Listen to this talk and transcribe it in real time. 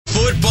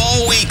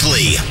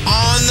Family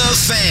on The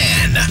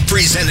Fan.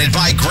 Presented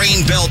by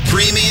Greenbelt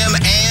Premium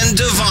and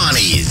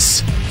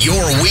Devani's.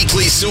 Your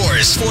weekly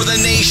source for the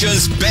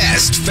nation's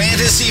best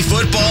fantasy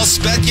football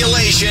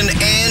speculation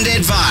and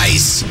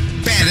advice.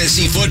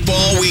 Fantasy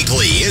Football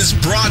Weekly is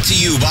brought to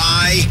you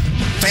by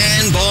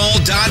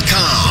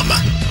Fanball.com,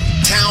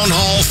 Town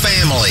Hall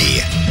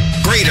Family,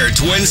 Greater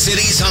Twin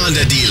Cities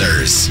Honda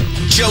Dealers,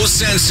 Joe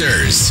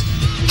Sensors,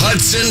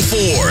 Hudson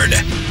Ford,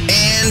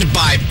 and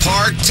by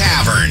Park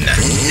Tavern.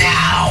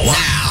 Now,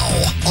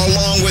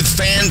 along with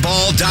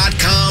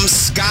Fanball.com's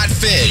Scott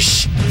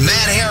Fish,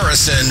 Matt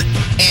Harrison,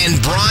 and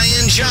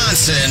Brian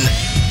Johnson,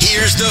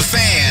 here's the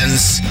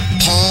Fan's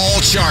Paul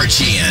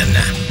Charchian.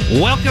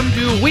 Welcome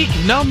to week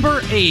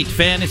number 8,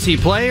 fantasy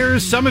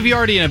players. Some of you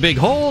already in a big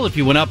hole if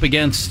you went up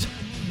against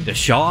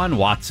Deshaun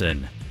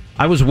Watson.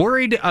 I was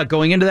worried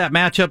going into that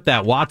matchup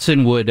that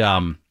Watson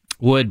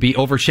would be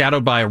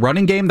overshadowed by a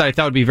running game that I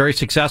thought would be very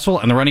successful,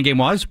 and the running game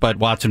was, but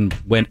Watson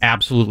went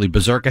absolutely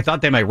berserk. I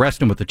thought they might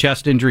rest him with the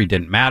chest injury.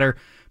 Didn't matter.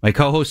 My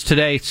co-host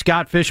today,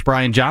 Scott Fish,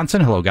 Brian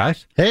Johnson. Hello,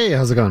 guys. Hey,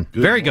 how's it going?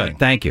 Very good,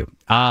 thank you.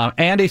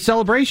 And a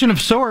celebration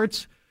of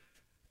sorts.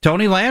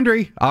 Tony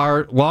Landry,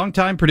 our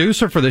longtime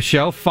producer for the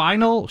show,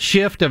 final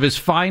shift of his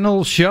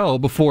final show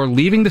before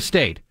leaving the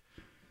state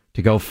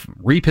to go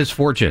reap his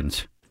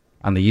fortunes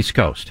on the East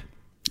Coast.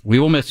 We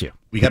will miss you.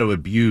 We got to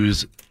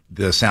abuse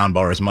the sound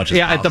bar as much as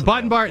possible. At the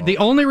button bar, the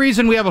only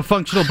reason we have a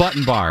functional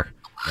button bar.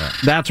 Yeah.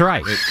 That's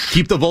right.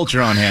 Keep the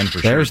vulture on hand for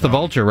sure. There's the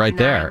vulture right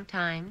there. 9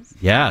 times.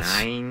 Yes.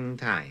 9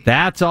 times.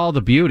 That's all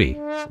the beauty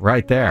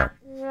right there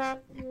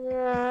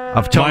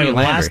of Tony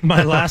Landry.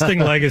 My lasting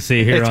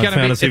legacy here on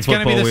Fantasy It's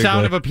going to be the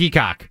sound of a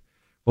peacock.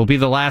 Will be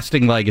the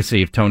lasting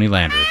legacy of Tony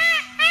Landry.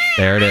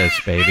 There it is,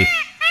 baby.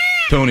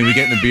 Tony, we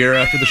getting a beer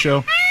after the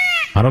show?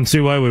 I don't see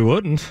why we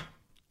wouldn't.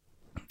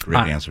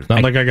 Great answer.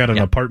 Not like I got an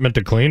apartment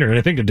to clean or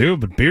anything to do,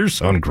 but beers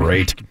sound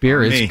great.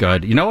 Beer is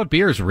good. You know what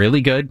beer is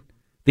really good?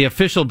 The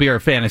official beer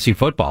of fantasy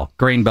football,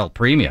 Greenbelt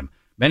Premium.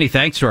 Many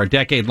thanks to our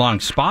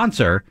decade-long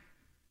sponsor,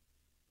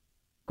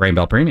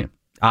 Greenbelt Premium.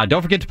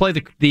 Don't forget to play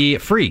the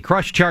free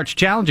Crush Charts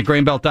Challenge at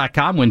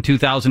Greenbelt.com. Win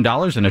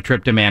 $2,000 and a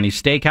trip to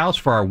Manny's Steakhouse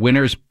for our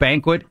winner's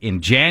banquet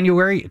in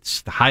January.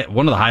 It's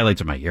one of the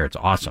highlights of my year. It's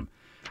awesome.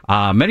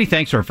 Many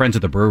thanks to our friends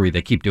at the brewery.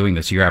 They keep doing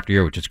this year after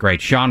year, which is great.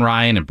 Sean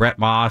Ryan and Brett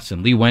Moss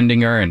and Lee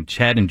Wendinger and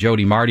Ted and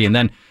Jody Marty, and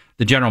then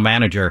the general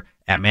manager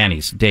at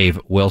Manny's, Dave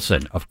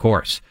Wilson, of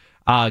course.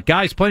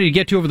 Guys, plenty to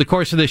get to over the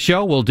course of this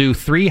show. We'll do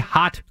 3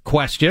 hot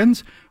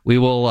questions. We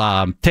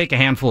will take a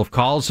handful of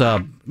calls,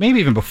 maybe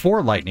even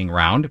before lightning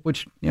round,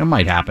 which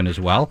might happen as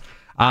well.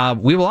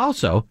 We will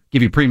also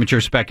give you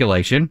premature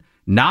speculation,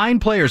 9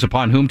 players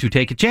upon whom to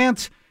take a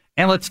chance,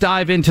 and let's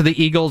dive into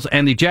the Eagles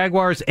and the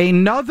Jaguars.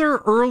 Another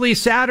early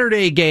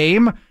Saturday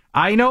game.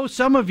 I know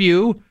some of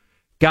you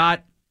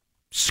got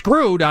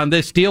screwed on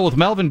this deal with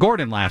Melvin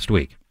Gordon last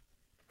week.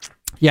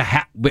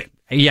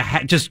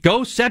 Just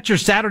go set your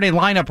Saturday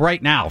lineup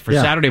right now for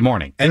Saturday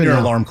morning. And your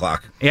alarm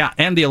clock. Yeah,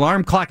 and the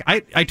alarm clock. I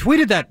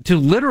tweeted that to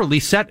literally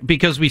set,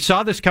 because we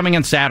saw this coming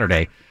on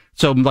Saturday.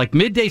 So like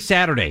midday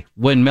Saturday,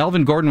 when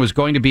Melvin Gordon was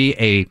going to be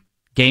a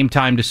game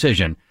time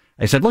decision,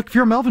 I said, look, if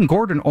you're a Melvin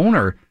Gordon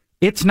owner,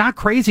 it's not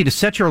crazy to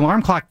set your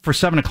alarm clock for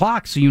 7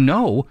 o'clock so you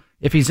know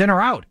if he's in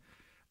or out.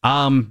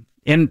 And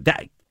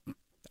that,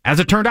 as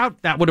it turned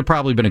out, that would have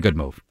probably been a good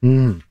move.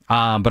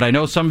 But I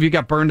know some of you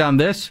got burned on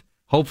this.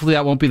 Hopefully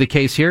that won't be the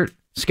case here.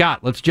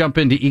 Scott, let's jump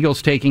into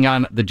Eagles taking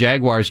on the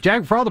Jaguars.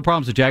 For all the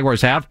problems the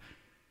Jaguars have,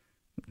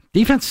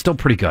 defense is still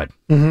pretty good.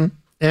 Mm-hmm.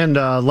 And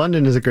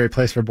London is a great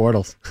place for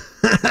Bortles.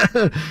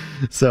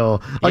 So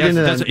I'll get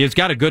into that. He's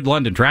got a good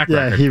London track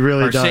record. Yeah, he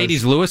really does.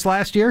 Mercedes Lewis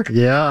last year?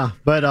 Yeah,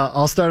 but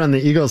I'll start on the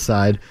Eagles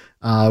side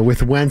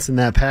with Wentz in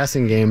that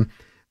passing game.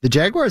 The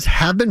Jaguars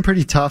have been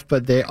pretty tough,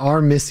 but they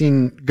are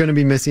going to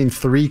be missing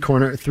three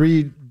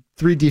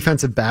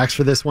defensive backs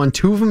for this one.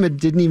 2 of them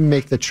didn't even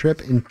make the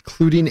trip,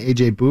 including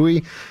AJ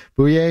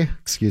Bouye.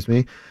 Excuse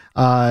me.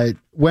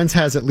 Wentz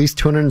has at least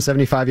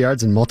 275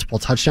 yards and multiple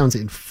touchdowns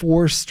in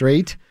 4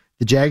 straight.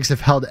 The Jags have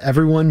held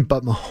everyone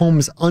but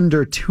Mahomes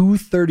under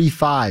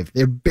 235.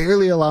 They're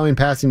barely allowing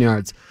passing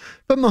yards.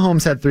 But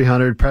Mahomes had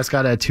 300.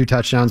 Prescott had 2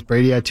 touchdowns.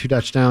 Brady had 2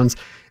 touchdowns.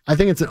 I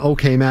think it's an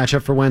okay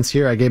matchup for Wentz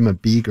here. I gave him a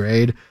B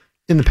grade.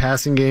 In the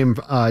passing game,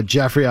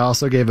 Jeffrey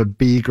also gave a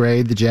B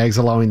grade. The Jags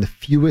allowing the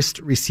fewest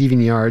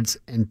receiving yards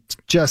and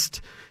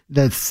just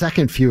the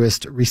second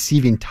fewest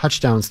receiving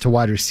touchdowns to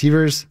wide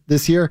receivers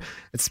this year.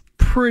 It's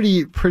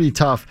pretty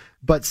tough.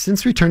 But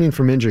since returning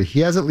from injury,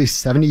 he has at least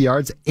 70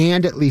 yards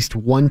and at least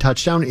 1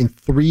 touchdown in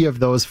 3 of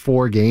those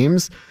 4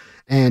 games.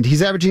 And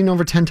he's averaging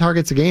over 10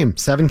 targets a game,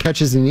 7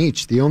 catches in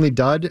each. The only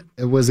dud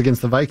was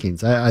against the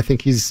Vikings. I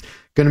think he's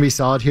going to be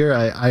solid here.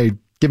 I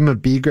give him a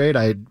B grade.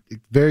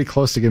 Very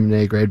close to give him an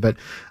A grade, but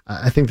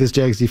I think this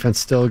Jags defense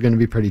is still going to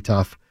be pretty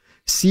tough.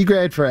 C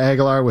grade for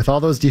Aguilar with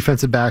all those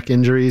defensive back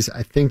injuries.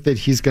 I think that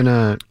he's going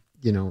to,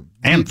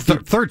 and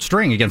third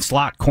string against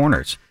slot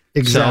corners.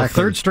 Exactly. So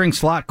third string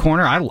slot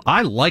corner,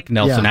 I like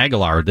Nelson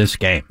Aguilar this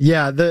game.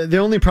 Yeah, the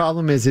only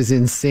problem is his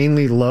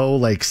insanely low,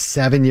 like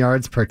 7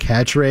 yards per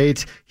catch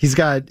rate. He's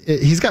got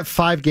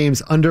 5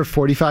 games under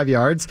 45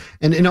 yards,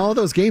 and in all of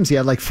those games he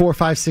had like 4,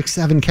 5, 6,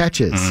 7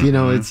 catches.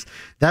 Mm-hmm.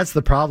 That's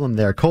the problem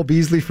there. Cole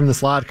Beasley from the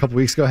slot a couple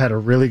weeks ago had a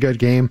really good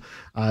game,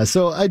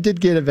 so I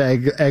did give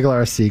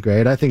Aguilar a C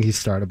grade. I think he's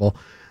startable.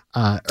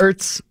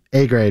 Ertz,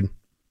 A grade.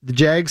 The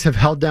Jags have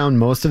held down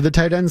most of the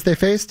tight ends they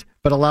faced,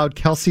 but allowed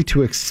Kelsey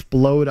to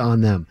explode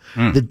on them.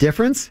 The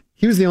difference,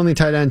 he was the only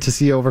tight end to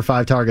see over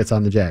 5 targets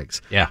on the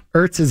Jags. Yeah.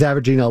 Ertz is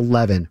averaging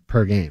 11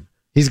 per game.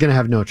 He's going to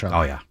have no trouble.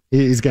 Oh, yeah.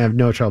 He's going to have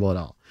no trouble at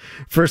all.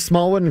 For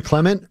Smallwood and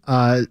Clement,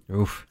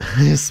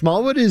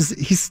 Smallwood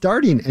he's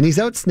starting, and he's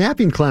out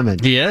snapping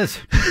Clement. He is.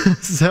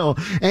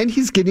 And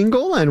he's getting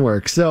goal line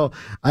work. So,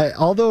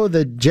 although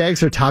the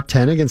Jags are top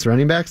 10 against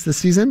running backs this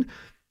season,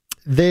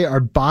 they are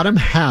bottom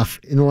half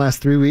in the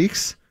last 3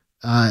 weeks.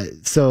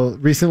 So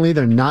recently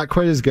they're not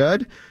quite as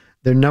good.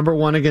 They're number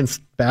 1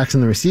 against backs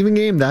in the receiving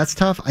game. That's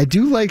tough. I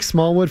do like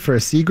Smallwood for a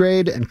C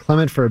grade and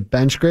Clement for a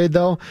bench grade,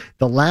 though.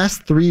 The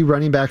last 3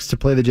 running backs to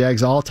play the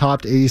Jags all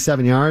topped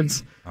 87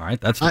 yards. All right,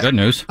 that's the good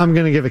news. I'm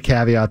going to give a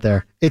caveat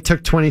there. It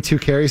took 22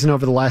 carries, and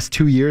over the last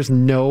 2 years,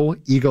 no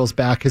Eagles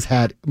back has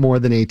had more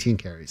than 18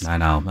 carries. I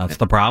know. That's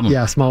the problem.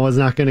 Yeah, Smallwood's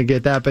not going to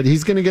get that, but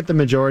he's going to get the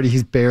majority.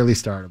 He's barely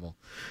startable.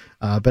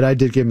 But I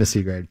did give him a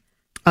C grade.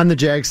 On the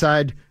Jag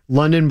side,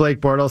 London Blake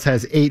Bortles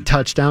has 8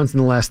 touchdowns in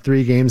the last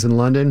 3 games in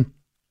London.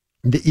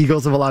 The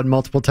Eagles have allowed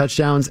multiple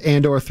touchdowns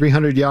and or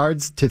 300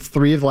 yards to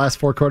 3 of the last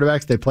 4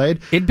 quarterbacks they played.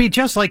 It'd be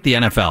just like the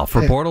NFL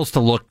for Bortles to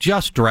look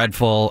just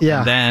dreadful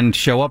and then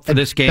show up for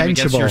this game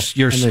against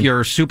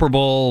your Super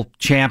Bowl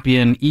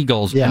champion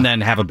Eagles and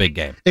then have a big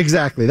game.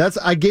 Exactly.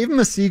 I gave him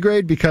a C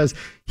grade because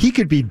he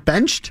could be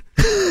benched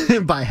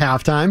by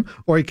halftime,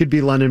 or he could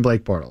be London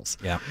Blake Bortles.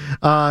 Yeah.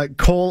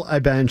 Cole, I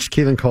benched.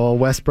 Keelan Cole.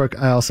 Westbrook,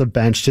 I also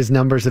benched. His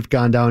numbers have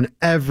gone down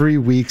every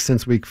week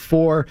since week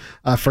 4.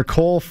 For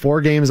Cole,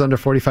 4 games under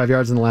 45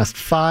 yards in the last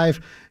 5.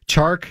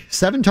 Chark,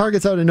 7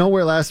 targets out of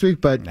nowhere last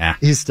week, but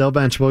he's still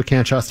benchable.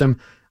 Can't trust him.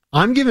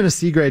 I'm giving a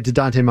C grade to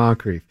Dante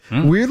Moncrief.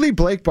 Weirdly,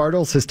 Blake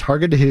Bortles has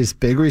targeted his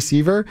big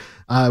receiver,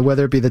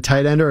 whether it be the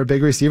tight end or a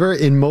big receiver,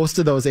 in most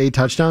of those 8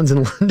 touchdowns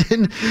in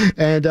London.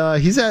 And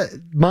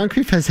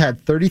Moncrief has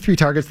had 33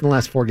 targets in the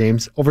last 4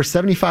 games, over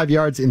 75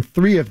 yards in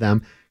 3 of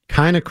them.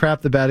 Kind of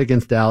crap the bed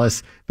against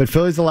Dallas, but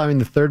Philly's allowing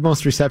the 3rd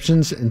most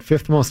receptions and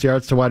 5th most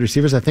yards to wide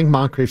receivers. I think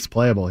Moncrief's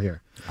playable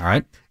here. All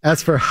right.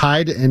 As for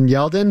Hyde and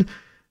Yeldon,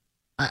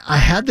 I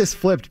had this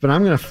flipped, but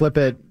I'm going to flip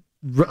it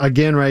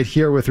again right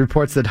here with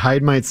reports that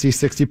Hyde might see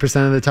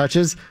 60% of the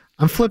touches.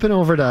 I'm flipping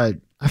over to,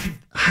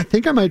 I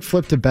think I might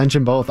flip to bench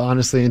them both,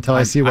 honestly, until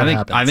I see what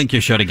happens. I think you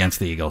should against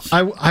the Eagles.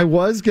 I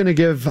was going to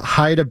give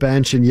Hyde a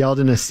bench and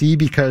Yeldon a C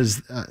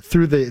because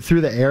through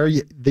the air,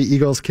 the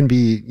Eagles can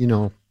be,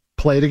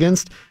 played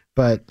against.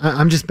 But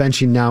I'm just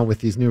benching now with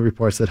these new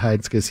reports that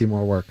Hyde's going to see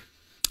more work.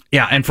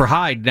 Yeah, and for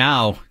Hyde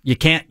now, you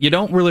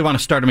don't really want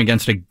to start him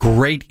against a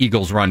great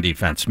Eagles run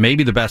defense,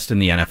 maybe the best in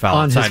the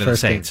NFL outside of the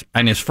Saints.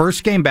 And his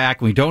first game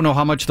back, we don't know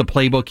how much the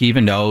playbook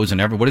even knows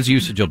and what his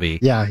usage will be.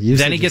 Yeah,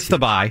 then he gets the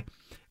bye.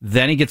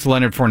 Then he gets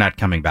Leonard Fournette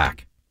coming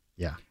back.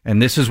 Yeah.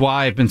 And this is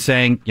why I've been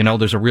saying,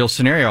 there's a real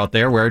scenario out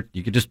there where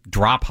you could just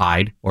drop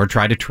Hyde or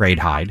try to trade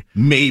Hyde.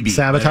 Maybe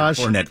sabotage.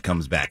 Fournette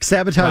comes back.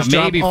 Sabotage.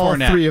 Maybe all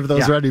Fournette. 3 of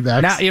those running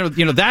backs. Now,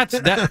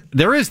 that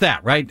there is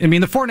that, right? I mean,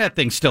 the Fournette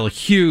thing's still a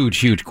huge,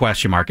 huge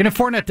question mark. And if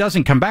Fournette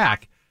doesn't come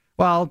back,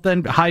 well,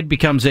 then Hyde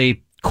becomes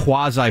a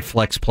quasi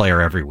flex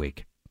player every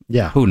week.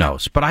 Yeah. Who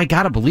knows? But I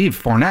gotta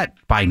believe Fournette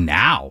by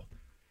now,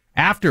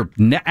 after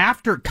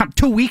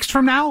 2 weeks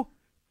from now,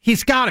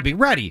 he's got to be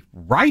ready,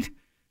 right?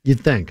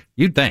 You'd think.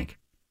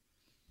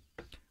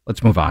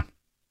 Let's move on.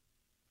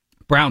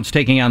 Browns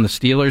taking on the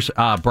Steelers.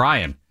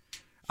 Brian,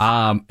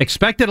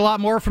 expected a lot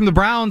more from the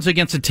Browns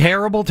against a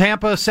terrible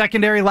Tampa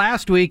secondary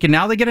last week, and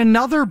now they get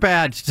another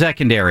bad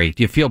secondary.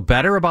 Do you feel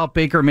better about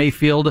Baker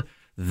Mayfield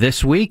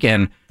this week,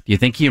 and do you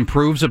think he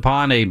improves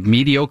upon a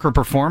mediocre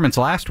performance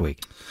last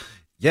week?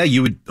 Yeah,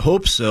 you would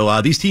hope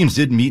so. These teams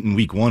did meet in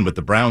week 1, but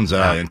the Browns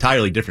are an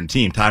entirely different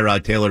team.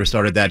 Tyrod Taylor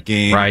started that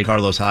game. Right.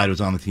 Carlos Hyde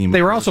was on the team.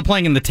 They were also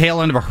playing in the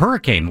tail end of a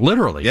hurricane,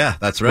 literally. Yeah,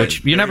 that's right.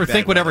 Which you never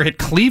think would ever hit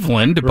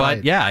Cleveland,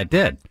 but yeah, it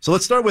did. So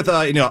let's start with,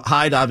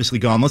 Hyde obviously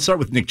gone. Let's start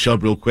with Nick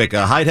Chubb real quick.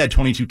 Hyde had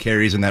 22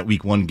 carries in that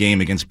week 1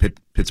 game against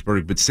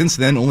Pittsburgh, but since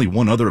then, only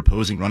one other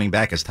opposing running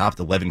back has topped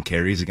 11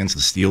 carries against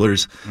the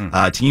Steelers.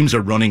 Teams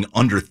are running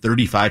under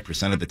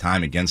 35% of the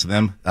time against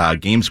them.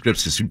 Game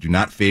scripts just do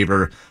not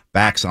favor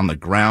backs on the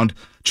ground.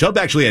 Chubb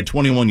actually had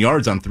 21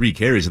 yards on 3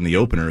 carries in the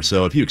opener,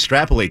 so if you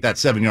extrapolate that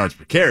 7 yards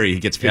per carry, he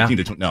gets 15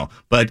 to 20. No,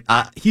 but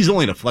he's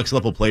only in a flex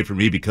level play for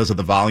me because of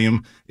the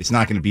volume. It's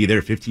not going to be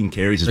there. 15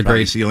 carries is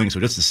probably ceiling, so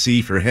just a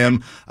C for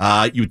him.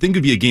 You would think it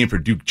would be a game for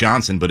Duke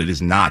Johnson, but it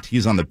is not.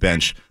 He's on the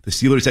bench. The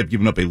Steelers have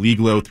given up a league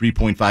low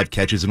 3.5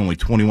 catches and only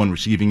 21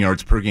 receiving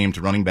yards per game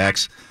to running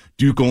backs.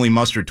 Duke only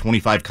mustered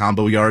 25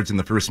 combo yards in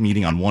the first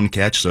meeting on 1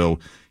 catch, so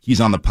he's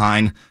on the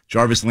pine.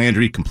 Jarvis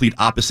Landry, complete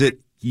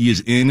opposite. He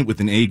is in with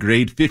an A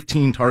grade,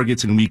 15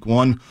 targets in week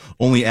 1.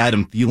 Only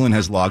Adam Thielen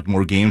has logged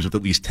more games with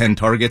at least 10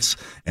 targets.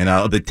 And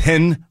of the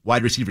 10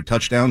 wide receiver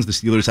touchdowns the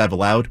Steelers have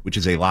allowed, which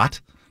is a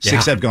lot,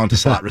 6 have gone to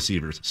slot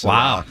receivers. So,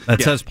 wow,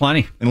 that says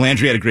plenty. And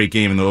Landry had a great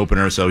game in the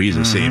opener, so he's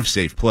a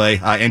safe play.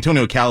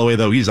 Antonio Callaway,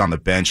 though, he's on the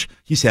bench.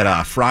 He's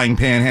had frying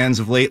pan hands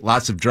of late,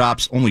 lots of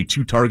drops, only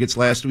 2 targets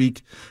last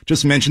week.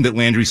 Just mentioned that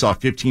Landry saw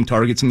 15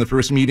 targets in the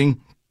first meeting.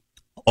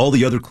 All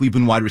the other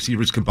Cleveland wide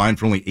receivers combined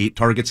for only 8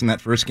 targets in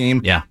that first game.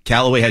 Yeah.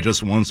 Callaway had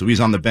just 1, so he's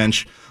on the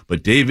bench.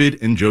 But David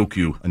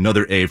Njoku,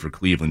 another A for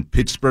Cleveland.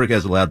 Pittsburgh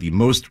has allowed the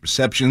most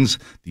receptions,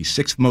 the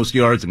 6th most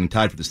yards, and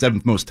tied for the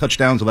 7th most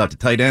touchdowns allowed to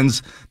tight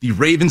ends. The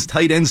Ravens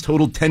tight ends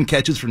totaled 10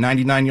 catches for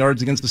 99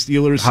 yards against the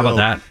Steelers. How about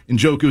that?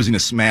 Njoku's in a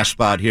smash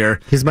spot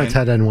here. He's my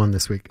tight end 1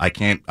 this week. I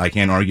can't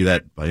argue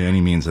that by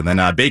any means. And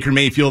then Baker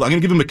Mayfield, I'm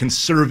going to give him a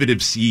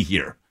conservative C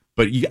here.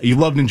 But you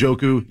love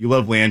Njoku, you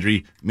love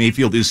Landry.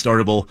 Mayfield is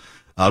startable.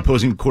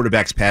 Opposing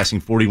quarterbacks passing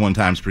 41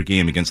 times per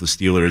game against the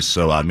Steelers,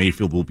 so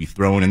Mayfield will be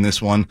thrown in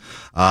this one.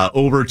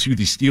 Over to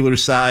the Steelers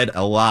side,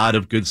 a lot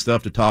of good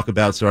stuff to talk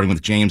about, starting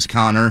with James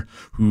Conner,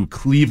 who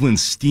Cleveland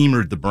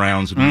steamered the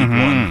Browns in week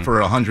 1 for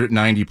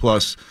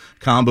 190-plus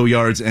combo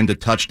yards and a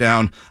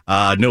touchdown.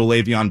 No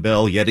Le'Veon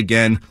Bell yet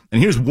again.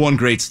 And here's one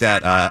great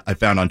stat I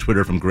found on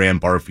Twitter from Graham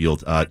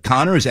Barfield.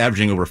 Conner is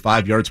averaging over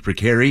 5 yards per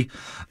carry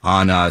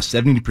on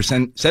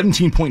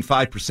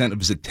 17.5% of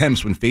his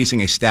attempts when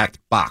facing a stacked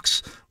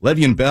box.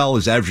 Le'Veon Bell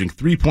is averaging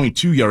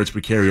 3.2 yards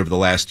per carry over the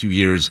last 2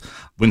 years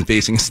when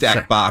facing a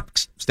stacked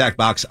box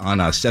on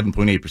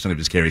 7.8% of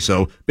his carry.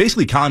 So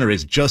basically, Conner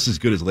is just as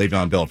good as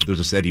Le'Veon Bell. For those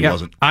who said he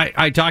wasn't.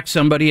 I talked to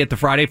somebody at the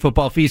Friday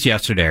Football Feast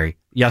yesterday,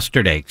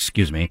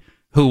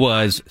 who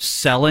was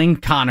selling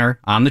Conner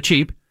on the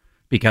cheap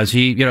because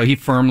he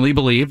firmly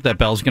believed that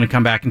Bell's going to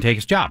come back and take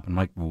his job. I'm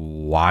like,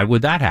 why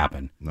would that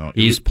happen? No,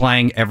 he's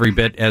playing every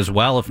bit as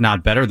well, if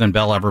not better, than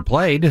Bell ever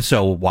played.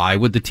 So why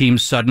would the team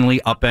suddenly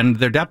upend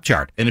their depth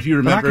chart? And if you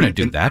remember, they're not going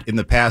to do that. In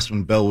the past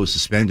when Bell was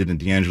suspended and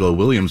D'Angelo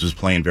Williams was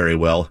playing very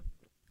well,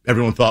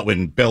 everyone thought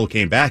when Bell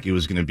came back it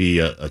was going to be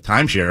a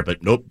timeshare,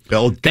 but nope.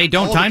 Bell. They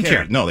don't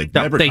timeshare. No, they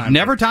never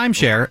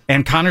timeshare,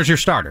 and Conner's your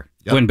starter.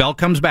 Yep. When Bell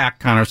comes back,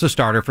 Conner's the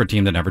starter for a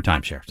team that never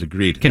timeshares.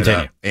 Agreed.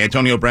 Continue. And,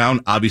 Antonio Brown,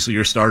 obviously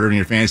your starter in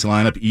your fantasy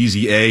lineup,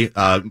 easy A.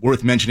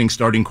 Worth mentioning,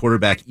 starting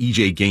quarterback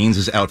E.J. Gaines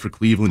is out for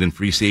Cleveland, and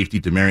free safety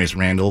Demarius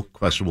Randall,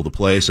 questionable to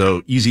play.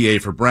 So easy A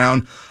for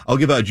Brown. I'll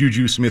give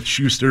Juju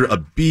Smith-Schuster a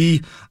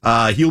B.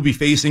 He'll be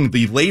facing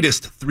the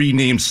latest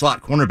 3-named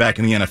slot cornerback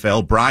in the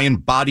NFL, Brian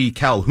Body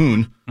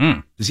Calhoun.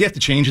 Does he have to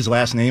change his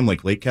last name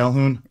like Lake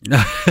Calhoun? I'm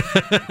not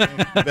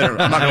going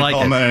to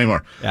call him that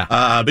anymore.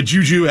 Yeah. But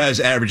Juju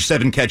has averaged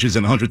 7 catches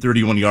and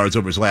 131 yards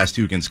over his last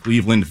 2 against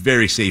Cleveland.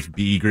 Very safe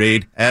B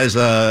grade, as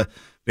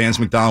Vance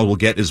McDonald will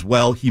get as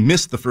well. He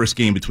missed the first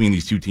game between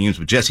these two teams,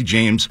 but Jesse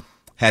James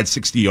had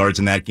 60 yards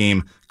in that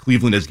game.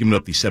 Cleveland has given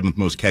up the 7th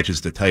most catches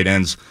to tight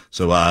ends.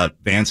 So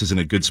Vance is in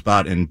a good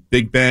spot, and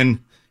Big Ben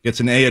gets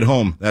an A at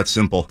home. That's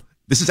simple.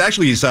 This is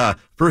actually his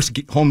first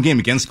home game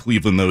against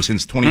Cleveland, though,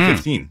 since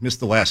 2015.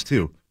 Missed the last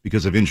 2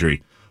 because of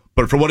injury.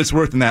 But for what it's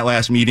worth in that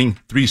last meeting,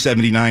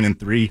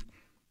 379-3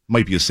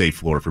 might be a safe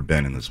floor for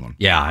Ben in this one.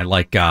 Yeah, I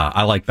like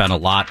Ben a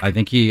lot. I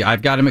think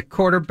I've got him at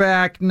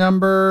quarterback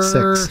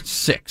number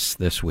 6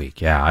 this week.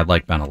 Yeah, I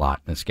like Ben a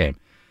lot in this game.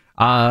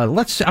 I'm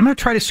going to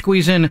try to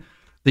squeeze in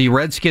the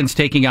Redskins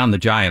taking on the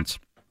Giants.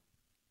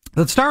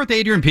 Let's start with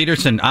Adrian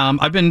Peterson.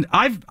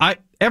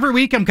 Every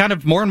week, I'm kind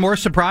of more and more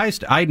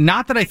surprised.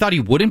 Not that I thought he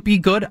wouldn't be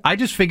good. I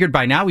just figured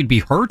by now he'd be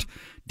hurt,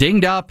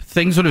 dinged up.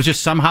 Things would have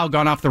just somehow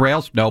gone off the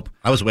rails. Nope.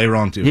 I was way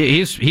wrong, too.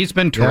 He's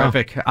been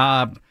terrific.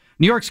 Yeah.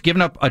 New York's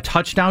given up a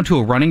touchdown to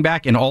a running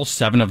back in all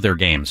 7 of their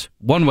games,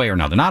 one way or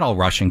another. Not all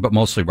rushing, but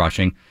mostly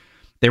rushing.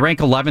 They rank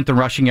 11th in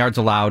rushing yards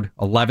allowed,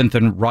 11th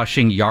in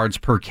rushing yards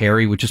per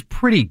carry, which is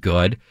pretty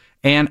good.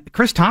 And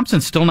Chris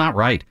Thompson's still not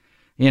right.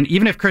 And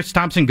even if Chris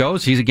Thompson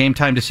goes, he's a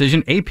game-time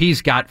decision.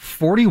 AP's got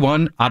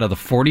 41 out of the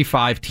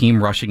 45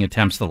 team rushing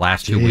attempts the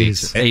last 2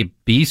 weeks. A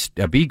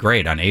B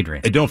grade on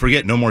Adrian. And don't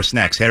forget, no more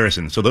Snacks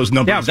Harrison. So those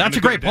numbers. Yeah, that's a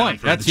great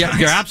point.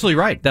 You're absolutely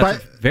right.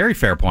 That's a very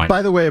fair point.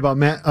 By the way,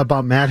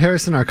 about Matt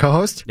Harrison, our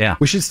co-host,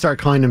 we should start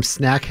calling him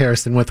Snack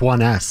Harrison with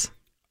 1 S.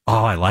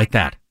 Oh, I like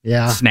that.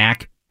 Yeah.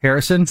 Snack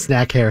Harrison?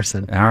 Snack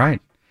Harrison. All right.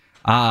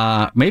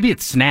 Maybe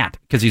it's Snat,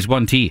 because he's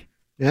 1 T.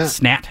 Yeah.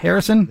 Snat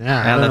Harrison?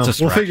 Yeah, that's a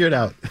stretch. We'll figure it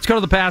out. Let's go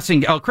to the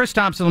passing. Oh, Chris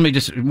Thompson, let me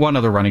just, one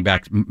other running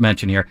back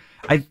mention here.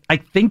 I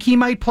think he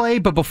might play,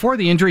 but before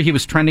the injury, he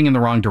was trending in the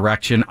wrong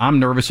direction. I'm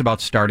nervous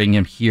about starting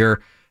him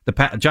here.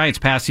 The Giants'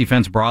 pass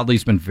defense broadly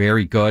has been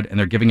very good, and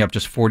they're giving up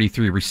just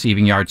 43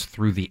 receiving yards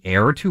through the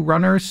air to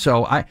runners.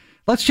 So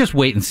let's just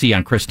wait and see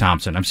on Chris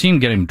Thompson. I'm seeing him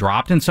get him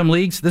dropped in some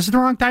leagues. This is the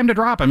wrong time to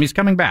drop him. He's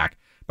coming back,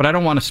 but I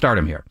don't want to start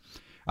him here.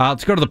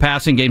 Let's go to the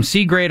passing game.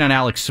 C grade on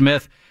Alex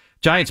Smith.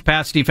 Giants'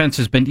 pass defense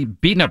has been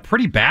beaten up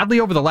pretty badly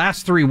over the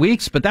last 3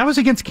 weeks, but that was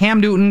against Cam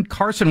Newton,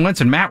 Carson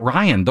Wentz, and Matt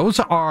Ryan. Those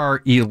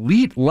are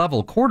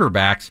elite-level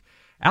quarterbacks.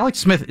 Alex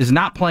Smith is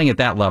not playing at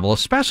that level,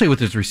 especially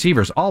with his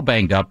receivers all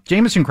banged up.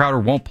 Jamison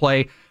Crowder won't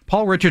play.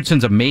 Paul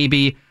Richardson's a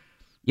maybe.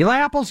 Eli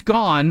Apple's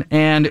gone,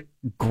 and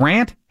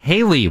Grant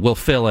Haley will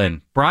fill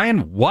in.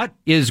 Brian, what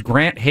is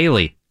Grant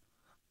Haley?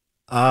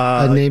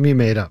 A name you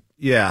made up.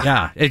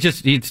 Yeah.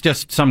 He's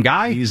just some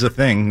guy. He's a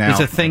thing now. He's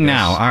a thing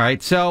now. All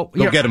right. So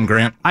Go get him,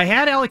 Grant. I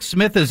had Alex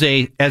Smith as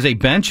a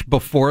bench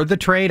before the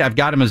trade. I've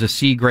got him as a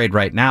C grade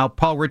right now.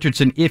 Paul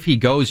Richardson, if he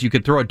goes, you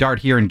could throw a dart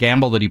here and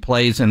gamble that he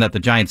plays and that the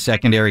Giants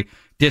secondary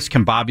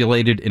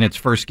discombobulated in its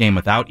first game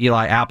without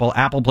Eli Apple.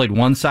 Apple played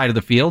one side of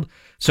the field.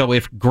 So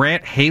if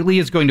Grant Haley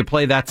is going to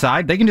play that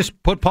side, they can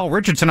just put Paul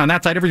Richardson on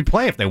that side every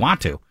play if they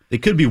want to. They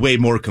could be way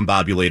more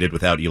combobulated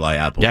without Eli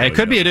Apple. Yeah, it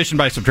could be addition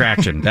by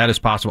subtraction. That is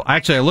possible.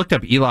 Actually, I looked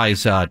up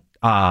Eli's I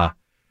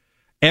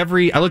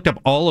looked up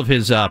all of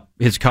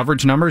his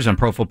coverage numbers on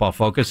Pro Football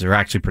Focus. They're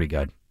actually pretty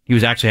good. He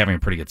was actually having a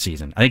pretty good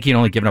season. I think he'd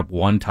only given up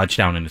one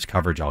touchdown in his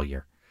coverage all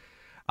year.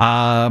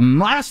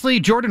 Lastly,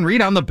 Jordan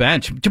Reed on the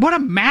bench. What a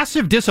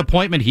massive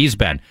disappointment he's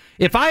been.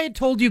 If I had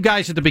told you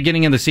guys at the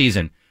beginning of the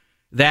season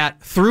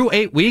that through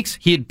 8 weeks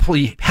he'd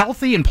play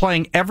healthy and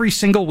playing every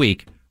single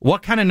week,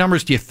 what kind of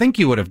numbers do you think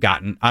you would have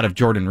gotten out of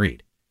Jordan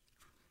Reed?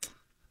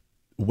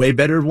 Way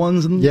better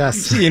ones than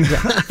yes. You've seen.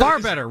 Far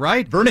better,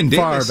 right? Vernon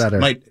Davis Far better.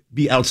 might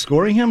be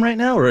outscoring him right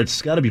now, or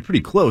it's got to be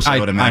pretty close, I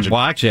would imagine.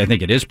 Well, actually, I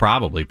think it is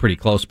probably pretty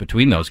close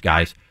between those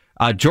guys.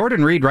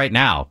 Jordan Reed right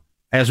now,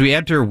 as we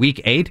enter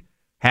week 8,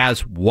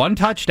 has 1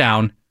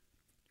 touchdown,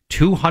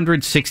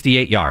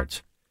 268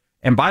 yards.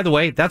 And by the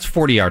way, that's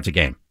 40 yards a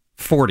game.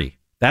 40.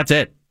 That's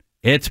it.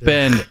 It's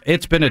been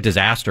a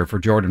disaster for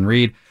Jordan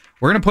Reed.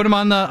 We're going to put him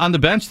on the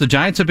bench. The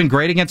Giants have been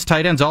great against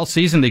tight ends all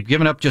season. They've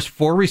given up just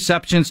 4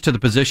 receptions to the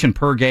position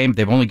per game.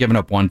 They've only given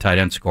up 1 tight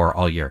end score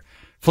all year.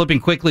 Flipping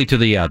quickly to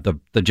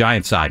the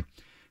Giants side,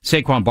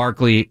 Saquon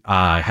Barkley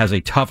has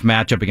a tough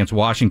matchup against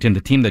Washington,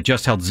 the team that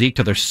just held Zeke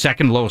to their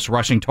second lowest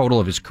rushing total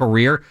of his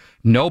career.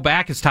 No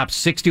back has topped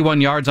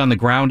 61 yards on the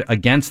ground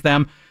against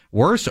them.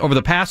 Worse, over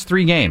the past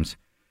 3 games,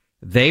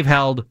 they've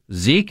held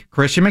Zeke,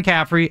 Christian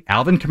McCaffrey,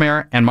 Alvin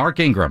Kamara, and Mark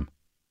Ingram,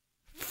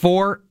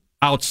 4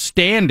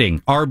 outstanding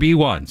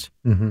RB1s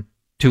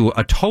to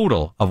a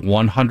total of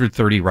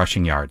 130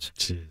 rushing yards.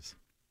 Jeez.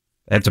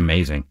 That's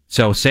amazing.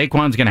 So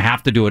Saquon's going to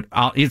have to do it.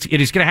 He's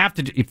going to have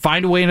to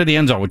find a way into the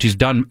end zone, which he's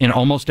done in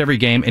almost every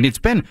game. And it's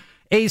been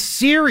a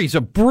series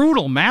of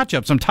brutal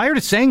matchups. I'm tired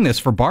of saying this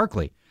for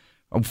Barkley.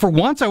 For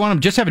once, I want him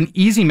to just have an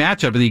easy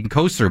matchup that he can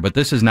coast through, but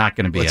this is not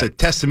going to be It's a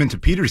testament to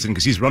Peterson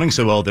because he's running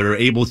so well. They're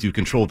able to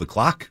control the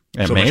clock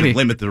so much and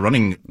limit the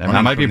running.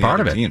 That might be part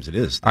of it. Teams. It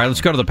is. All right,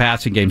 let's go to the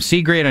passing game.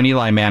 C grade on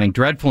Eli Manning.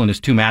 Dreadful in his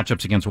 2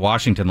 matchups against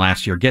Washington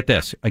last year. Get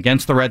this.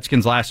 Against the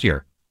Redskins last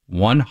year,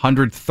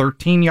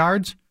 113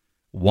 yards,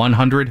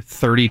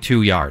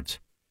 132 yards.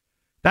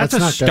 That's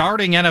a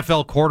starting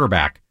NFL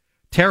quarterback.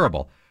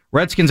 Terrible.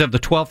 Redskins have the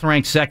 12th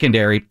ranked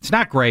secondary. It's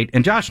not great,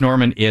 and Josh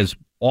Norman is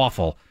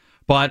awful.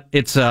 But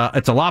it's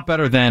a lot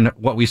better than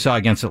what we saw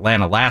against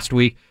Atlanta last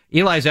week.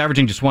 Eli's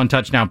averaging just 1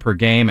 touchdown per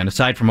game, and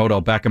aside from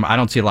Odell Beckham, I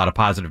don't see a lot of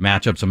positive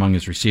matchups among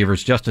his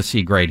receivers. Just a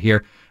C grade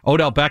here.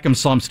 Odell Beckham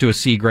slumps to a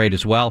C grade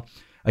as well.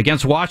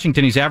 Against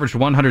Washington, he's averaged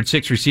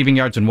 106 receiving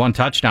yards and 1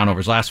 touchdown over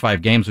his last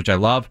 5 games, which I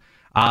love.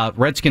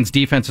 Redskins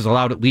defense has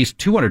allowed at least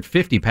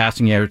 250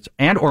 passing yards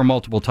and or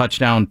multiple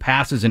touchdown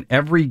passes in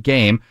every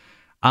game.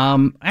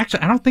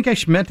 Actually, I don't think I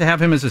meant to have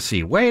him as a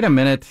C. Wait a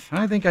minute.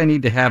 I think I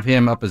need to have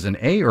him up as an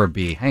A or a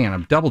B. Hang on,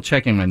 I'm double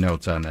checking my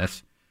notes on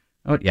this.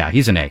 Oh, yeah,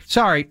 he's an A.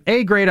 Sorry,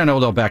 A grade on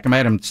Odell Beckham. I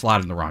had him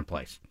slotted in the wrong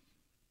place.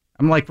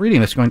 I'm like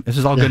reading this going, this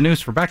is all good news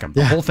for Beckham.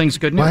 The whole thing's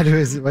good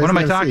news. What am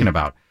I talking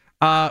about?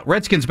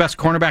 Redskins' best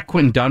cornerback,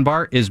 Quentin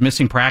Dunbar, is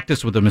missing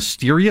practice with a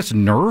mysterious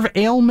nerve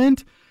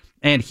ailment,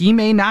 and he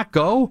may not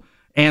go.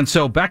 And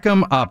so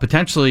Beckham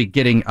potentially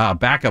getting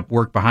backup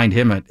work behind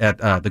him at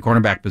the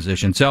cornerback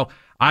position. So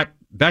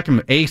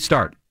Beckham, A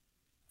start.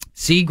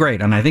 C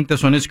grade, and I think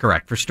this one is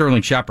correct, for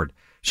Sterling Shepard.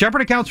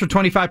 Shepard accounts for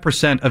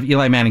 25% of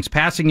Eli Manning's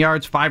passing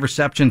yards, 5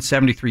 receptions,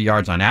 73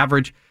 yards on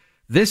average.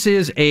 This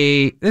is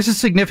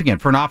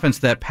significant for an offense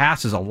that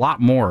passes a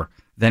lot more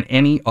than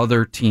any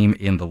other team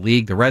in the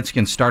league. The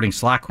Redskins starting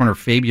slot corner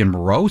Fabian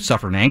Moreau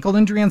suffered an ankle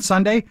injury on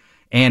Sunday,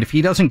 and if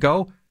he doesn't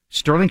go,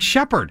 Sterling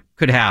Shepard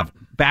could have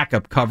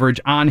backup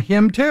coverage on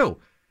him too.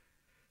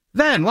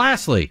 Then,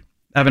 lastly,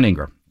 Evan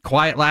Ingram.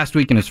 Quiet last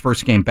week in his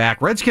first game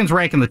back. Redskins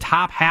rank in the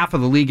top half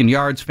of the league in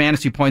yards,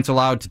 fantasy points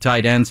allowed to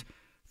tight ends.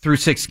 Through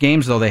 6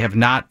 games, though, they have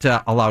not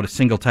allowed a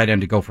single tight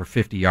end to go for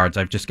 50 yards.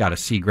 I've just got a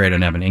C grade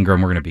on Evan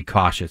Ingram. We're going to be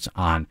cautious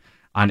on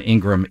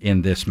Ingram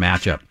in this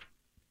matchup.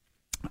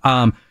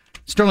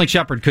 Sterling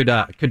Shepard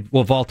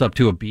will vault up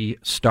to a B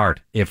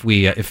start if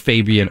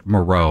Fabian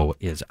Moreau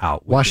is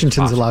out.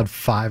 Washington's allowed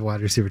 5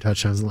 wide receiver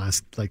touchdowns in the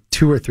last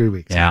 2 or 3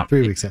 weeks. Yeah,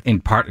 3 weeks.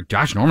 In part,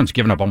 Josh Norman's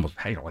given up almost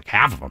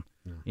half of them.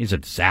 Yeah. He's a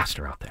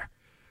disaster out there.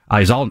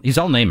 He's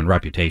all name and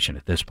reputation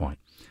at this point.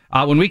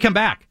 When we come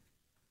back,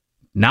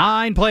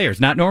 9 players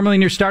not normally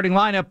in your starting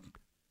lineup.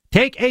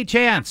 Take a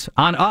chance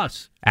on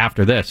us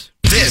after this.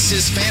 This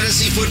is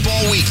Fantasy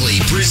Football Weekly,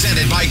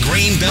 presented by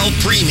Greenbelt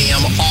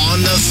Premium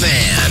on The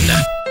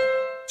Fan.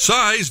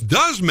 Size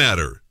does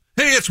matter.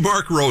 Hey, it's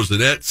Mark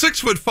Rosen at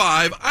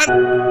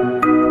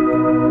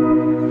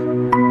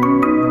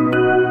 6'5".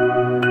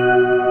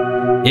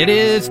 It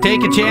is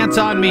Take a Chance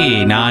on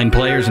Me. 9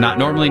 players not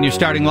normally in your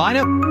starting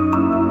lineup.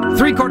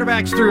 3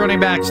 quarterbacks, 3 running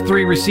backs,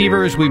 3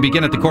 receivers. We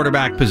begin at the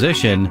quarterback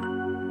position.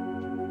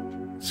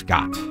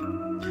 Scott.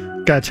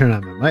 Gotta turn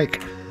on my mic.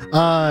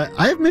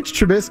 I have Mitch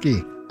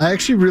Trubisky. I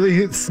actually really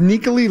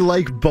sneakily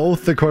like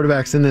both the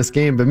quarterbacks in this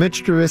game, but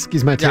Mitch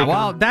Trubisky's my take. Yeah,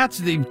 well,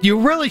 you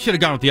really should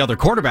have gone with the other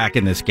quarterback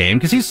in this game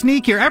because he's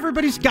sneakier.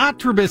 Everybody's got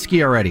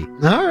Trubisky already.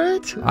 All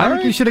right. I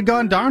think you should have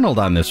gone Darnold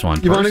on this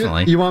one,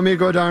 personally. You want me to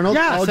go Darnold?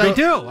 Yes, I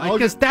do.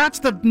 Because that's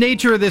the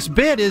nature of this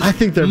bid is I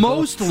think they're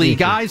mostly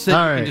guys that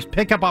you can just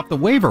pick up off the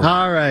waiver.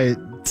 All right.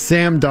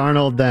 Sam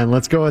Darnold, then.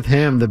 Let's go with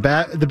him. The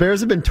Bears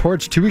have been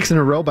torched 2 weeks in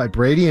a row by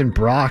Brady and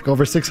Brock.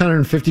 Over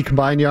 650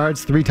 combined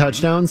yards, 3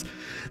 touchdowns.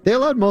 They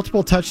allowed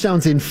multiple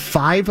touchdowns in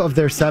 5 of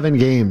their 7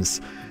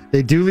 games.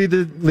 They do lead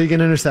the league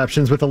in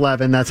interceptions with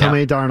 11. That's how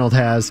many Darnold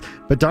has.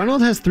 But Darnold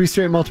has 3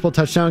 straight multiple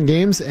touchdown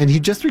games, and he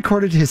just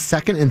recorded his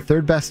 2nd and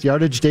 3rd best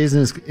yardage days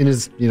in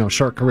his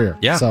short career.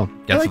 Yeah, so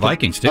that's the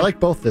Vikings too. I like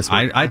both this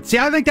week. I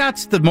think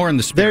that's the more in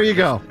the spirit. There you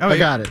go. I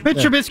got it. Mitch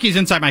Trubisky's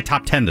inside my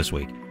top 10 this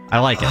week. I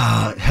like it.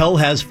 Hell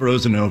has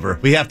frozen over.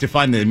 We have to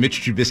find the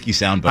Mitch Trubisky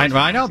soundbite.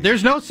 I know.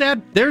 There's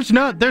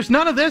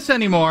none of this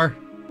anymore.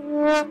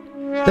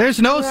 There's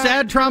no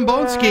sad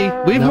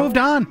trombonski. We've moved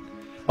on.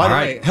 By the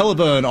way, hell of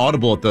an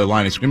audible at the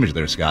line of scrimmage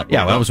there, Scott.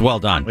 Yeah, that was well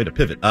done. Way to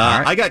pivot.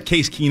 I got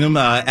Case Keenum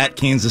at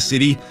Kansas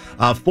City.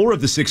 4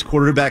 of the 6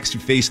 quarterbacks who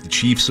faced the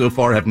Chiefs so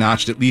far have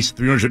notched at least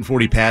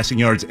 340 passing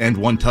yards and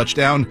 1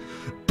 touchdown.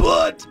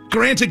 But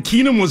granted,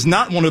 Keenum was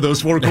not one of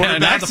those 4 quarterbacks.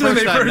 Not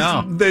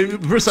the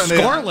first time,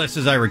 Scoreless,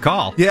 as I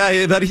recall.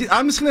 Yeah, but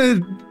I'm just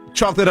going to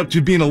chalk that up to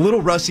being a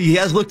little rusty. He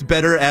has looked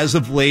better as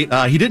of late.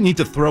 He didn't need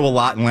to throw a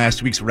lot in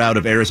last week's rout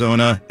of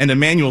Arizona, and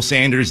Emmanuel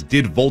Sanders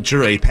did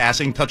vulture a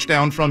passing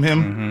touchdown from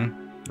him.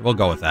 Mm-hmm. We'll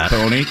go with that.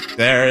 Tony,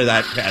 there,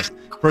 that pass.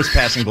 First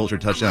passing vulture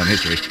touchdown in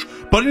history.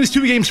 But in his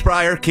 2 games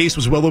prior, Case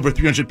was well over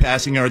 300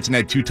 passing yards and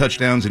had 2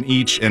 touchdowns in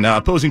each, and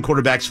opposing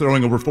quarterbacks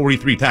throwing over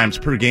 43 times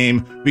per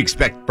game. We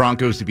expect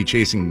Broncos to be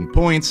chasing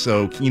points,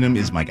 so Keenum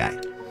is my guy.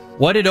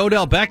 What did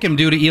Odell Beckham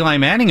do to Eli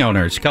Manning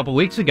owners a couple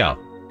weeks ago?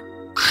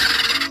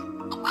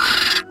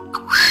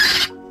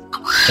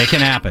 It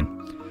can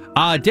happen.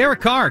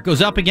 Derek Carr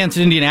goes up against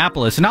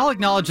Indianapolis, and I'll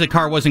acknowledge that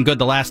Carr wasn't good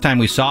the last time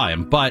we saw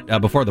him, but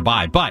before the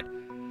bye. But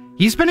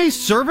he's been a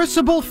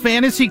serviceable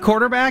fantasy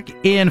quarterback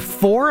in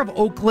 4 of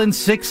Oakland's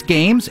 6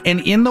 games,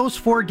 and in those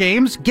 4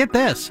 games, get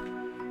this,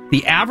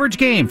 the average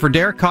game for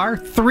Derek Carr,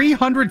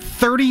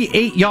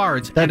 338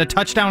 yards and a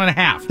touchdown and a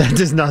half. That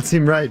does not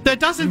seem right. That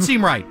doesn't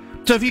seem right.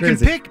 So if you can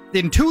pick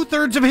in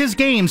 2/3 of his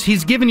games,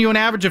 he's given you an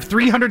average of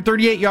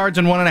 338 yards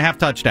and 1.5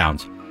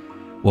 touchdowns.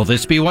 Will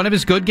this be one of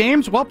his good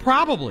games? Well,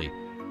 probably.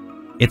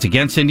 It's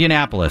against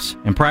Indianapolis.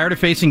 And prior to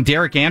facing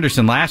Derek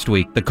Anderson last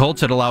week, the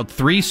Colts had allowed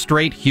 3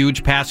 straight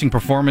huge passing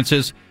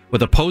performances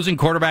with opposing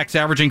quarterbacks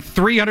averaging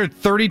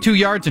 332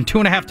 yards and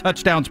 2.5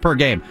 touchdowns per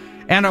game.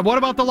 And what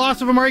about the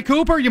loss of Amari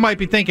Cooper, you might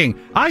be thinking?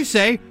 I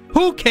say,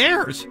 who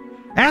cares?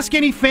 Ask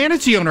any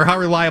fantasy owner how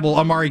reliable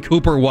Amari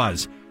Cooper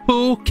was.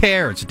 Who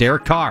cares?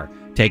 Derek Carr,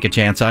 take a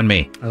chance on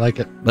me. I like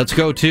it. Let's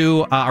go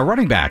to our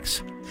running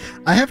backs.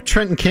 I have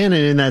Trenton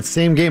Cannon in that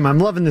same game. I'm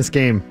loving this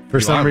game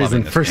for some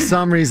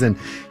reason.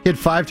 He had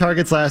 5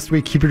 targets last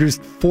week. He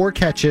produced 4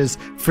 catches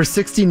for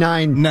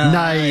 69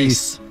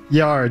 nice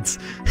yards.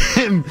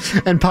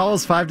 And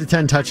Powell's 5 to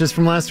 10 touches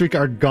from last week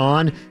are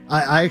gone.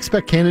 I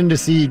expect Cannon to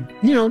see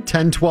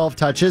 10, 12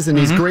 touches, and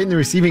he's great in the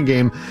receiving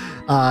game.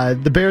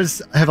 The Bears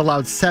have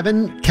allowed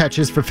 7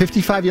 catches for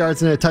 55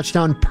 yards and a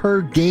touchdown per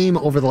game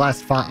over the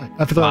last 5.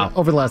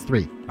 Over the last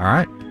 3. All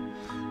right.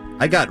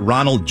 I got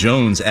Ronald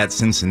Jones at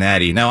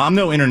Cincinnati. Now, I'm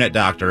no internet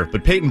doctor,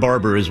 but Peyton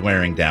Barber is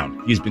wearing down.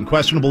 He's been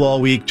questionable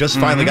all week, just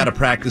finally got a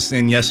practice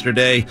in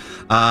yesterday.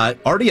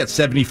 Already at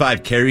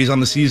 75 carries on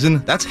the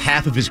season. That's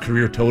half of his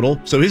career total,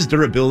 so his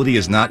durability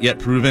is not yet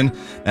proven.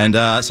 And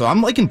so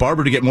I'm liking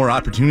Barber to get more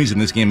opportunities in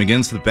this game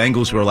against the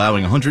Bengals, who are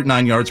allowing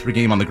 109 yards per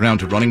game on the ground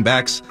to running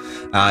backs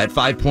at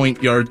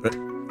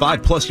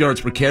 5+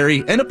 yards per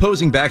carry, and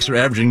opposing backs are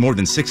averaging more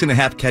than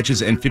 6.5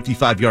 catches and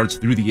 55 yards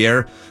through the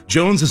air.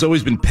 Jones has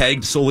always been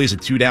pegged solely as a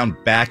 2-down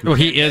back. Well,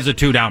 he is a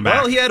 2-down back.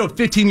 Well, he had a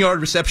 15-yard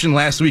reception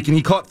last week, and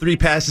he caught 3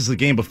 passes the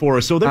game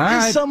before, so there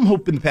is some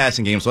hope in the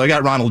passing game. So I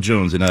got Ronald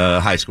Jones in a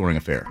high-scoring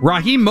affair.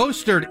 Raheem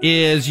Mostert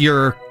is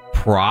your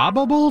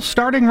probable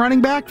starting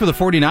running back for the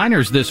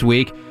 49ers this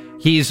week.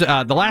 He's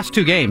the last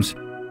 2 games,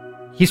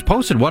 he's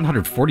posted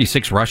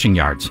 146 rushing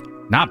yards.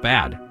 Not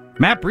bad.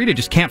 Matt Breida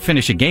just can't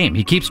finish a game.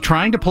 He keeps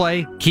trying to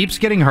play, keeps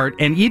getting hurt,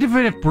 and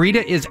even if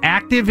Breida is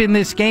active in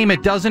this game,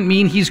 it doesn't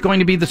mean he's going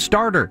to be the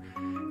starter.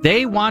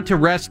 They want to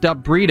rest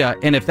up Breida,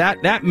 and if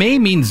that may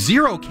mean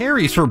 0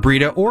 carries for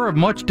Breida or a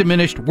much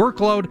diminished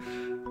workload.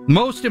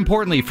 Most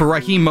importantly, for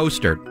Raheem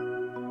Mostert,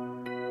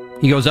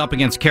 he goes up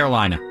against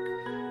Carolina,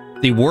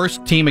 the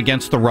worst team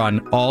against the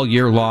run all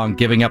year long,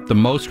 giving up the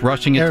most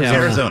rushing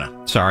attempts.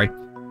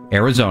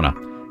 Arizona.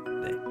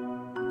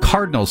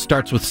 Cardinals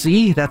starts with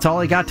C. That's all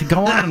I got to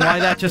go on and why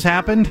that just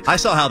happened. I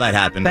saw how that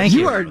happened. Thank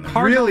you. You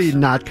are really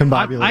not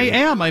combobulated. I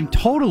am. I'm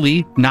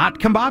totally not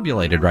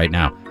combobulated right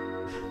now.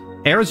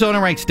 Arizona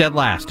ranks dead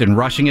last in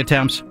rushing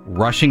attempts,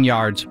 rushing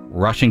yards,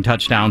 rushing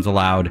touchdowns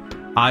allowed.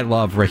 I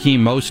love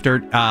Raheem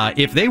Mostert.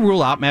 If they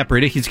rule out Matt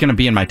Breida, he's going to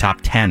be in my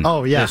top 10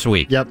 this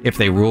week. Yep. If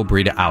they rule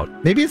Breida out.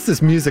 Maybe it's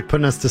this music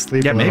putting us to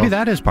sleep. Yeah, a maybe little.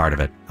 that is part of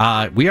it.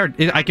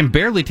 I can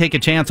barely take a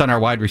chance on our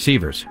wide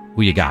receivers.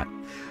 Who you got?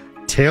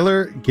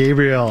 Taylor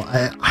Gabriel.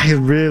 I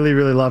really,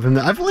 really love him.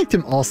 I've liked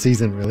him all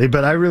season, really,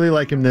 but I really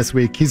like him this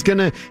week. He's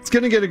gonna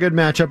get a good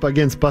matchup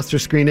against Buster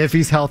Screen if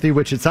he's healthy,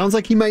 which it sounds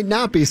like he might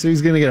not be, so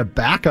he's gonna get a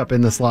backup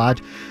in the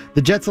slot.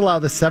 The Jets allow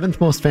the 7th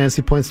most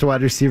fantasy points to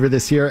wide receiver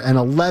this year, and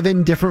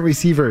 11 different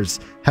receivers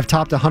have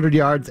topped 100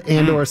 yards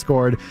and or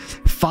scored.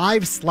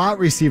 5 slot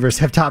receivers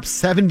have topped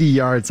 70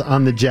 yards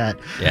on the Jet.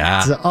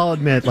 Yeah. So I'll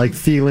admit, like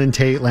Thielen,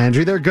 Tate,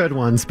 Landry, they're good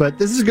ones, but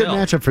this is a good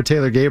matchup for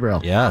Taylor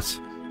Gabriel. Yes.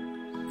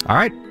 All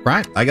right,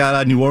 Brian. I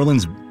got New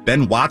Orleans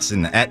Ben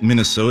Watson at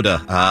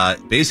Minnesota.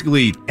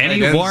 Basically,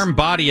 Any warm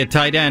body at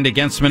tight end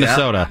against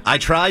Minnesota. Yeah, I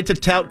tried to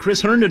tout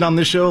Chris Herndon on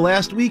this show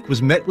last week,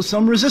 was met with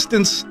some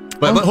resistance.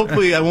 But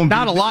hopefully I won't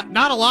Not a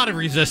lot of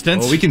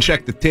resistance. Well, we can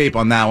check the tape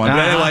on that one. But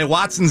Uh-huh. anyway,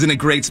 Watson's in a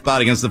great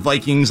spot against the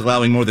Vikings,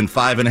 allowing more than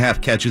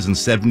 5.5 catches and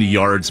 70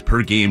 yards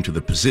per game to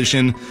the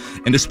position.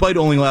 And despite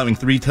only allowing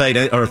 3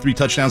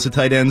 touchdowns to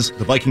tight ends,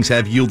 the Vikings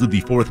have yielded the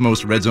 4th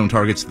most red zone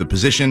targets to the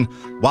position.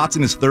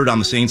 Watson is 3rd on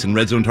the Saints in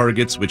red zone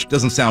targets, which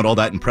doesn't sound all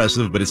that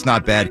impressive, but it's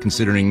not bad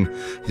considering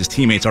his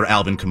teammates are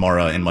Alvin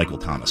Kamara and Michael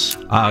Thomas.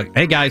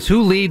 Hey, guys,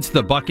 who leads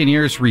the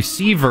Buccaneers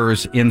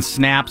receivers in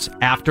snaps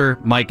after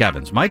Mike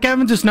Evans? Mike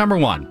Evans is number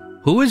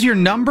 1. Who is your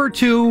number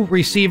 2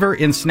 receiver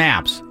in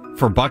snaps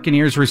for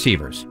Buccaneers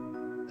receivers?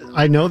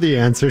 I know the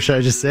answer. Should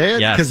I just say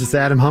it? Yes. Because it's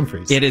Adam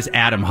Humphries. It is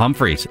Adam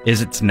Humphries.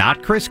 It's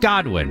not Chris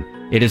Godwin.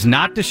 It is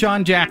not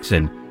Deshaun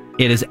Jackson.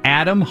 It is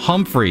Adam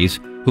Humphries,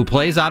 who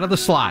plays out of the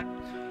slot.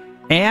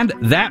 And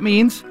that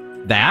means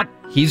that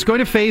he's going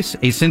to face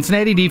a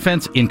Cincinnati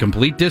defense in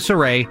complete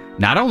disarray,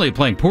 not only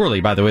playing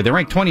poorly, by the way, they're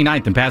ranked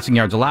 29th in passing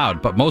yards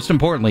allowed, but most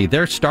importantly,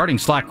 their starting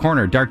slot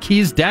corner,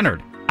 Darqueze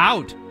Dennard,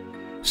 out.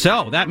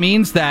 So that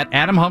means that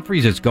Adam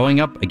Humphries is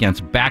going up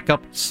against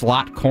backup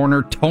slot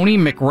corner Tony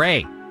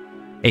McRae.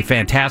 A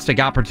fantastic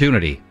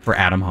opportunity for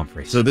Adam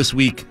Humphries. So this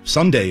week,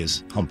 Sunday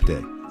is Hump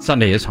Day.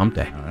 Sunday is Hump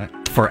Day. All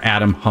right. For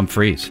Adam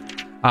Humphries.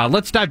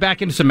 Let's dive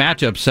back into some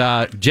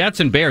matchups. Jets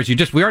and Bears.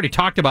 We already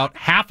talked about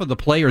half of the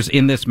players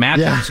in this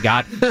matchup,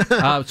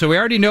 Scott. So we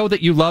already know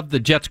that you love the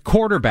Jets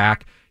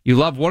quarterback. You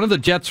love one of the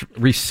Jets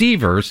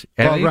receivers,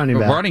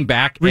 running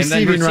back, and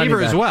then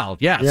receiver as well.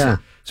 Yeah. Yeah.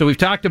 So we've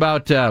talked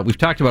about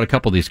a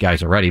couple of these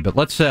guys already, but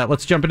let's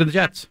jump into the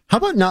Jets. How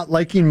about not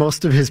liking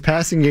most of his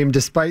passing game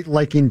despite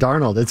liking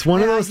Darnold? It's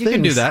one of those things. You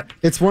can do that.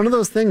 It's one of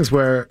those things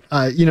where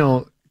Quincy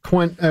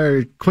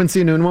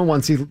Enunwa,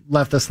 once he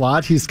left the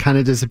slot, he's kind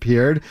of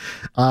disappeared.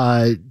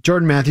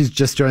 Jordan Matthews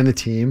just joined the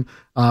team.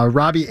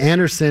 Robbie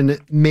Anderson,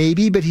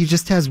 maybe, but he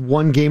just has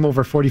one game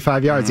over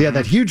 45 yards. Yeah,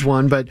 that huge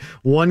one, but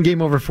one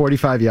game over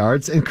 45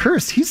 yards. And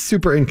Curse, he's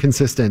super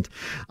inconsistent.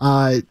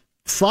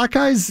 Slot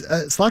guys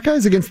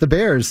against the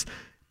Bears,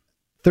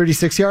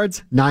 36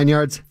 yards, 9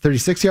 yards,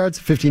 36 yards,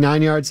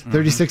 59 yards,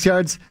 36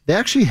 yards. They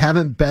actually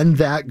haven't been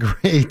that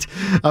great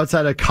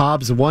outside of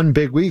Cobb's one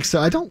big week,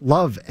 so I don't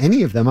love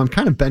any of them. I'm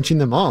kind of benching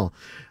them all.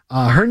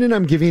 Herndon,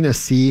 I'm giving a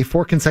C.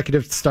 4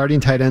 consecutive starting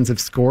tight ends have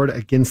scored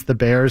against the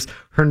Bears.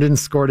 Herndon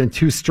scored in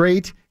 2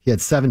 straight. He had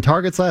 7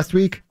 targets last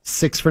week,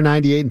 6 for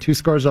 98, and 2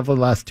 scores over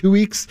the last 2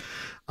 weeks.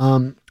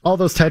 All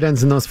those tight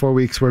ends in those 4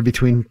 weeks were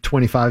between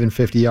 25 and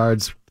 50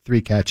 yards,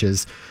 3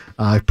 catches.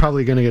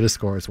 Probably going to get a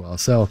score as well.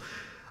 So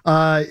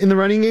in the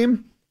running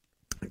game,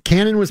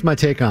 Cannon was my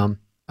take on.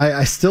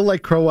 I still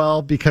like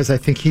Crowell because I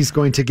think he's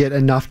going to get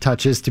enough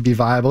touches to be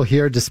viable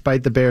here,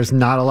 despite the Bears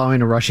not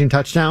allowing a rushing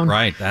touchdown.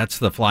 Right, that's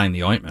the fly in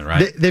the ointment,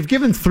 right? They've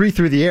given 3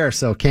 through the air,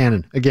 so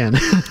Cannon again.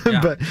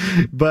 Yeah.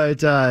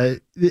 but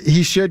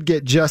he should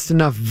get just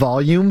enough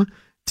volume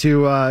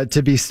to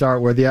be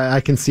start worthy.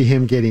 I can see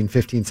him getting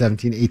 15,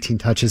 17, 18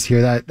 touches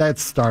here.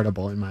 That's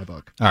startable in my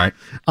book. All right.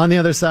 On the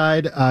other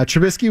side,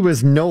 Trubisky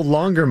was no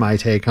longer my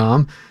take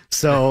home.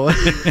 So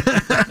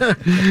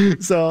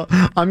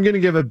I'm going to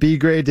give a B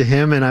grade to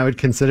him, and I would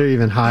consider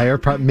even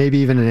higher, maybe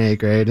even an A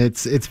grade.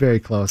 It's very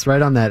close,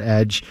 right on that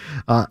edge.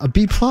 A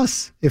B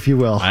plus, if you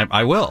will.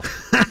 I will.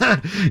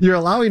 You're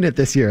allowing it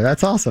this year.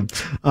 That's awesome.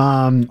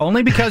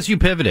 Only because you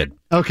pivoted.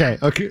 Okay.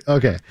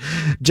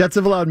 Jets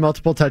have allowed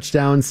multiple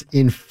touchdowns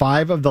in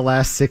 5 of the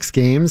last 6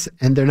 games,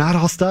 and they're not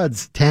all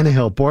studs.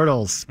 Tannehill,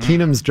 Bortles,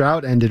 Keenum's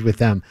drought ended with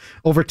them.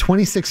 Over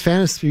 26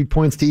 fantasy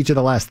points to each of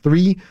the last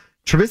 3.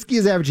 Trubisky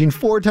is averaging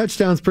 4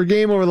 touchdowns per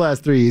game over the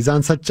last 3. He's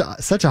on such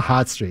a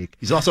hot streak.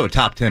 He's also a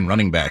top 10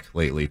 running back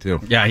lately, too.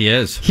 Yeah, he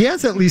is. He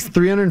has at least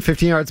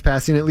 350 yards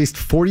passing, at least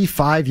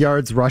 45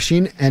 yards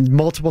rushing, and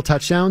multiple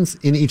touchdowns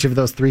in each of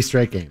those 3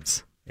 straight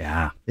games.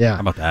 Yeah. Yeah.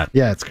 How about that?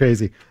 Yeah, it's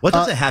crazy. What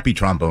does a happy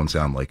trombone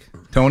sound like?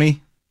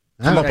 Tony?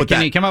 Come up with Can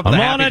that. you come up with I'm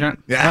a on happy it.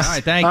 turn? Yes. All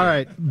right, thank you. All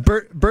right.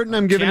 Burton,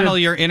 I'm giving Channel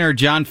it. your inner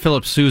John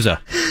Philip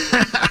Sousa.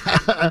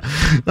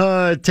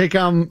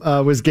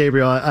 Taycom was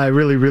Gabriel. I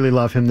really, really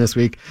love him this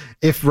week.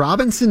 If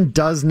Robinson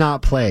does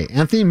not play,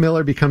 Anthony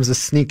Miller becomes a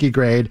sneaky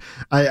grade.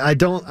 I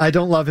don't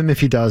love him if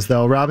he does,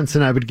 though.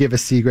 Robinson, I would give a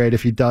C grade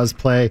if he does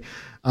play.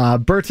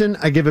 Burton,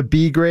 I give a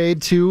B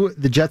grade to.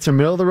 The Jets are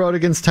middle of the road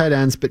against tight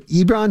ends, but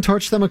Ebron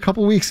torched them a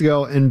couple weeks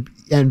ago, and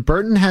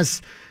Burton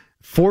has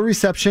 4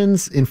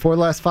 receptions in 4 of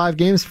the last 5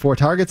 games, 4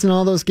 targets in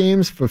all those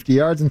games, 50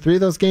 yards in 3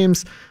 of those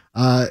games,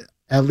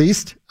 at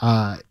least.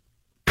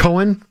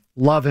 Cohen,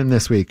 love him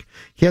this week.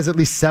 He has at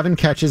least 7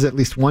 catches, at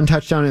least 1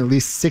 touchdown, and at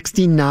least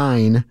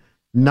 69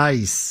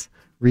 nice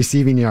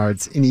receiving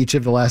yards in each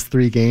of the last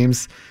 3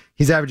 games.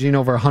 He's averaging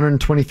over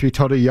 123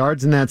 total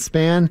yards in that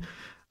span.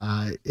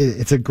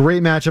 It's a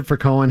great matchup for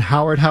Cohen.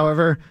 Howard,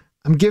 however,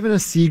 I'm giving a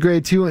C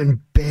grade too,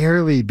 and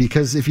barely,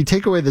 because if you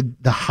take away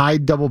the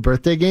Hyde double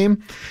birthday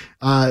game,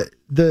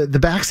 the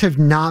backs have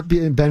not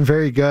been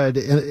very good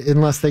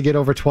unless they get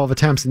over 12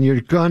 attempts, and you're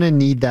going to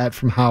need that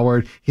from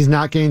Howard. He's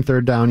not getting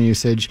third down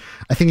usage.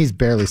 I think he's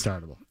barely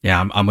startable.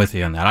 Yeah, I'm with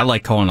you on that. I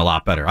like Cohen a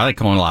lot better. I like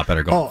Cohen a lot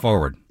better going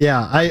forward.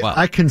 Yeah,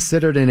 I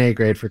considered an A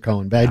grade for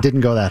Cohen, but I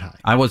didn't go that high.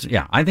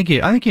 I think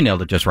you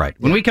nailed it just right.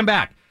 When we come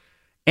back,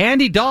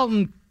 Andy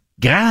Dalton,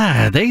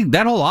 God,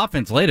 that whole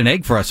offense laid an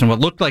egg for us in what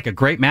looked like a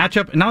great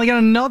matchup, and now they got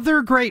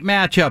another great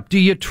matchup. Do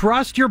you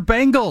trust your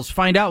Bengals?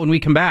 Find out when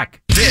we come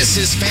back. This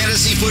is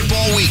Fantasy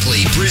Football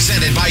Weekly,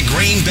 presented by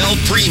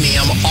Greenbelt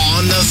Premium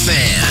on The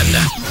Fan.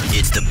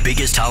 It's the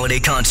biggest holiday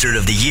concert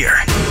of the year.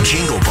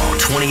 Jingle Ball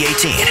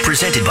 2018,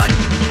 presented by...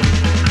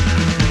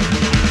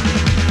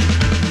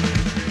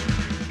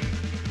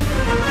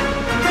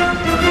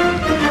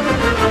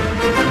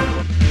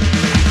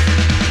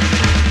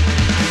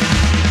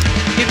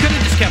 You could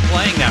have just kept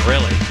playing that,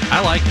 really.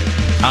 I liked it.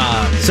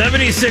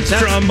 76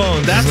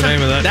 trombones is the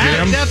name of that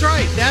jam. That's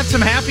right. That's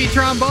some happy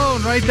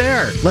trombone right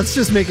there. Let's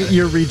just make it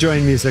your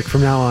rejoin music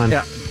from now on.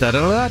 Yeah.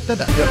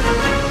 Da-da-da-da-da.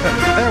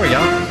 There we go.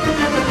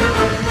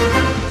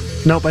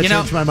 Nope, I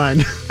changed my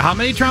mind. How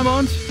many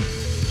trombones?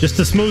 Just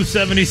a smooth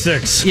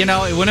 76. It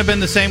wouldn't have been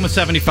the same with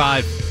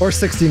 75. Or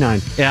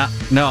 69. Yeah,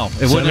 no.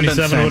 It wouldn't have been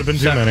the same. 77 would have been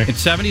too many.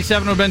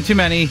 77 would have been too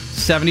many.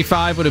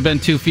 75 would have been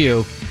too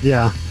few.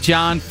 Yeah.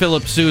 John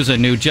Philip Sousa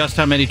knew just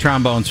how many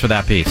trombones for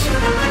that piece.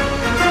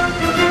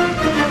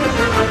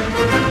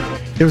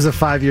 It was a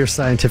 5-year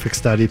scientific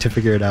study to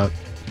figure it out.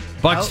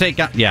 Bucks take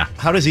on... Yeah.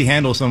 How does he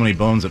handle so many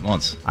bones at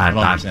once?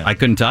 I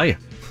couldn't tell you.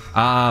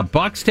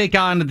 Bucks take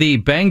on the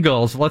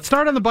Bengals. Let's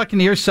start on the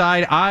Buccaneers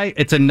side.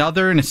 It's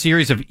another in a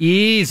series of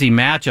easy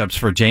matchups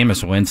for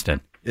Jameis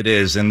Winston. It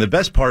is, and the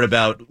best part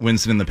about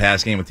Winston in the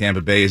pass game with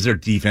Tampa Bay is their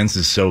defense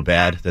is so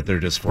bad that they're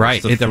just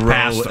forced to throw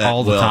pass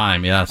all the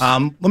time. Yes.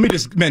 Let me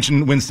just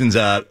mention Winston's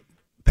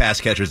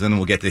pass catchers, and then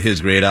we'll get to his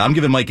grade. I'm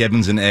giving Mike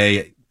Evans an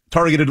A.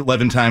 Targeted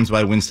 11 times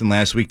by Winston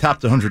last week,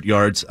 topped 100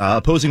 yards.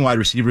 Opposing wide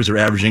receivers are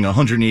averaging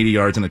 180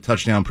 yards and a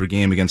touchdown per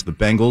game against the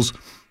Bengals.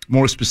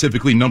 More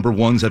specifically, number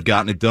ones have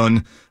gotten it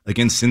done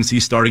against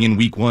Cincy starting in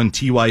week 1.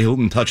 T.Y.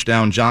 Hilton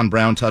touchdown, John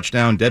Brown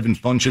touchdown, Devin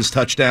Funchess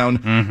touchdown,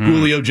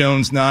 Julio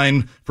Jones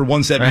 9 for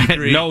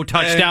 173. No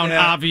touchdown,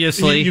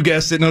 obviously. You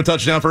guessed it, no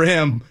touchdown for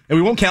him. And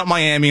we won't count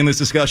Miami in this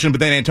discussion, but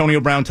then Antonio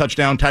Brown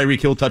touchdown,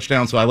 Tyreek Hill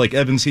touchdown, so I like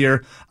Evans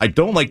here. I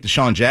don't like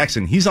Deshaun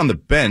Jackson. He's on the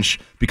bench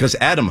because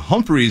Adam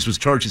Humphries was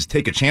charged as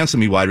take a chance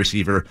on me wide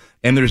receiver,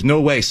 and there's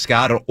no way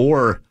Scott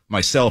or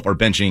myself are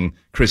benching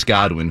Chris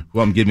Godwin, who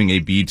I'm giving a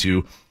B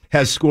to.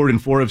 Has scored in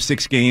 4 of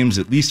 6 games,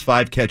 at least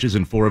 5 catches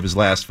in 4 of his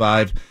last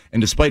 5. And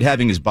despite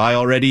having his bye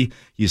already,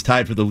 he's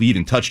tied for the lead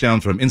in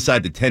touchdowns from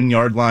inside the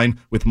 10-yard line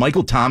with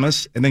Michael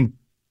Thomas. And then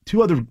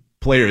 2 other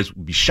players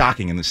would be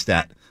shocking in the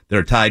stat that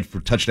are tied for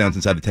touchdowns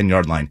inside the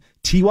 10-yard line.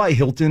 T.Y.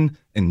 Hilton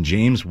and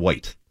James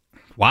White.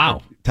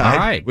 Wow.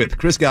 Tied with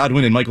Chris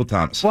Godwin and Michael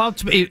Thomas. Well,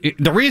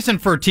 the reason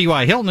for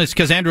T.Y. Hilton is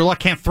because Andrew Luck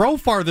can't throw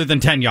farther than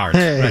 10 yards.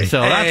 Hey.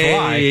 So that's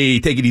why.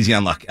 Take it easy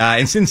on Luck.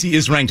 And since he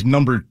is ranked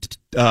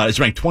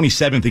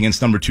 27th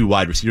against number 2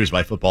 wide receivers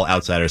by Football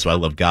Outsider, so I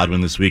love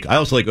Godwin this week. I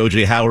also like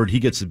O.J. Howard. He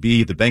gets a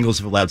B. The Bengals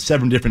have allowed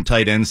 7 different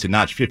tight ends to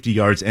notch 50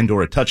 yards and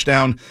or a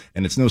touchdown,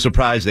 and it's no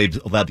surprise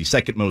they've allowed the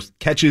second most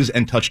catches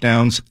and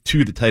touchdowns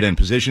to the tight end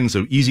position,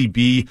 so easy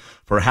B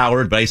for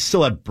Howard, but I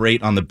still have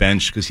Brate on the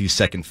bench because he's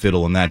second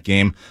fiddle in that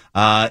game.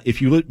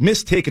 If you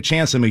miss Take a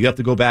Chance on me, you have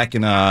to go back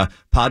and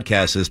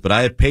podcast this, but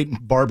I have Peyton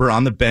Barber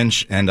on the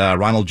bench and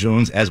Ronald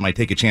Jones as my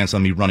Take a Chance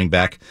on me running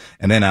back,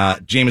 and then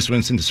Jameis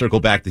Winston to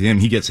circle back to him.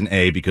 He gets an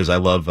A because I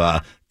love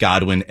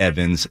Godwin,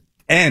 Evans,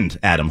 and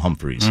Adam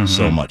Humphries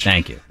so much.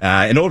 Thank you.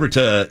 And over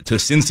to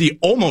Cincy,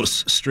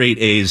 almost straight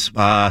A's.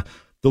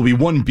 There'll be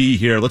 1 B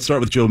here. Let's start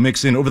with Joe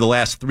Mixon. Over the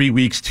last 3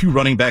 weeks, 2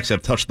 running backs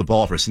have touched the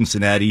ball for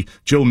Cincinnati.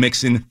 Joe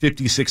Mixon,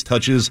 56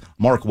 touches.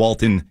 Mark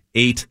Walton,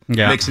 8.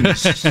 Yeah. Mixon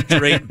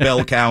straight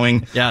bell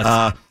cowing.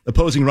 Yes.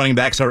 Opposing running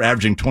backs are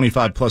averaging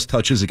 25-plus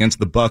touches against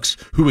the Bucks,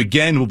 who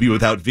again will be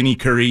without Vinny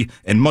Curry,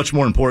 and much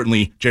more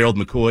importantly, Gerald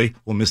McCoy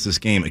will miss this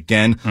game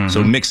again.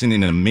 So Mixon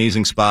in an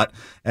amazing spot,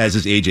 as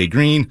is A.J.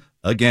 Green.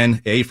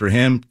 Again, A for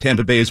him.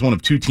 Tampa Bay is one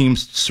of 2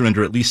 teams to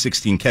surrender at least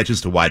 16 catches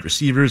to wide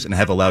receivers and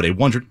have allowed a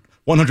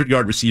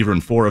 100-yard receiver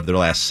in 4 of their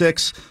last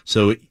 6.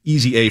 So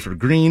easy A for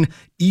Green.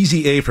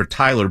 Easy A for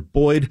Tyler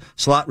Boyd.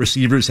 Slot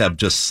receivers have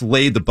just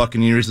slayed the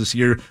Buccaneers this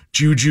year.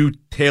 Juju,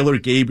 Taylor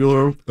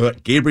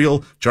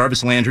Gabriel,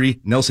 Jarvis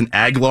Landry, Nelson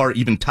Aguilar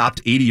even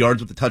topped 80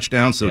 yards with a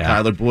touchdown. So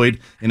Tyler Boyd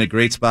in a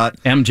great spot.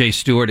 MJ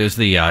Stewart is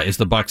the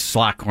Bucs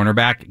slot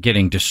cornerback,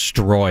 getting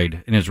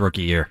destroyed in his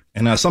rookie year.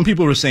 And some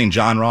people were saying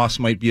John Ross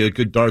might be a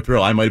good dart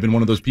throw. I might have been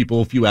one of those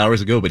people a few hours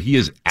ago, but he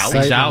is out.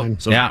 He's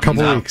out. So a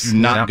couple weeks. Do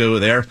not go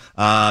there.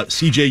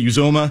 CJ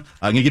Uzoma,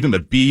 I'm going to give him a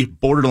B,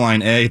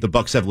 borderline A. The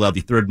Bucs have allowed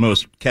the 3rd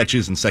most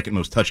catches and 2nd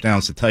most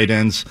touchdowns to tight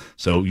ends.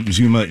 So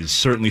Uzoma is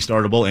certainly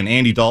startable. And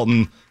Andy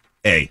Dalton,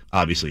 A,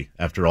 obviously,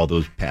 after all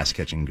those pass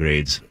catching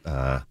grades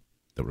that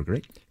were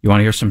great. You want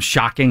to hear some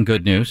shocking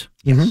good news?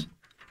 Mm-hmm.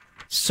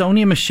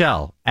 Sony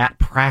Michel at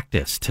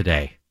practice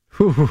today.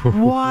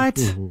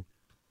 What?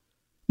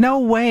 No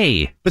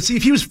way. But see,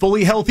 if he was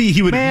fully healthy,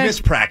 he would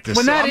miss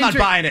practice. So I'm not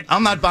buying it.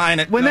 I'm not buying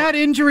it. When that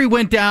injury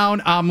went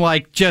down, I'm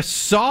like, just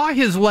saw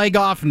his leg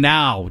off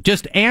now.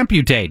 Just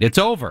amputate. It's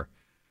over.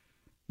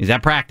 He's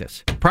at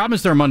practice. Problem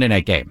is they're a Monday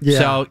night game. Yeah.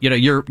 So,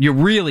 you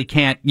really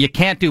can't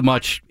do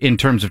much in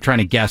terms of trying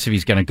to guess if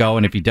he's going to go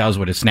and if he does,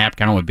 what his snap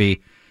count would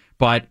be.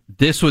 But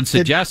this would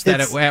suggest that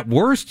at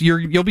worst,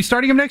 you'll be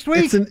starting him next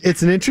week.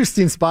 It's an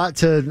interesting spot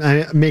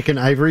to make an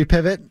Ivory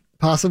pivot,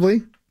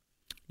 possibly.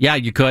 Yeah,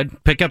 you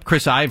could pick up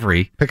Chris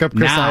Ivory.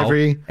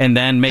 Ivory. And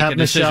then make a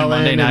decision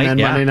Monday night. And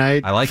then Monday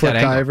night, I like flip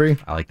that angle. Ivory.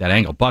 I like that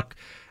angle. Buck,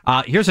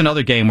 here's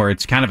another game where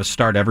it's kind of a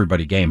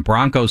start-everybody game.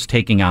 Broncos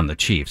taking on the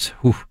Chiefs.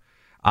 Whew.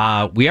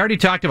 We already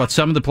talked about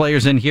some of the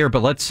players in here,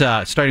 but let's,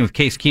 starting with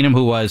Case Keenum,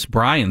 who was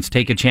Brian's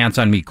take a chance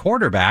on me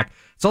quarterback.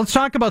 So let's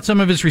talk about some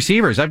of his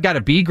receivers. I've got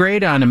a B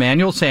grade on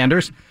Emmanuel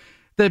Sanders.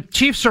 The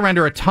Chiefs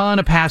surrender a ton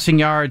of passing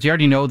yards. You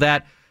already know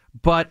that.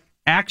 But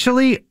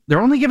actually,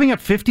 they're only giving up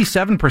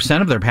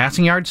 57% of their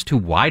passing yards to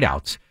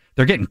wideouts.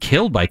 They're getting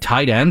killed by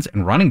tight ends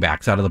and running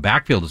backs out of the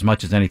backfield as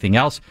much as anything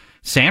else.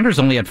 Sanders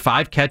only had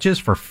 5 catches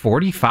for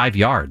 45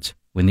 yards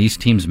when these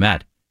teams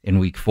met in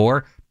Week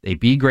 4. A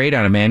B grade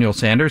on Emmanuel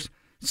Sanders.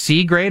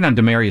 C grade on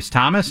Demaryius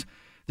Thomas.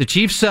 The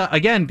Chiefs,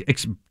 again,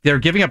 they're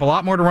giving up a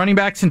lot more to running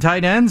backs and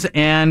tight ends,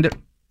 and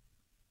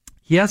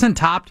he hasn't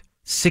topped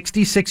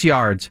 66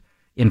 yards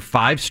in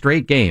 5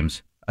 straight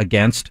games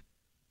against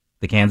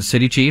the Kansas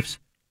City Chiefs.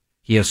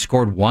 He has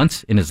scored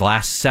once in his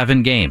last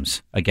 7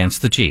 games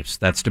against the Chiefs.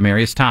 That's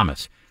Demaryius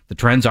Thomas. The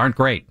trends aren't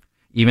great,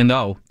 even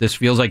though this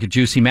feels like a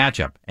juicy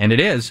matchup, and it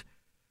is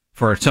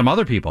for some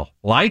other people,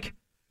 like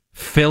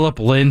Philip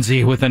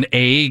Lindsay with an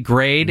A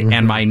grade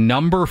and my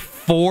number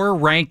 4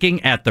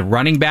 ranking at the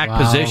running back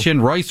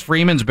position. Royce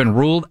Freeman's been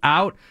ruled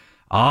out.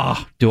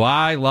 Oh, do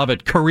I love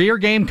it. Career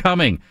game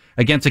coming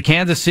against a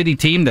Kansas City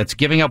team that's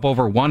giving up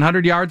over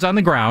 100 yards on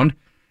the ground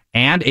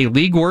and a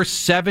league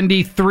worst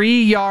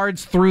 73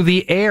 yards through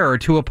the air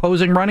to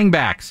opposing running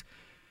backs.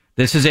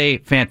 This is a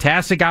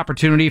fantastic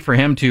opportunity for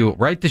him to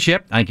right the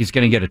ship. I think he's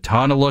going to get a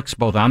ton of looks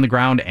both on the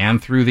ground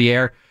and through the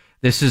air.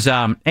 This is,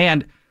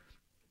 and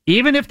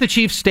even if the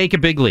Chiefs stake a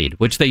big lead,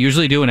 which they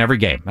usually do in every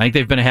game, I think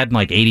they've been ahead in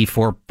like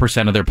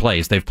 84% of their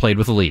plays. They've played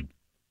with a lead.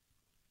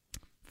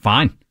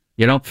 Fine.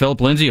 Philip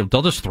Lindsay,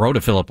 they'll just throw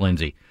to Philip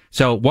Lindsay.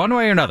 So one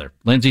way or another,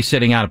 Lindsay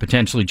sitting out a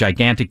potentially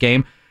gigantic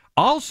game.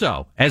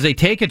 Also, as a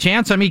take a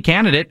chance on me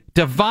candidate,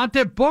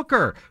 Devontae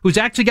Booker, who's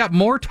actually got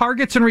more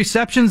targets and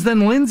receptions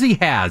than Lindsay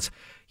has.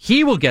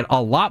 He will get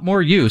a lot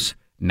more use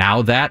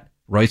now that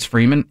Royce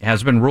Freeman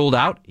has been ruled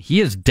out.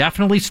 He is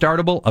definitely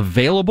startable,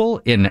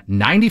 available in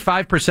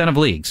 95% of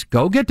leagues.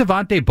 Go get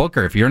Devontae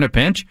Booker if you're in a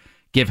pinch.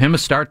 Give him a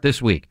start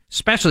this week,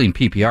 especially in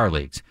PPR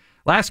leagues.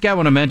 Last guy I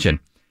want to mention,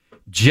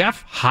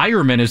 Jeff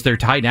Hireman is their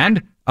tight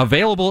end,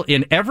 available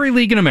in every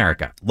league in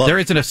America. There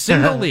isn't a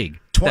single league.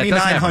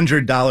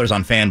 $2,900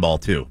 on Fanball,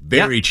 too.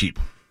 Very cheap.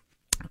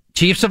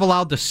 Chiefs have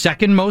allowed the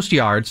 2nd most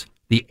yards,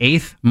 the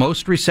 8th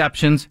most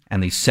receptions,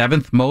 and the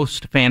 7th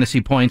most fantasy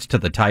points to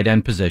the tight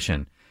end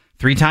position.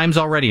 3 times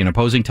already, an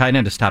opposing tight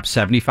end has topped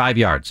 75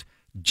 yards.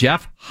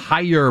 Jeff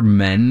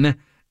Hireman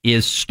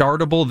is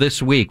startable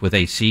this week with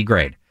a C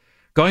grade.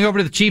 Going over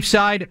to the Chiefs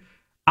side,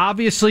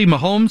 obviously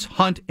Mahomes,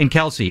 Hunt, and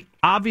Kelsey.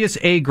 Obvious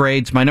A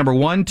grades, my number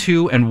 1,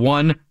 2, and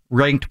 1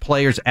 ranked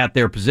players at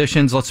their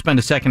positions. Let's spend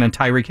a second on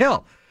Tyreek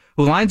Hill,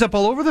 who lines up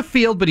all over the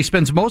field, but he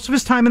spends most of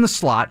his time in the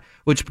slot,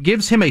 which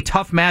gives him a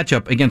tough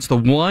matchup against the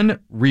one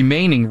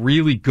remaining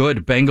really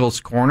good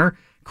Bengals corner,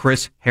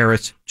 Chris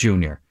Harris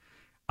Jr.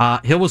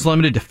 Hill was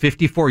limited to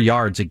 54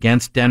 yards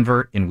against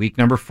Denver in week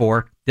number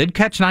 4. Did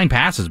catch 9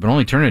 passes, but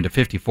only turned into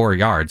 54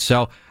 yards.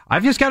 So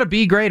I've just got a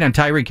B grade on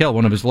Tyreek Hill,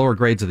 one of his lower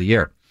grades of the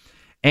year.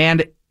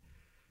 And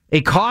a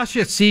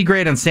cautious C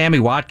grade on Sammy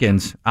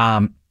Watkins.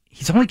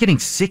 He's only getting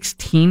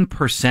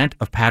 16%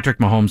 of Patrick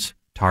Mahomes'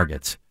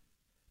 targets.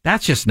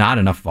 That's just not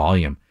enough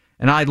volume.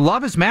 And I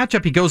love his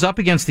matchup. He goes up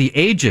against the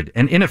aged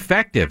and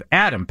ineffective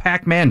Adam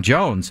Pac-Man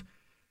Jones.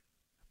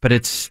 But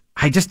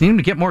I just need him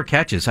to get more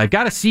catches. I've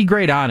got a C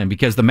grade on him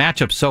because the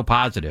matchup's so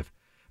positive.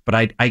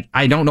 But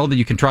I don't know that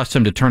you can trust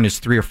him to turn his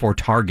 3 or 4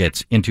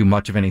 targets into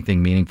much of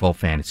anything meaningful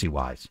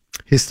fantasy-wise.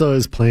 He still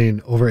is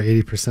playing over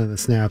 80% of the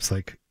snaps,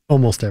 like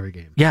almost every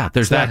game. Yeah,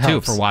 there's So that too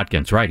helps. for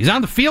Watkins, right? He's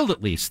on the field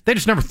at least. They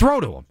just never throw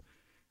to him.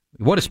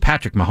 What does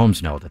Patrick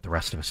Mahomes know that the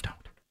rest of us don't?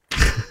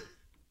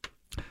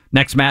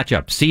 Next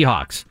matchup,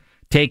 Seahawks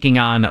taking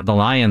on the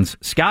Lions.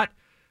 Scott,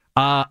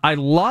 I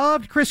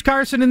loved Chris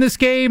Carson in this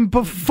game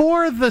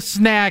before the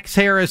Snacks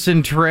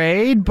Harrison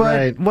trade, but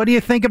Right. what do you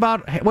think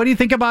about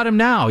him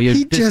now?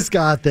 He just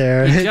got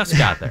there. He just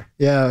got there.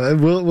 Yeah,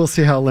 we'll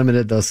see how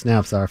limited those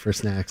snaps are for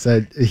Snacks.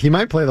 He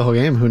might play the whole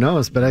game. Who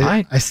knows? But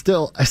I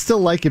still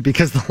like it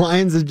because the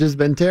Lions have just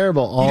been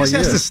terrible all He just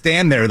year. has to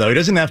stand there, though. He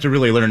doesn't have to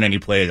really learn any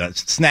plays.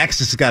 Snacks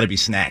just got to be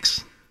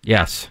Snacks.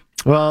 Yes.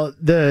 Well,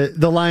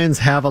 the Lions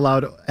have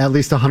allowed at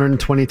least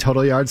 120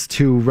 total yards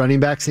to running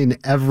backs in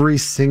every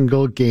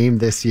single game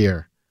this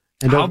year.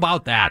 And How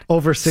about that?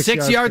 over 6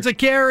 yards a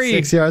carry.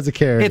 6 yards a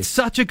carry. It's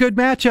such a good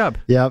matchup.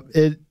 Yep.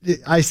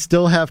 I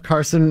still have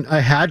Carson.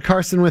 I had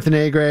Carson with an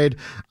A grade.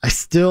 I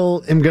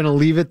still am going to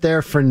leave it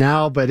there for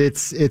now, but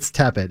it's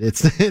tepid.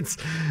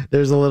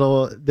 There's a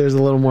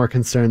little more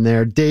concern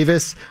there.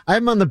 Davis, I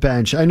have him on the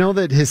bench. I know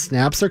that his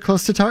snaps are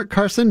close to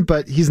Carson,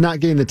 but he's not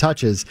getting the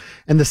touches.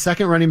 And the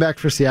second running back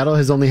for Seattle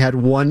has only had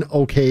one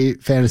okay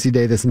fantasy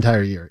day this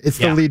entire year. It's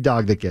the lead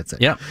dog that gets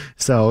it. Yep.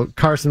 So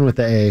Carson with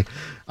the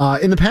A.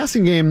 In the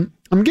passing game,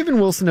 I'm giving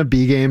Wilson a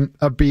B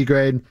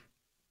grade.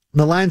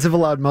 The Lions have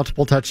allowed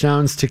multiple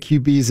touchdowns to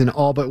QBs in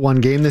all but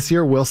one game this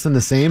year. Wilson the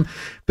same,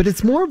 but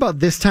it's more about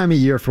this time of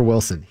year for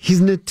Wilson.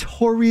 He's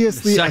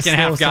notoriously Second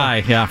half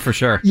guy, yeah, for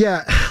sure.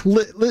 Yeah,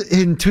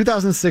 in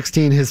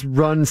 2016, his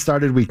run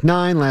started week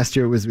 9. Last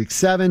year it was week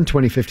 7.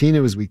 2015 it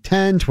was week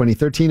 10.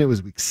 2013 it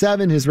was week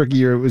 7. His rookie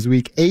year it was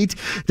week 8.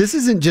 This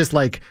isn't just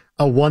like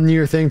a 1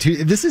 year thing.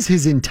 This is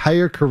his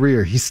entire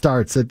career. He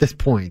starts at this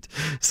point.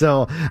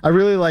 So I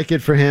really like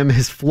it for him.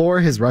 His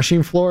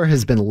rushing floor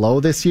has been low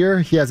this year.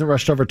 He hasn't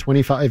rushed over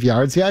 25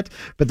 yards yet,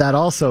 but that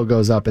also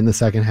goes up in the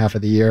second half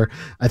of the year.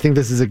 I think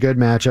this is a good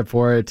matchup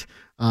for it.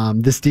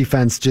 This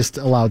defense just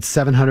allowed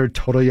 700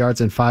 total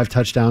yards and 5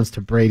 touchdowns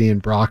to Brady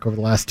and Brock over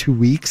the last 2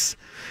 weeks.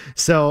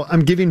 So I'm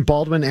giving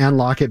Baldwin and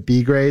Lockett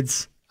B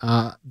grades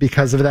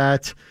because of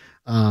that.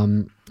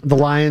 The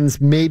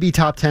Lions may be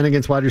top 10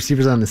 against wide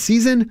receivers on the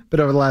season, but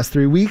over the last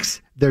 3 weeks,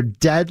 they're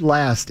dead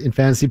last in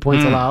fantasy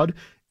points allowed,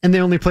 and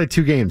they only played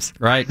 2 games.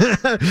 Right.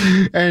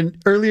 And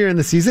earlier in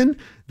the season,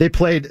 they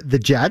played the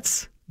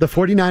Jets, the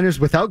 49ers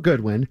without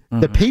Goodwin,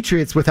 the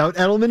Patriots without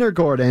Edelman or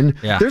Gordon.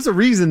 Yeah. There's a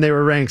reason they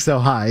were ranked so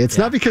high. It's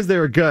not because they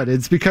were good.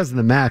 It's because of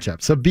the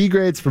matchup. So B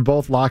grades for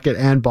both Lockett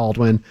and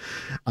Baldwin.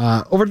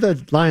 Over to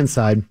the Lions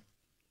side,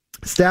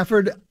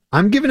 Stafford,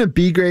 I'm giving a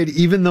B grade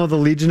even though the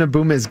Legion of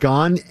Boom is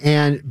gone,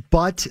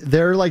 but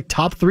they're like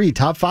top 3,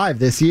 top 5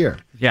 this year.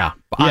 Yeah,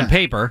 on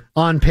paper.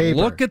 On paper.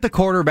 Look at the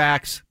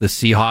quarterbacks the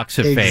Seahawks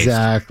have faced.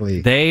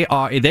 Exactly.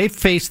 They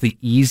face the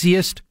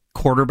easiest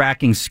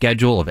quarterbacking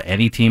schedule of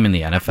any team in the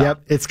NFL.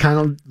 Yep, it's kind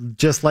of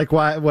just like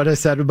what I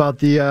said about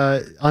the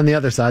on the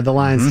other side, the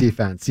Lions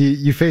defense.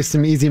 You face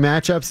some easy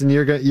matchups, and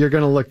you're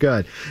going to look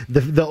good.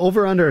 The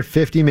over under at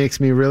 50 makes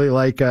me really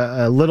like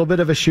a little bit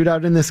of a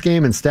shootout in this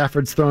game, and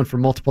Stafford's thrown for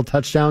multiple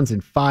touchdowns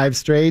in 5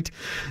 straight.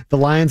 The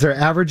Lions are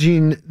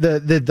averaging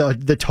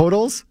the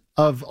totals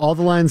of all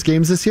the Lions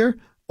games this year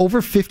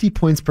over 50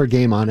 points per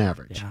game on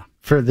average. Yeah.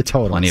 For the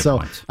total. Plenty of so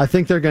points. I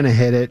think they're going to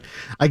hit it.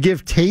 I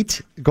give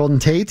Golden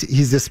Tate,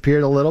 he's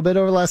disappeared a little bit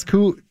over the last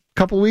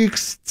couple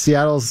weeks.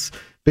 Seattle's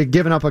been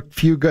giving up a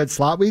few good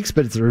slot weeks,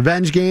 but it's a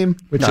revenge game,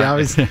 which I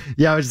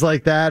always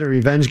like that, a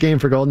revenge game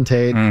for Golden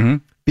Tate.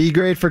 B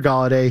grade for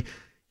Galladay.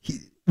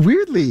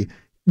 Weirdly,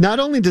 not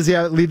only does he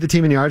lead the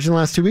team in yards in the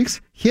last 2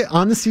 weeks,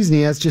 on the season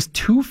he has just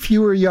 2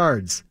 fewer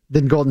yards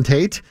than Golden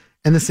Tate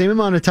and the same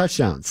amount of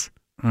touchdowns.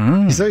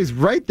 So he's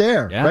right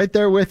there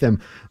with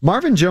him.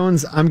 Marvin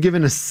Jones, I'm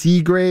giving a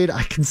C grade.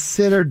 I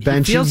considered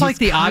benching. He feels like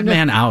the odd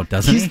man out,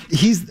 doesn't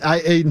he?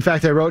 In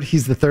fact, I wrote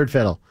he's the third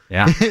fiddle.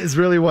 Yeah. Is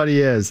really what he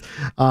is.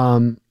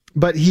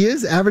 But he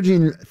is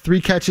averaging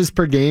 3 catches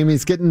per game.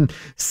 He's getting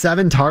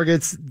 7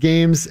 targets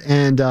games,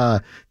 and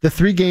the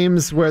 3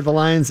 games where the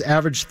Lions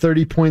averaged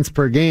 30 points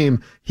per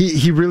game,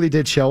 he really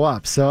did show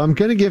up. So I'm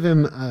going to give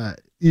him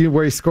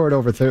where they scored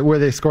over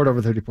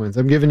 30 points.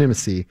 I'm giving him a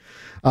C.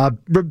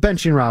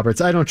 Benching Roberts,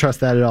 I don't trust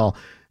that at all.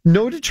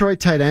 No Detroit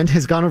tight end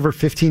has gone over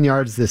 15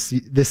 yards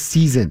this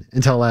season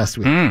until last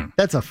week.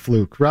 That's a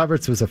fluke.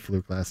 Roberts was a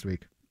fluke last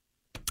week.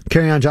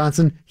 Kerryon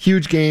Johnson,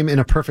 huge game in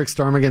a perfect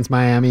storm against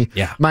Miami.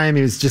 Yeah.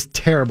 Miami was just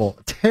terrible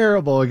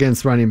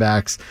against running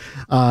backs.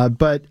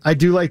 But I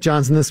do like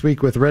Johnson this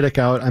week with Riddick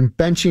out. I'm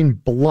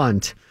benching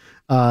Blunt.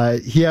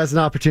 He has an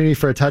opportunity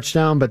for a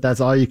touchdown, but that's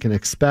all you can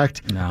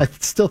expect. No. I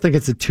still think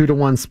it's a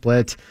 2-1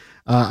 split.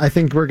 I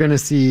think we're going to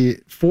see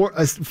 4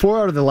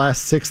 out of the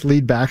last 6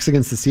 lead backs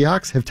against the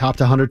Seahawks have topped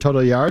 100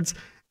 total yards,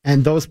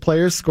 and those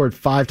players scored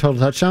 5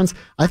 total touchdowns.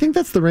 I think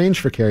that's the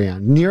range for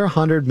Kerryon. Near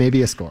 100,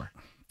 maybe a score.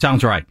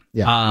 Sounds right.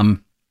 Yeah.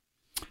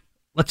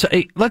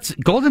 Let's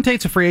Golden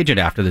Tate's a free agent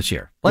after this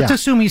year. Let's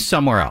assume he's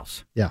somewhere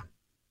else. Yeah.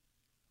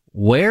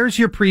 Where's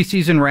your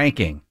preseason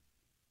ranking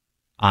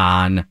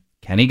on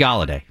Kenny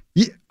Galladay?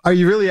 Yeah, Are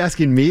you really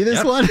asking me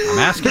this one? I'm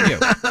asking you.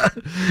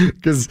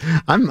 Because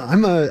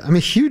I'm a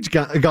huge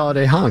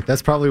Galladay honk.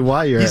 That's probably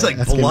why you're. He's like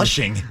asking me.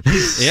 blushing.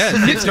 Yeah,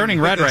 it's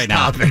turning red right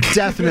now.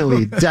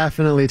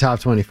 Definitely top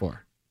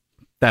 24.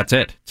 That's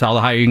it. It's all the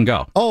higher you can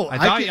go. Oh,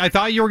 I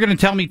thought you were going to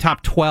tell me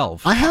top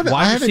 12. I haven't.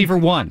 Wide receiver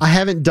 1. I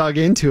haven't dug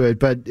into it,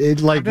 but it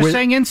like I'm just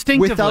saying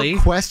instinctively.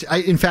 without question.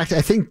 In fact,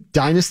 I think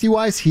dynasty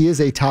wise, he is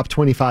a top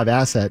 25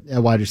 asset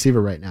at wide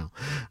receiver right now.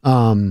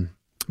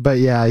 But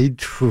yeah,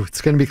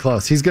 it's going to be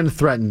close. He's going to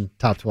threaten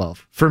top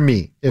 12 for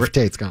me if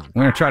Tate's gone.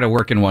 We're going to try to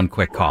work in one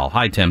quick call.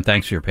 Hi, Tim.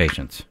 Thanks for your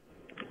patience.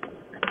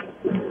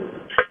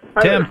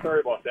 Hi Tim. there,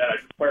 sorry about that. I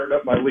just fired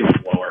up my leaf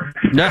blower.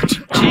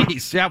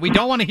 Jeez. Yeah, we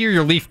don't want to hear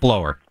your leaf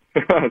blower.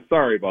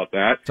 Sorry about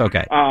that. It's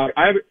okay.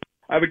 I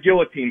have a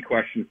guillotine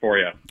question for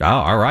you. Oh,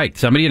 all right.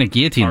 Somebody in a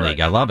guillotine league.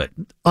 I love it.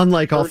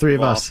 Unlike all three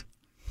of us.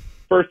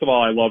 First of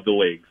all, I love the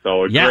league.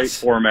 So a great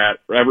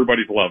format.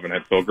 Everybody's loving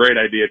it. So great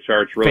idea,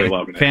 Charts. Really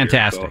loving it.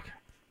 Fantastic. So,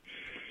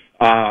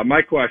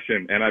 my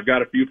question, and I've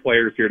got a few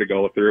players here to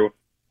go through.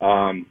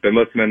 Been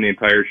listening the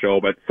entire show,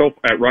 but so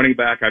at running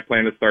back, I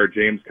plan to start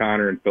James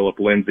Conner and Phillip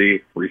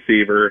Lindsay.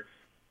 Receiver,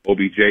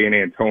 OBJ and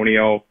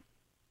Antonio.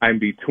 I'm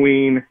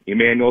between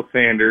Emmanuel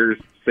Sanders,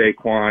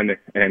 Saquon,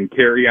 and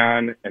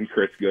Kerryon and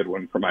Chris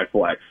Goodwin for my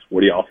flex.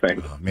 What do y'all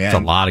think? Oh, man. It's a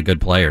lot of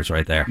good players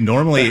right there.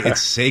 Normally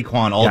it's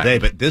Saquon all day,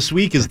 but this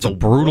week is a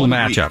brutal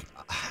matchup.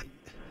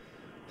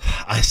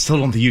 I still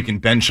don't think you can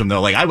bench him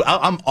though. Like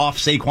I'm off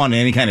Saquon in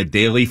any kind of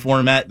daily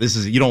format.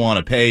 You don't want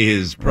to pay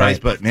his price,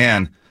 but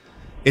man,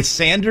 it's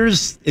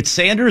Sanders or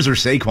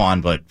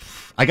Saquon. But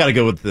I got to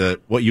go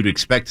with what you'd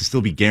expect to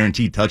still be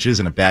guaranteed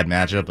touches in a bad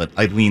matchup. But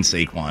I'd lean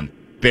Saquon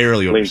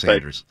barely over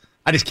Sanders.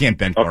 I just can't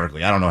bench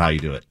Barkley. I don't know how you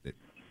do it.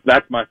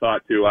 That's my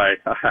thought too.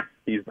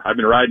 I've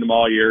been riding him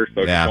all year,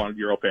 so just wanted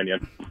your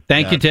opinion.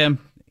 Thank you, Tim.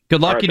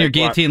 Good luck in your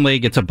guillotine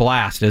league. It's a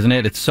blast, isn't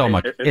it? It's so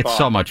much. It's awesome.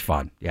 So much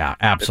fun. Yeah,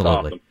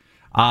 absolutely. Awesome.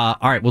 All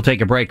right, we'll take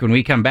a break. When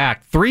we come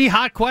back, 3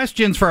 hot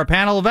questions for a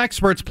panel of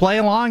experts. Play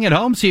along at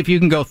home. See if you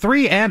can go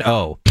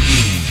 3-0.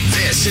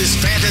 This is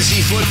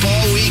Fantasy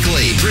Football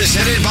Weekly,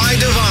 presented by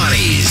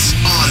Devani's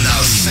on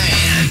The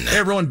Fan. Hey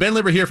everyone, Ben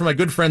Lieber here from my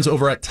good friends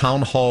over at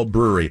Town Hall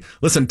Brewery.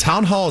 Listen,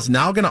 Town Hall is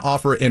now going to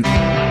offer an...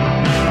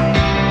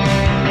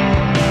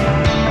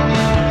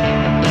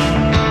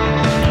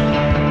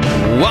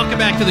 Welcome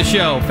back to the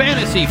show.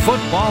 Fantasy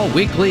Football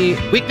Weekly.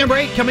 Week number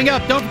 8 coming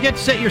up. Don't forget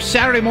to set your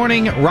Saturday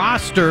morning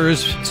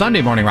rosters.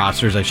 Sunday morning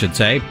rosters, I should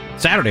say.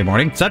 Saturday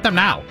morning. Set them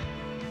now.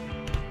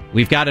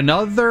 We've got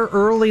another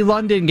early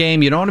London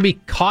game. You don't want to be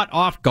caught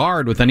off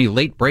guard with any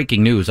late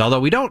breaking news, although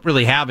we don't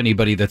really have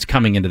anybody that's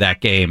coming into that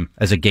game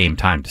as a game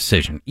time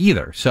decision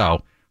either.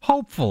 So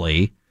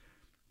hopefully,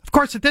 of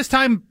course, at this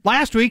time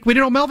last week, we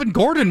didn't know Melvin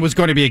Gordon was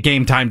going to be a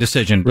game time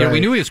decision. Right. We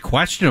knew he was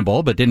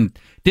questionable, but didn't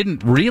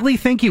really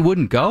think he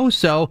wouldn't go.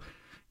 So,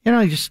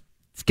 just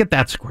get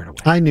that squared away.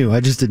 I knew. I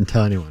just didn't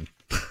tell anyone.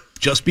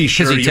 Just be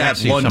sure you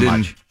have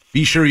London.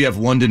 Be sure you have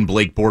London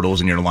Blake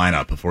Bortles in your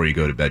lineup before you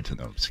go to bed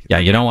tonight. Yeah,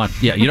 you don't want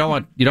the. I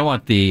don't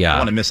want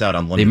to miss out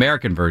on London. The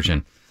American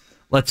version.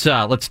 Let's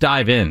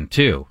dive in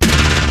too.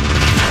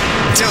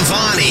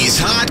 Devani's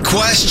hot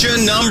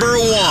question number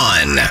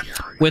 1.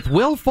 With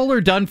Will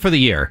Fuller done for the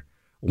year,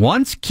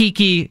 once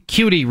Kiki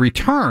Cutie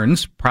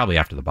returns, probably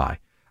after the bye,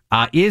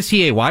 is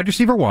he a wide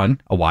receiver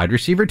 1, a wide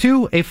receiver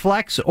 2, a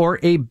flex, or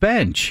a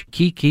bench?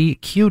 Kiki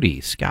Cutie,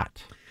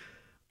 Scott.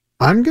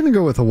 I'm going to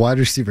go with a wide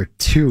receiver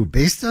 2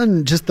 based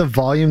on just the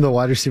volume the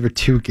wide receiver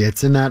 2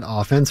 gets in that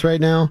offense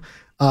right now.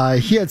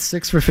 He had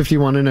 6 for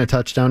 51 and a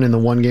touchdown in the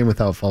one game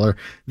without Fuller.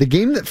 The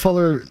game that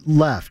Fuller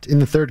left in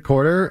the third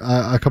quarter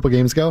a couple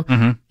games ago,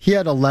 he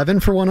had 11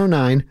 for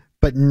 109,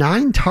 but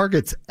 9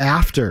 targets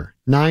after.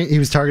 He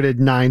was targeted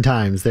 9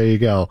 times. There you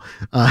go.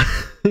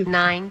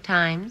 9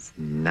 times.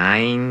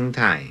 9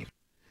 times.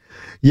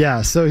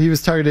 Yeah, so he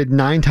was targeted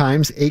 9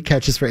 times, 8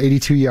 catches for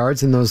 82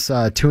 yards in those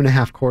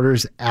 2.5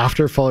 quarters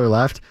after Fuller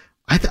left.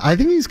 I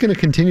think he's going to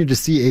continue to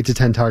see 8 to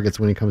 10 targets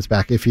when he comes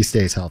back if he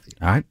stays healthy.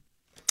 All right.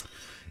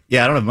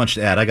 Yeah, I don't have much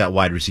to add. I got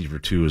wide receiver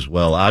 2 as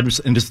well.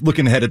 Just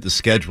looking ahead at the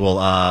schedule,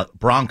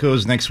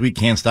 Broncos next week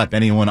can't stop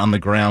anyone on the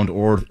ground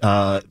or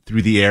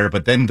through the air.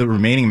 But then the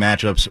remaining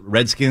matchups,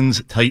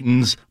 Redskins,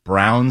 Titans,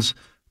 Browns,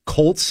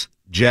 Colts,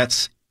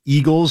 Jets,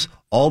 Eagles,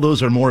 all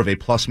those are more of a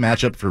plus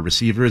matchup for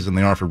receivers than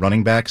they are for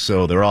running backs.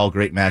 So they're all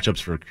great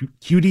matchups for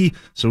QD.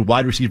 So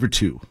wide receiver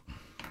 2.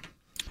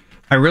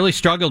 I really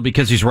struggled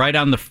because he's right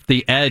on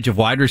the edge of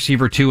wide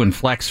receiver 2 and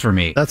flex for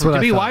me. That's what to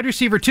I be thought. Wide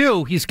receiver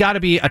 2, he's got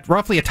to be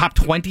roughly a top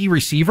 20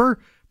 receiver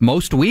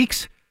most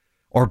weeks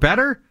or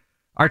better.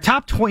 Our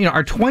top 20,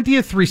 our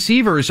 20th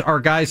receivers are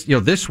guys.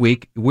 This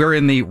week we're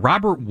in the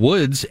Robert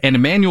Woods and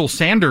Emmanuel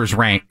Sanders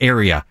rank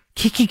area.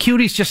 Kiki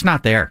Cutie's just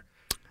not there.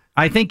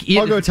 I think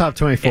I'll go top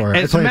 24.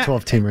 I play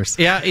 12 teamers.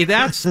 Yeah,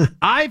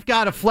 I've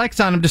got a flex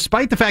on him,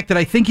 despite the fact that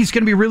I think he's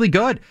going to be really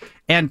good.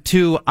 And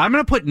I'm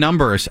going to put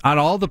numbers on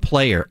all the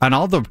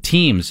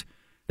teams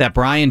that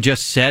Brian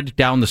just said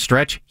down the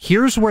stretch.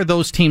 Here's where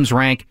those teams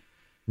rank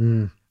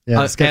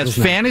as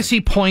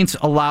fantasy points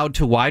allowed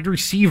to wide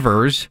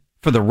receivers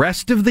for the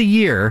rest of the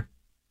year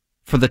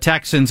for the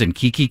Texans in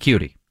Kiki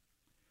Cutie.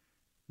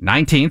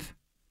 19th,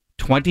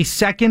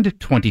 22nd,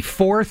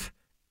 24th,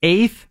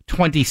 8th,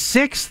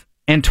 26th,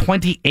 and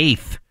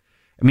 28th.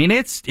 I mean,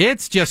 it's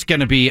just going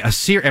to be a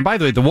series. And by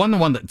the way, the one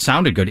that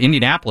sounded good,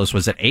 Indianapolis,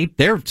 was at 8.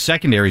 Their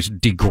secondary's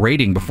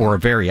degrading before our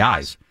very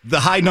eyes.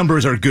 The high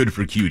numbers are good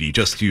for Cutie,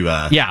 just to...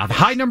 Yeah, the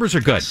high numbers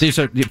are good.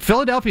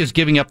 Philadelphia is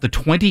giving up the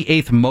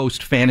 28th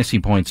most fantasy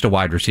points to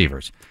wide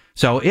receivers.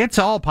 So it's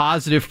all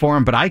positive for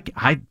him, but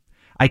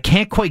I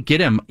can't quite get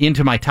him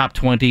into my top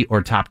 20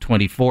 or top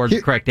 24. The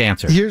correct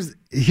answer.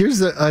 Here's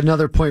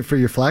another point for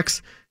your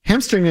flex.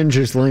 Hamstring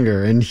injuries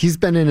linger, and he's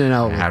been in and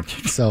out.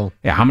 So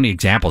how many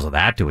examples of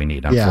that do we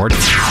need, unfortunately?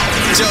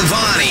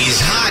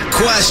 Devani's hot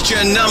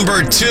question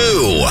number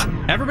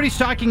 2. Everybody's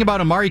talking about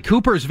Amari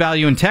Cooper's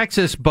value in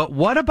Texas, but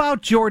what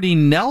about Jordy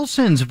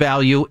Nelson's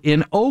value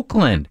in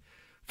Oakland?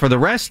 For the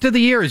rest of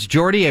the year, is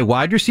Jordy a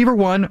wide receiver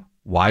 1,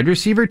 wide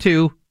receiver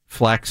 2,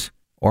 flex,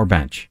 or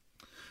bench?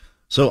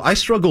 So I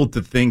struggled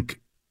to think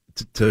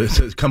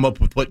to come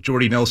up with what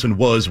Jordy Nelson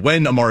was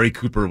when Amari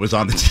Cooper was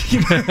on the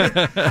team.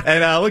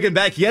 And looking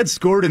back, he had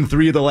scored in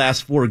 3 of the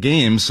last 4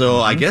 games, so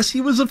I guess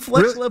he was a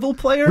flex-level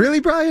player. Really,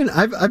 Brian?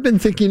 I've been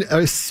thinking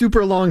a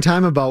super long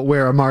time about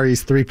where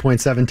Amari's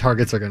 3.7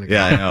 targets are going to go.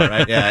 Yeah, I know,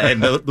 right? Yeah,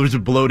 and those are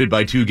bloated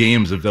by 2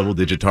 games of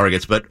double-digit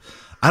targets, but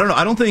I don't know.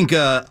 I don't think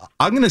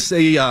I'm going to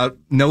say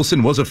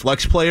Nelson was a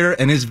flex player,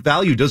 and his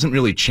value doesn't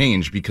really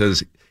change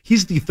because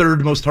he's the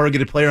 3rd most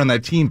targeted player on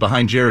that team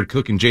behind Jared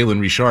Cook and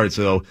Jalen Richard.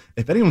 So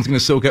if anyone's going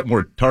to soak up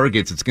more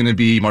targets, it's going to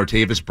be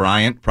Martavis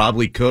Bryant,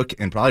 probably Cook,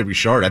 and probably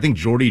Richard. I think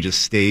Jordy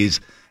just stays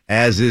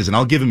as is, and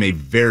I'll give him a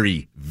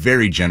very,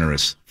 very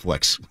generous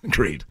flex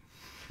grade.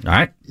 All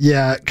right.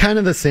 Yeah, kind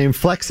of the same.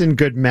 Flex in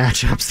good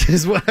matchups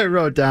is what I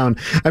wrote down.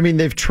 I mean,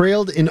 they've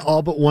trailed in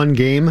all but one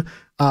game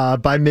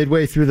by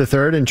midway through the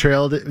 3rd and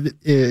trailed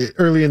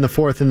early in the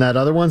 4th in that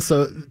other one.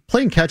 So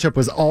playing catch-up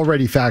was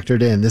already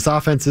factored in. This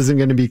offense isn't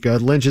going to be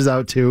good. Lynch is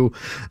out too.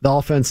 The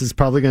offense is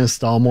probably going to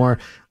stall more.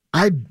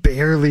 I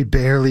barely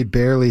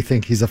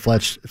think he's a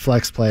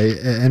flex play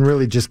and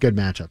really just good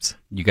matchups.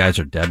 You guys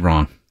are dead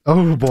wrong.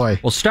 Oh, boy.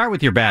 We'll start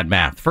with your bad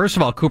math. First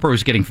of all, Cooper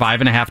was getting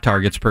 5.5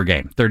 targets per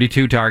game,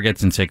 32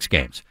 targets in 6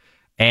 games.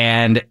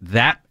 And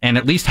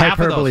at least half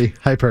of those,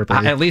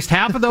 at least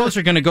half of those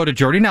are going to go to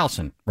Jordy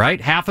Nelson, right?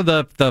 Half of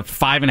the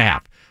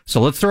 5.5. So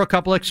let's throw a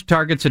couple extra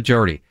targets at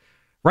Jordy.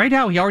 Right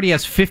now, he already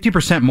has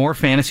 50% more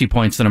fantasy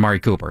points than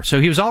Amari Cooper.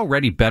 So he was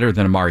already better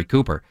than Amari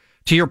Cooper.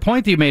 To your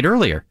point that you made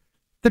earlier,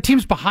 the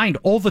team's behind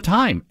all the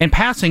time and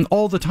passing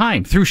all the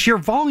time through sheer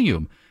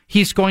volume.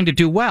 He's going to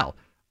do well.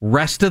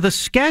 Rest of the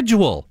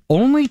schedule,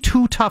 only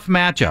 2 tough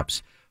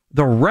matchups.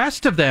 The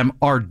rest of them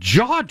are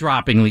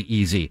jaw-droppingly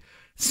easy.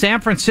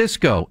 San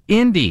Francisco,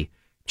 Indy,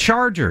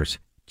 Chargers,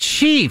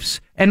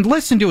 Chiefs, and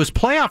listen to his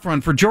playoff run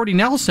for Jordy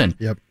Nelson.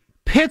 Yep.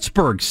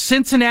 Pittsburgh,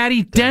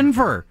 Cincinnati,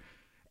 Denver.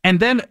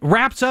 And then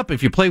wraps up,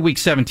 if you play week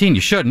 17,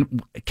 you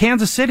shouldn't,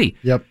 Kansas City.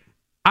 Yep.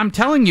 I'm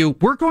telling you,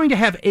 we're going to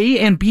have A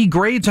and B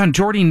grades on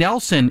Jordy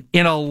Nelson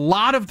in a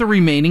lot of the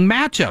remaining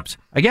matchups.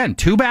 Again,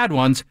 2 bad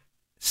ones.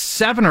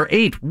 7 or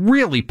 8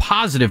 really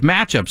positive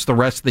matchups the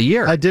rest of the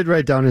year. I did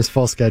write down his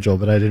full schedule,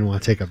 but I didn't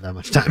want to take up that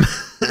much time.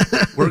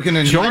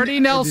 Jordy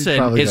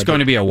Nelson is going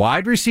to be a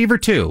wide receiver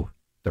 2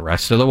 the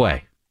rest of the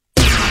way.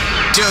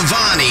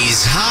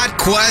 Devani's hot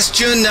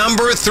question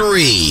number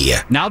 3.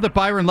 Now that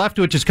Byron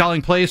Leftwich is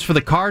calling plays for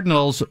the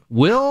Cardinals,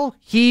 will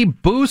he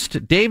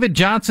boost David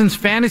Johnson's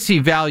fantasy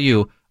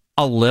value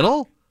a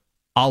little,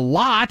 a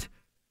lot,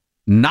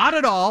 not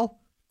at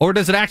all, or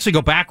does it actually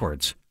go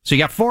backwards? So you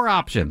got 4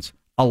 options.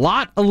 A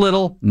lot, a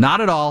little, not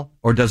at all,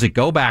 or does it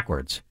go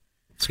backwards?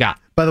 Scott.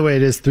 By the way,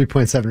 it is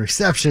 3.7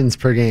 receptions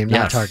per game,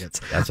 not targets.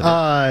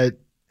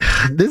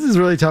 This is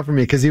really tough for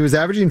me because he was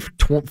averaging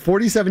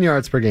 47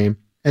 yards per game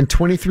and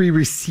 23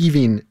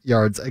 receiving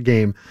yards a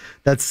game.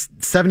 That's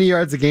 70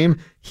 yards a game.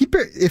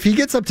 If he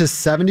gets up to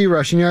 70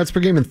 rushing yards per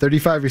game and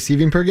 35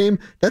 receiving per game,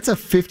 that's a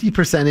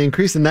 50%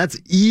 increase, and that's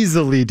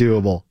easily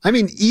doable. I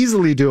mean,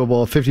 easily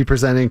doable, a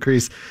 50%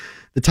 increase.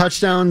 The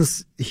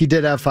touchdowns, he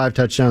did have 5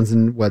 touchdowns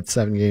in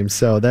 7 games,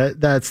 so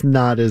that's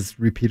not as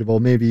repeatable.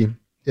 Maybe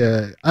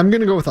I'm going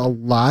to go with a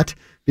lot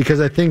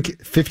because I think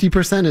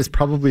 50% is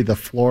probably the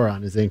floor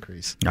on his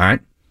increase. All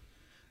right.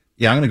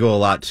 Yeah, I'm going to go a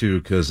lot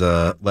too because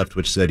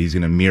Leftwich said he's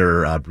going to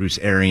mirror Bruce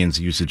Arians'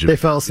 usage of. They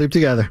fell asleep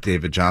together.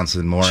 David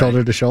Johnson more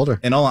shoulder to shoulder.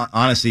 In all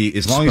honesty,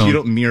 as long as you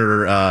don't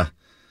mirror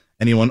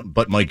anyone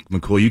but Mike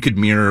McCoy, you could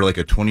mirror like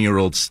a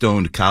 20-year-old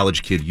stoned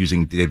college kid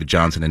using David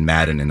Johnson and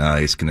Madden, and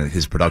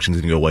his production's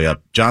going to go way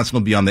up. Johnson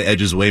will be on the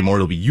edges way more.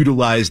 He'll be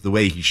utilized the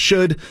way he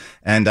should,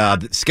 and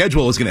the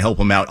schedule is going to help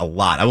him out a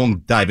lot. I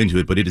won't dive into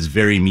it, but it is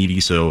very meaty,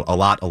 so a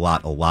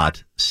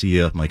lot. See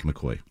ya, Mike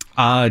McCoy.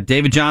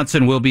 David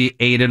Johnson will be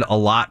aided a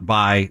lot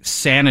by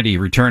Sanity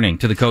returning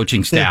to the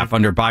coaching staff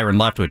under Byron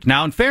Leftwich.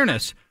 Now, in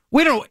fairness,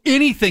 we don't know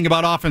anything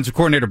about offensive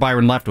coordinator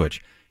Byron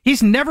Leftwich.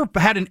 He's never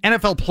had an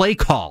NFL play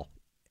call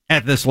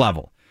at this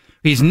level.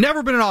 He's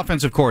never been an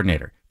offensive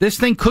coordinator. This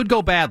thing could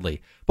go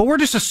badly, but we're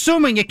just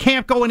assuming it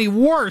can't go any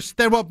worse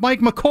than what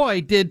Mike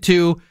McCoy did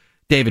to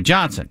David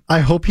Johnson. I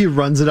hope he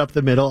runs it up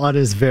the middle on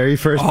his very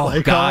first play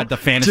Oh, God, call, the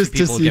fantasy just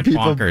people to will see get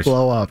people bonkers.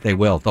 blow up. They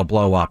will. They'll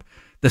blow up.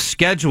 The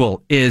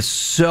schedule is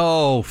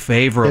so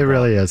favorable. It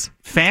really is.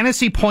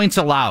 Fantasy points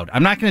allowed.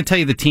 I'm not going to tell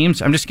you the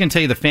teams. I'm just going to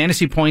tell you the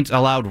fantasy points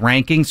allowed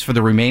rankings for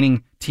the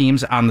remaining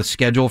teams on the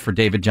schedule for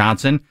David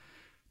Johnson.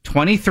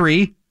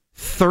 23,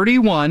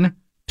 31,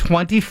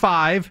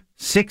 25,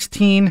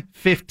 16,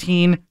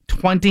 15,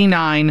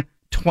 29,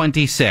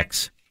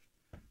 26.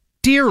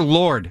 Dear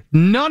Lord,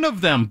 none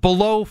of them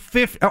below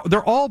 50.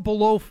 They're all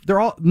below. They're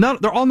all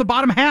in the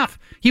bottom half.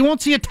 He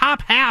won't see a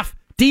top half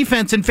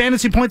defense and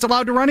fantasy points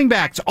allowed to running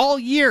backs all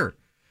year.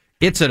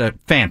 It's a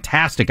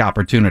fantastic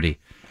opportunity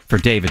for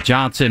David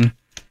Johnson.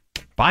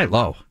 Buy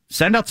low.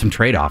 Send out some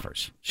trade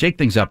offers. Shake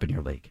things up in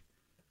your league.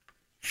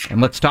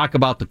 And let's talk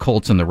about the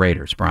Colts and the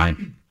Raiders,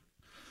 Brian.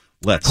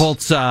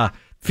 Colts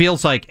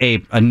feels like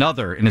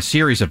another in a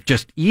series of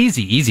just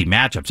easy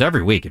matchups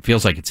every week. It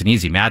feels like it's an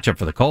easy matchup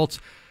for the Colts.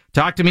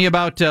 Talk to me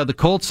about the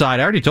Colts side.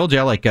 I already told you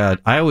I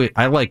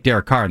like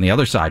Derek Carr on the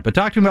other side, but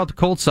talk to me about the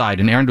Colts side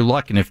and Andrew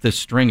Luck and if this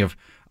string of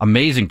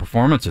amazing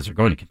performances are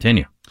going to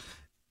continue.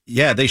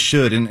 Yeah, they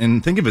should.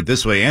 And think of it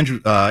this way: Andrew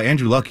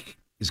Luck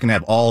is going to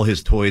have all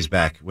his toys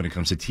back when it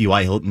comes to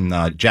T.Y. Hilton.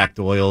 Jack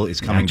Doyle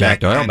is coming back. Jack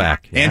Doyle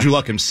back. Yeah. Andrew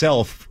Luck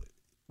himself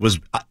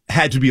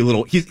had to be a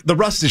little. The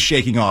rust is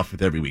shaking off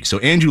with every week. So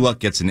Andrew Luck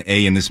gets an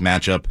A in this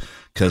matchup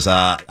because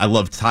I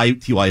love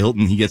T.Y.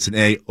 Hilton. He gets an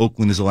A.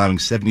 Oakland is allowing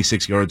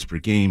 76 yards per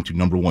game to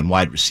number one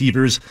wide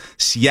receivers.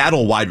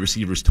 Seattle wide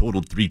receivers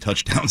totaled 3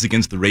 touchdowns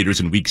against the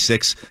Raiders in Week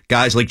 6.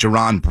 Guys like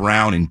Jaron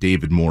Brown and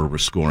David Moore were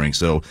scoring.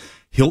 So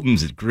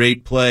Hilton's a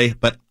great play,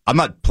 but I'm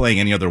not playing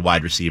any other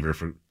wide receiver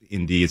for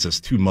Indy. It's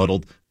just too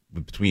muddled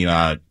between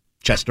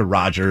Chester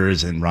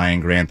Rogers and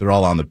Ryan Grant. They're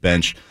all on the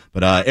bench.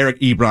 But Eric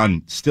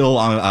Ebron still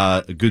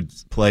on a good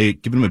play.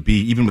 Giving him a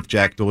B, even with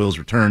Jack Doyle's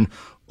return.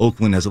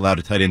 Oakland has allowed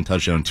a tight end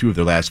touchdown in 2 of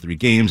their last 3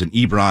 games, and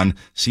Ebron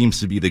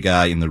seems to be the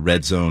guy in the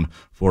red zone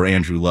for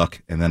Andrew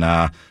Luck. And then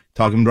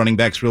talking running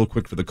backs real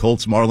quick for the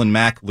Colts, Marlon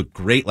Mack looked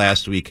great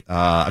last week.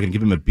 I'm going to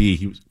give him a B.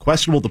 He was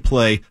questionable to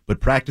play, but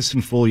practiced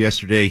in full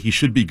yesterday. He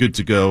should be good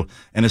to go.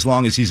 And as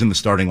long as he's in the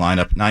starting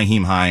lineup,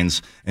 Nyheim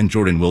Hines and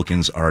Jordan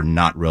Wilkins are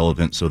not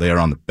relevant, so they are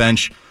on the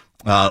bench.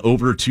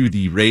 Over to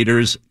the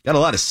Raiders. Got a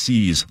lot of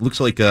C's. Looks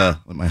like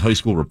my high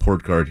school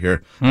report card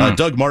here.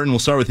 Doug Martin, we'll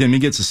start with him. He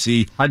gets a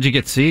C. How'd you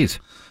get C's?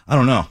 I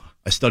don't know.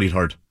 I studied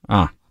hard.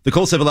 The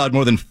Colts have allowed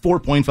more than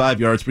 4.5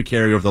 yards per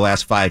carry over the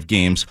last 5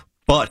 games,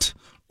 but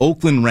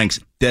Oakland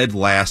ranks dead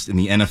last in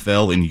the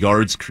NFL in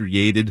yards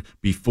created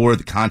before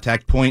the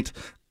contact point,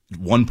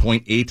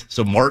 1.8.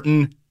 So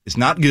Martin is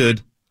not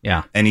good.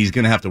 Yeah. And he's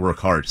going to have to work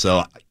hard.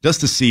 So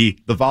just to see,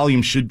 the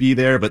volume should be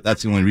there, but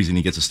that's the only reason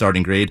he gets a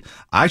starting grade.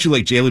 I actually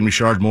like Jalen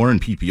Richard more in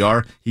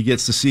PPR. He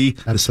gets to see,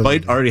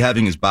 despite already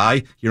having his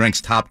bye, he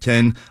ranks top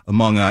 10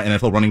 among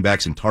NFL running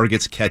backs in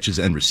targets, catches,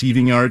 and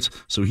receiving yards.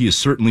 So he is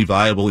certainly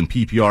viable in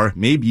PPR,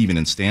 maybe even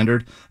in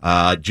standard.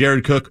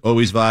 Jared Cook,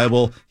 always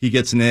viable. He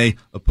gets an A.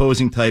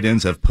 Opposing tight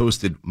ends have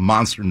posted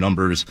monster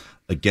numbers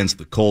against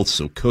the Colts,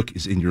 so Cook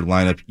is in your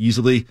lineup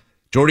easily.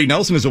 Jordy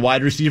Nelson is a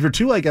wide receiver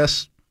too, I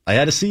guess. I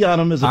had a C on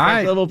him as a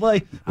first level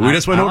play. We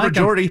just went over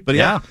Jordy, but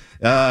yeah.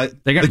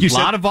 They got a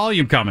lot of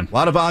volume coming. A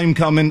lot of volume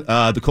coming.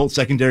 The Colts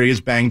secondary is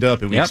banged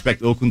up, and we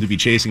expect Oakland to be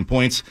chasing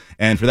points.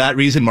 And for that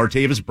reason,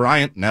 Martavis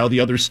Bryant, now the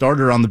other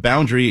starter on the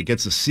boundary,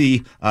 gets a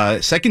C.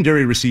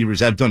 Secondary receivers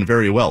have done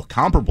very well.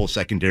 Comparable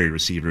secondary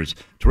receivers.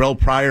 Terrell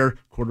Pryor,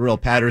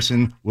 Cordarrelle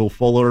Patterson, Will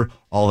Fuller,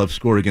 all have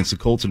scored against the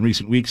Colts in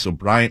recent weeks, so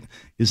Bryant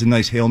is a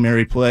nice Hail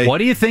Mary play. What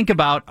do you think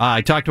about,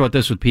 I talked about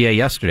this with PA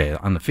yesterday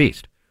on the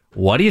Feast.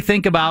 What do you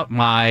think about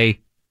my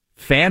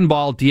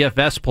Fanball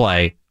DFS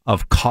play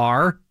of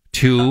Carr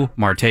to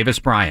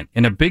Martavis Bryant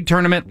in a big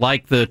tournament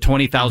like the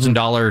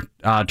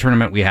 $20,000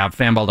 tournament we have,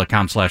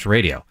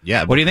 fanball.com/radio?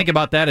 Yeah. What do you think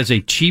about that as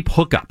a cheap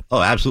hookup?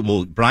 Oh, absolutely.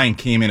 Well, Bryant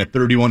came in at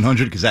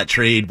 3,100 because that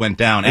trade went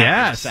down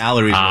after the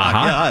salaries. Yeah,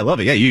 I love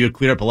it. Yeah, you could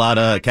clear up a lot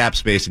of cap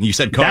space, and you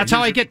said Carr. That's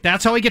how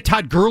I get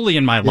Todd Gurley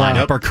in my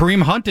lineup or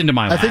Kareem Hunt into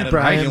my lineup. I think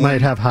Bryant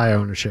might have high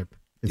ownership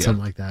in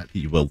something like that.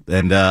 He will.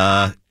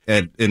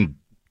 And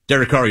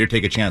Derek Carr, you're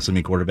taking a chance on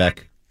me,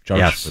 quarterback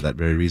charge for that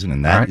very reason,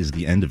 and that is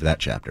the end of that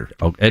chapter.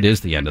 Oh, it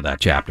is the end of that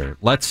chapter.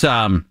 Let's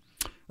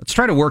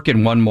try to work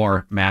in one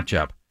more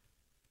matchup.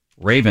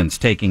 Ravens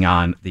taking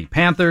on the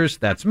Panthers.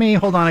 That's me.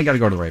 Hold on, I got to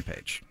go to the right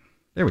page.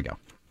 There we go.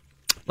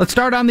 Let's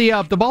start on the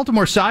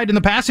Baltimore side in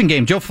the passing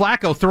game. Joe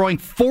Flacco throwing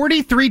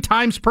 43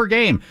 times per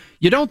game.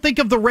 You don't think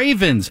of the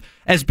Ravens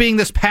as being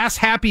this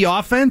pass-happy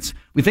offense.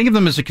 We think of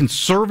them as a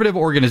conservative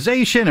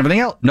organization.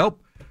 Everything else,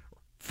 nope.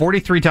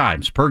 43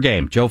 times per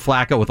game. Joe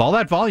Flacco, with all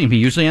that volume, he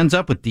usually ends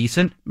up with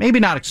decent,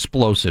 maybe not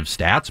explosive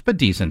stats, but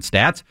decent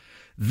stats.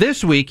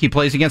 This week, he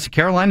plays against a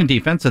Carolina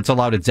defense that's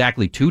allowed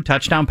exactly 2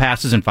 touchdown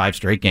passes in 5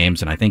 straight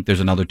games, and I think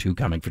there's another 2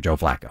 coming for Joe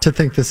Flacco. To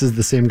think this is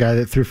the same guy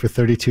that threw for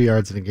 32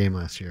 yards in a game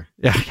last year.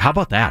 Yeah, how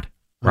about that?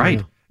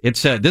 Right.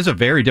 This is a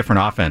very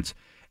different offense.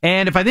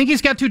 And if I think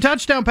he's got 2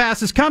 touchdown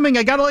passes coming,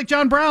 I got to like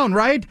John Brown,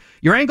 right?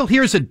 Your angle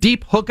here is a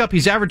deep hookup.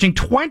 He's averaging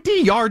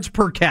 20 yards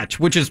per catch,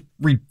 which is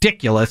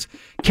ridiculous.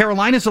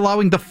 Carolina's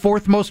allowing the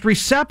 4th most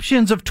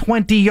receptions of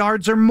 20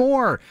 yards or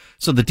more.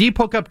 So the deep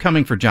hookup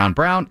coming for John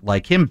Brown,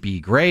 like him, B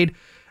grade.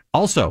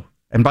 Also,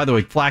 and by the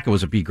way, Flacco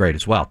was a B grade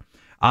as well.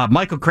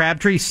 Michael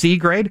Crabtree, C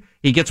grade.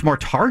 He gets more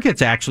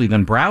targets, actually,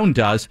 than Brown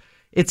does.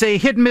 It's a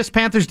hit-and-miss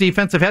Panthers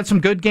defense. They've had some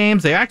good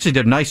games. They actually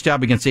did a nice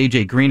job against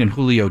A.J. Green and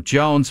Julio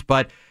Jones,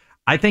 but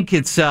I think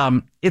it's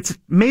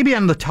maybe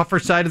on the tougher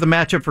side of the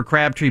matchup for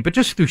Crabtree, but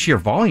just through sheer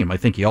volume, I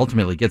think he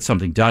ultimately gets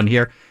something done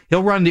here.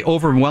 He'll run the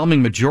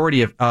overwhelming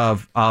majority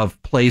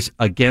of plays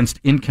against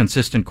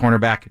inconsistent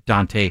cornerback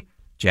Dante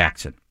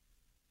Jackson.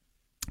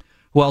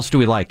 Who else do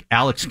we like?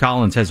 Alex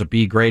Collins has a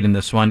B grade in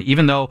this one,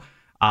 even though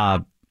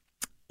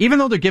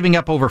they're giving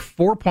up over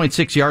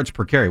 4.6 yards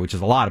per carry, which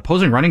is a lot.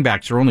 Opposing running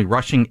backs are only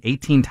rushing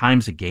 18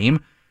 times a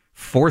game,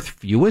 4th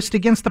fewest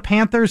against the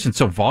Panthers, and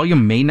so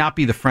volume may not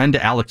be the friend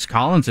to Alex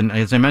Collins. And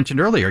as I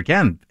mentioned earlier,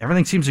 again,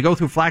 everything seems to go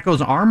through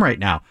Flacco's arm right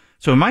now.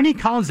 So we might need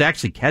Collins to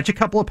actually catch a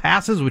couple of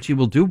passes, which he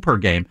will do per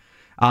game.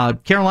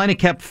 Carolina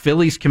kept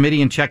Philly's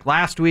committee in check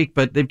last week,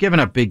 but they've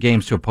given up big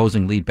games to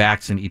opposing lead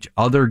backs in each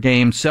other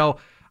game. So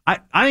I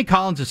think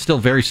Collins is still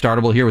very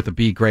startable here with a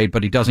B grade,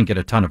 but he doesn't get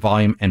a ton of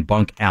volume, and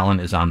Bunk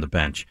Allen is on the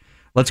bench.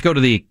 Let's go to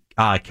the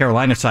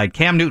Carolina side.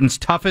 Cam Newton's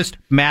toughest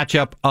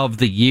matchup of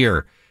the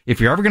year. If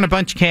you're ever going to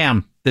bench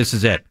Cam, this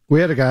is it. We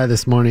had a guy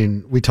this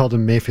morning, we told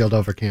him Mayfield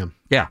over Cam.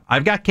 Yeah,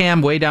 I've got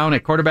Cam way down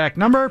at quarterback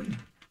number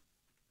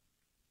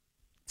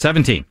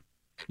 17.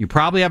 You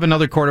probably have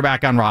another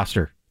quarterback on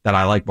roster that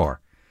I like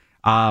more.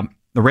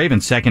 The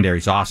Ravens secondary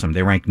is awesome.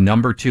 They rank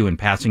number 2 in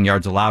passing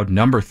yards allowed,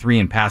 number 3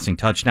 in passing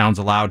touchdowns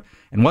allowed.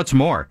 And what's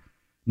more,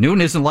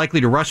 Newton isn't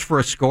likely to rush for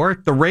a score.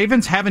 The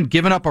Ravens haven't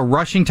given up a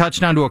rushing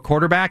touchdown to a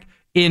quarterback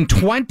in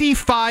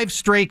 25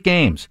 straight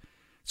games.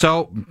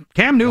 So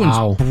Cam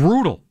Newton's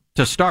brutal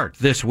to start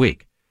this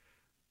week.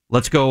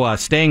 Let's go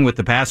staying with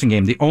the passing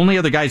game. The only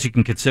other guys you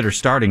can consider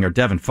starting are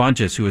Devin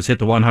Funchess, who has hit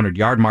the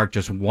 100-yard mark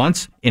just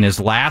once in his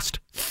last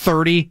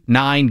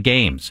 39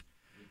 games.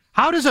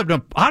 How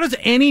does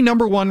any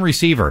number 1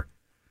 receiver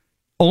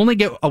only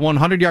get a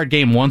 100-yard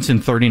game once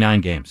in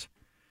 39 games?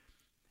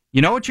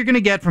 You know what you're going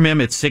to get from him?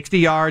 It's 60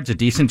 yards, a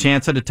decent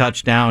chance at a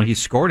touchdown.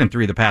 He's scored in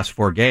 3 of the past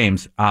 4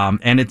 games,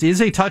 and it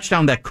is a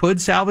touchdown that could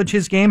salvage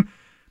his game.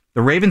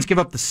 The Ravens give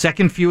up the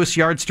 2nd fewest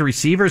yards to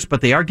receivers, but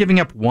they are giving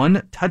up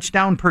 1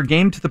 touchdown per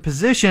game to the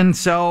position.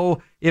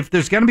 So if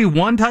there's going to be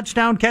 1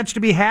 touchdown catch to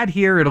be had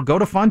here, it'll go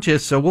to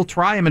Funchess. So we'll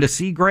try him at a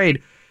C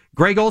grade.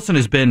 Greg Olsen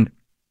has been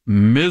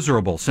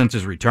miserable since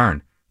his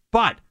return,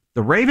 but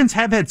the Ravens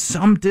have had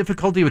some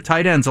difficulty with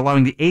tight ends,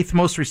 allowing the 8th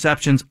most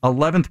receptions,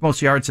 11th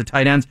most yards to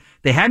tight ends.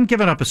 They hadn't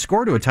given up a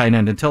score to a tight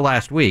end until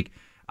last week.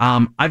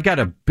 I've got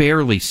a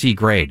barely C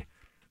grade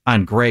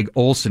on Greg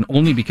Olsen,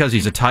 only because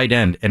he's a tight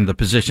end and the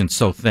position's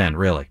so thin,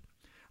 really.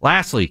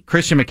 Lastly,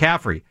 Christian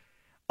McCaffrey.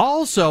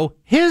 Also,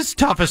 his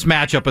toughest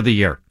matchup of the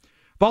year.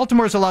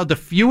 Baltimore's allowed the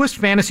fewest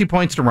fantasy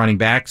points to running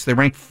backs. They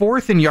rank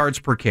 4th in yards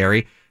per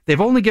carry. They've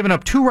only given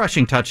up 2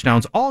 rushing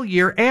touchdowns all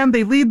year, and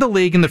they lead the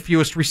league in the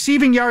fewest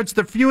receiving yards,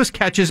 the fewest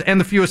catches, and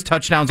the fewest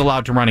touchdowns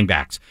allowed to running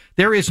backs.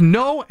 There is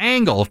no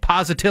angle of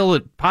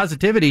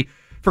positivity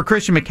for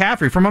Christian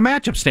McCaffrey from a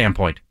matchup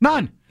standpoint.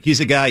 None. He's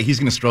a guy, he's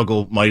going to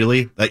struggle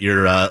mightily that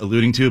you're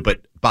alluding to,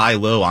 but buy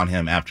low on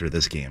him after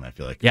this game, I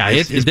feel like. Yeah,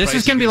 this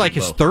is going to be like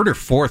his 3rd or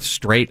 4th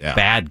straight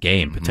bad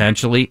game,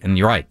 potentially. And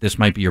you're right, this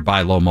might be your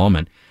buy low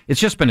moment. It's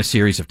just been a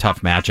series of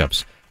tough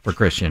matchups for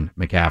Christian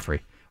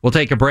McCaffrey. We'll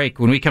take a break.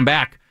 When we come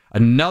back,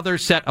 another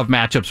set of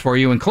matchups for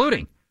you,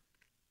 including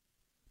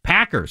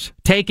Packers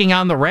taking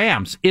on the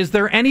Rams. Is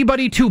there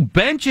anybody to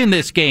bench in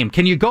this game?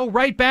 Can you go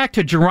right back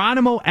to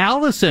Geronimo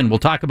Allison? We'll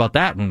talk about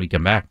that when we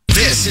come back.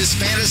 This is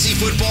Fantasy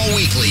Football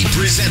Weekly,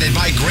 presented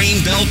by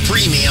Greenbelt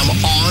Premium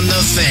on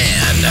The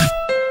Fan.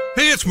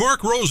 Hey, it's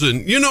Mark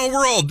Rosen. You know,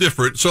 we're all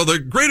different, so the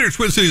Greater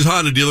Twin Cities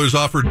Honda dealers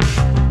offered...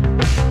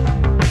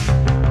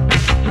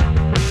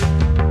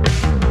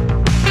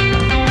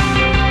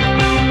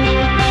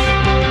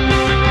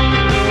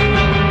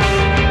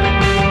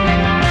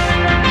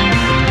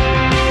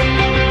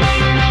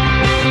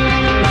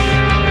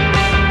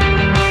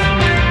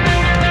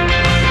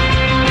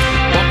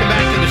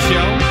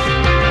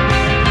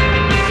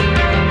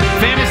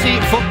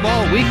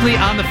 Weekly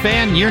on the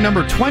Fan, year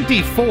number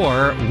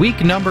 24,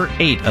 week number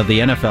 8 of the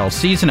NFL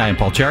season. I am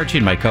Paul Charchi,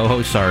 and my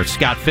co-hosts are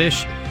Scott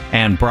Fish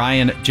and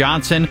Brian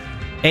Johnson.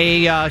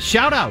 A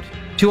shout-out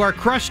to our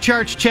Crush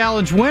Charge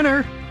Challenge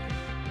winner,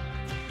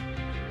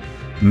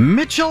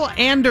 Mitchell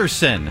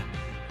Anderson.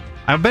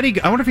 I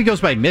wonder if he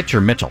goes by Mitch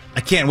or Mitchell.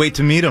 I can't wait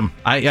to meet him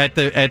at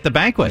the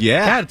banquet.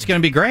 Yeah, it's going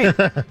to be great.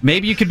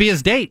 Maybe you could be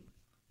his date,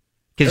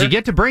 because you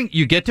get to bring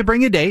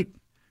a date.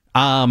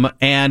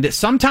 And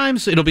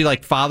sometimes it'll be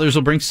like fathers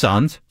will bring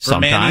sons. For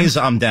Manny's,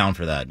 I'm down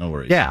for that. No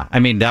worries. Yeah, I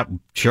mean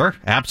sure,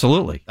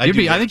 absolutely. I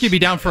think you'd be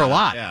down for a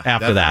lot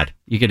after that.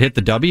 You could hit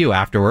the W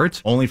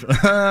afterwards. Only for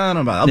I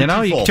don't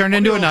know. You can turn it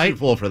into a night.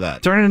 Full for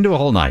that. Turn it into a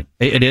whole night.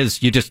 It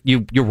is.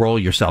 You roll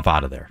yourself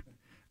out of there.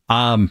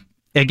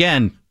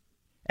 Again,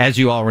 as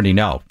you already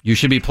know, you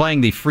should be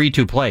playing the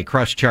free-to-play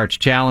Crush Charts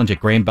Challenge at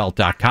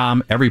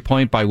grainbelt.com. Every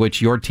point by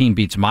which your team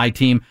beats my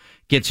team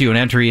gets you an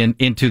entry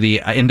into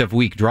the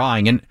end-of-week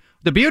drawing. And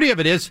the beauty of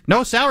it is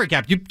no salary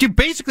cap. You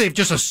basically have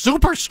just a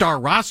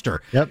superstar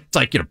roster. Yep. It's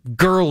like,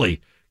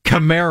 Gurley,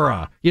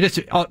 Kamara.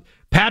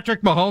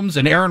 Patrick Mahomes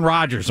and Aaron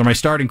Rodgers are my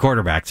starting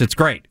quarterbacks. It's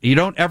great. You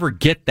don't ever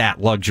get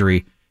that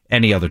luxury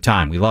any other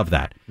time. We love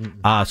that.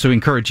 So we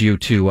encourage you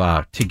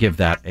to give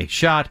that a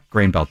shot.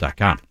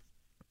 Grainbelt.com.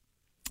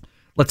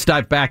 Let's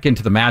dive back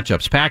into the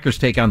matchups. Packers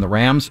take on the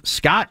Rams.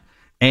 Scott,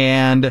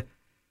 and,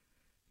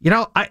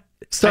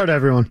 Start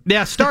everyone.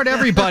 Yeah, start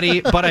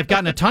everybody, but I've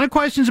gotten a ton of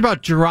questions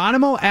about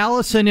Geronimo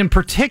Allison in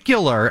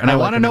particular, and I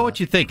want to know what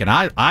you think, and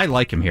I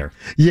like him here.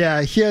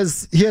 Yeah, he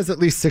has at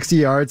least 60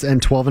 yards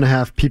and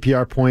 12.5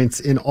 PPR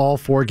points in all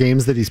 4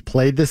 games that he's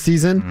played this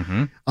season.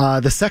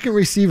 Mm-hmm. The second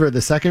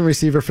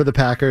receiver for the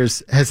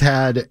Packers has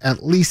had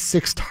at least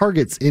 6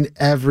 targets in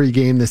every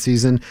game this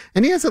season,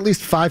 and he has at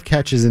least 5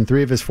 catches in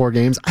 3 of his 4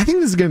 games. I think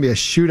this is going to be a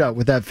shootout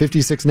with that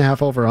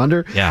 56.5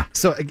 over-under. Yeah.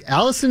 So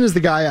Allison is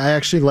the guy I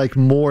actually like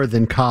more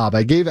than Cobb.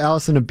 I gave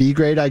Allison a B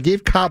grade. I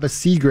gave Cobb a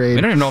C grade.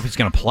 We don't even know if he's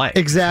going to play.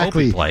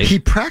 Exactly. He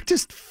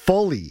practiced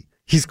fully.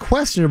 He's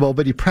questionable,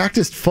 but he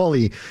practiced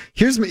fully.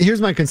 Here's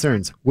my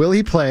concerns. Will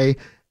he play?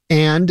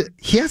 And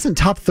he hasn't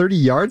topped 30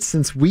 yards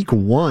since week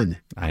 1.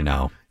 I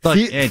know.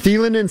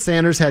 Thielen and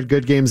Sanders had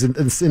good games in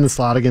the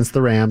slot against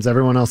the Rams.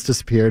 Everyone else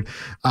disappeared.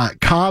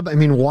 Cobb,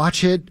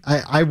 watch it.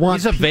 I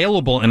want. He's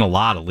available in a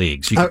lot of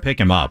leagues. You can pick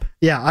him up.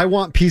 Yeah, I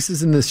want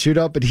pieces in this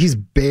shootout, but he's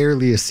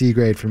barely a C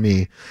grade for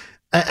me.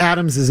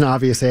 Adams is an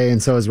obvious A,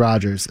 and so is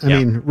Rodgers. I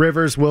mean,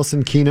 Rivers,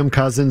 Wilson, Keenum,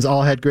 Cousins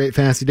all had great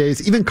fantasy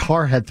days. Even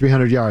Carr had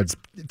 300 yards.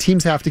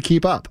 Teams have to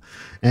keep up,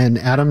 and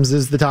Adams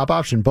is the top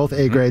option. Both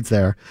A grades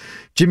there.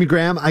 Jimmy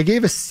Graham, I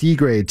gave a C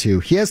grade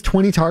to. He has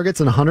 20 targets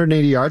and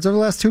 180 yards over the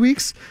last 2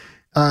 weeks,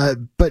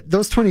 but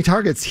those 20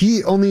 targets,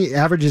 he only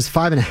averages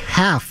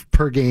 5.5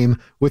 per game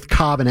with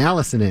Cobb and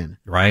Allison in.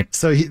 Right.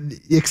 So he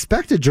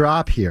expect a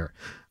drop here.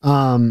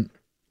 Even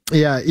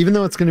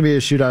though it's going to be a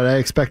shootout, I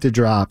expect a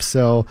drop.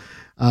 So.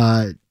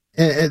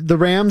 The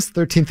Rams,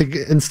 13th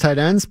against tight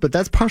ends, but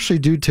that's partially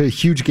due to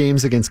huge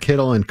games against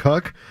Kittle and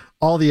Cook.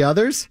 All the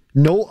others,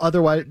 no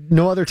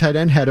other tight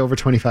end had over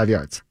 25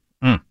 yards,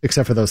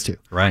 except for those 2.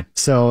 Right.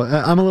 So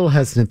I'm a little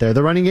hesitant there.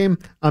 The running game,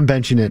 I'm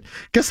benching it.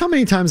 Guess how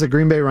many times a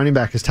Green Bay running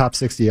back has topped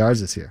 60 yards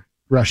this year?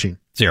 Rushing.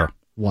 0.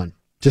 1.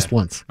 Just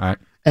once. All right.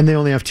 And they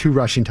only have 2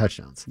 rushing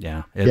touchdowns.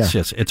 Yeah.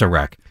 It's a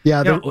wreck.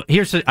 Yeah.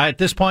 At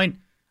this point,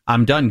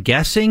 I'm done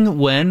guessing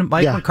when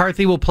Mike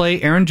McCarthy will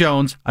play Aaron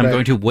Jones. I'm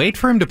going to wait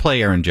for him to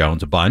play Aaron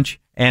Jones a bunch,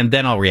 and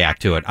then I'll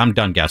react to it. I'm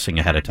done guessing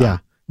ahead of time.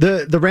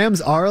 Yeah. The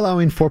Rams are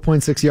allowing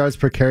 4.6 yards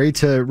per carry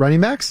to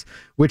running backs,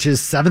 which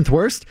is 7th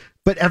worst,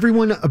 but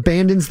everyone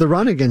abandons the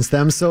run against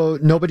them, so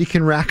nobody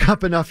can rack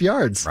up enough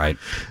yards. Right.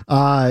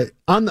 On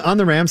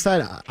the Rams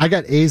side, I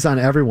got A's on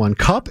everyone.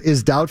 Kupp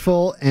is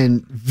doubtful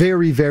and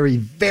very, very,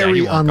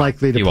 very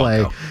unlikely to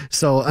play.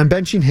 So I'm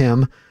benching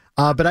him.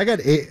 But I got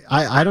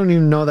I don't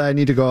even know that I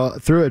need to go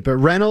through it. But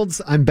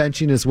Reynolds, I'm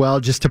benching as well,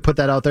 just to put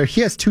that out there.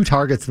 He has 2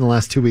 targets in the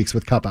last 2 weeks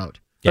with Kupp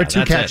out. Or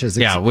 2 catches.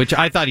 Yeah, which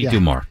I thought he'd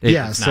do more.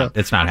 It's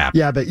not happening.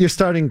 Yeah, but you're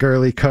starting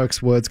Gurley,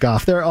 Cooks, Woods,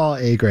 Goff. They're all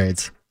A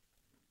grades.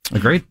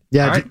 Agreed.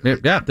 Yeah. All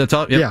right. That's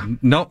all. Yeah.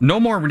 No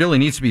more really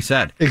needs to be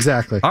said.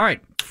 Exactly. All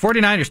right.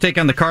 49ers take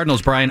on the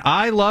Cardinals, Brian.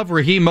 I love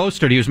Raheem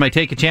Mostert. He was my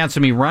take a chance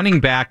on me running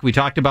back. We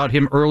talked about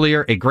him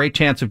earlier. A great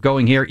chance of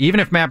going here. Even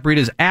if Matt Breida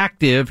is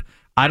active,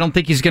 I don't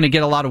think he's going to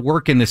get a lot of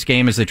work in this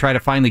game as they try to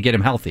finally get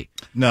him healthy.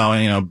 No,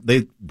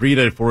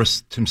 Breida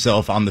forced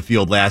himself on the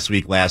field last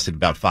week, lasted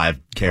about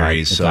 5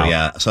 carries.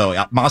 Right, so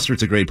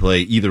Mostert's a great play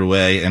either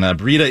way. And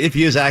Breida, if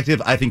he is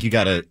active, I think you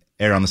got to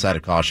err on the side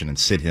of caution and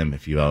sit him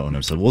if you own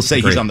him. So we'll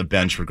say he's on the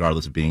bench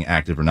regardless of being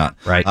active or not.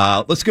 Right.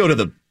 Let's go to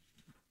the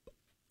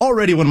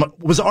already one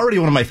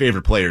of my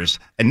favorite players,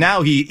 and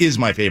now he is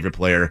my favorite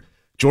player,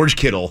 George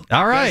Kittle.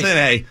 All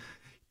right.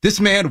 This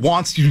man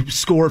wants to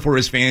score for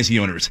his fantasy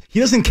owners.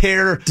 He doesn't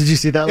care. Did you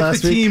see that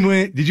last week? Team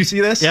win. Did you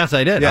see this? Yes,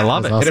 I did. I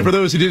love it. Awesome. And for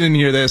those who didn't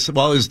hear this,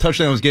 while his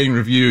touchdown was getting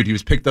reviewed, he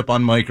was picked up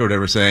on mic or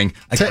whatever saying,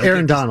 to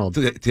Aaron Donald.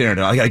 To Aaron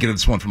Donald. I got to get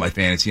this one for my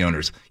fantasy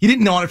owners. He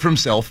didn't want it for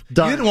himself. He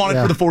didn't want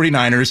it for the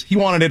 49ers. He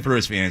wanted it for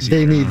his fantasy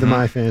They owners. need the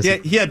my fantasy. Yeah,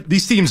 he had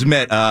these teams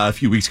met a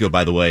few weeks ago,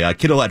 by the way.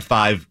 Kittle had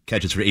 5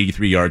 catches for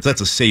 83 yards.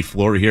 That's a safe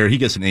floor here. He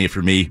gets an A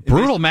for me.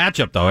 Brutal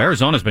matchup, though.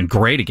 Arizona's been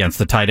great against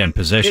the tight end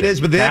position. It is,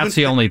 but that's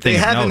the only thing.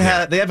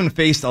 They haven't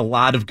faced a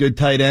lot of good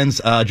tight ends.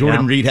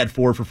 Jordan Reed had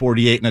 4 for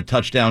 48 and a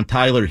touchdown.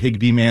 Tyler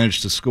Higbee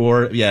managed to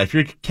score. Yeah, if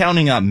you're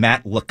counting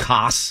Matt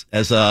Lacoste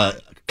as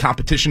a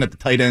competition at the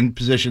tight end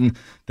position,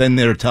 then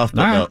they're tough.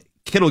 But no,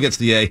 Kittle gets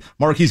the A.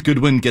 Marquise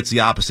Goodwin gets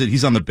the opposite.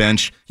 He's on the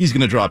bench. He's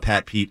going to draw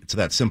Pat Pete. It's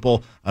that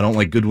simple. I don't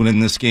like Goodwin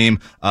in this game.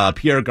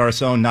 Pierre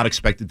Garçon, not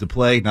expected to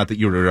play. Not that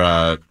you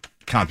were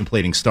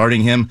contemplating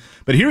starting him.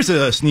 But here's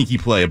a sneaky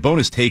play. A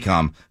bonus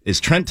take-home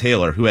is Trent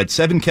Taylor, who had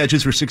 7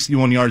 catches for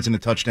 61 yards and a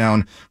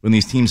touchdown when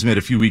these teams met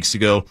a few weeks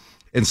ago.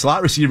 And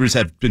slot receivers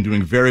have been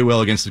doing very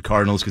well against the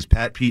Cardinals because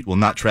Pat Pete will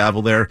not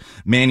travel there.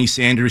 Manny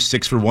Sanders,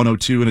 6 for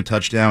 102 and a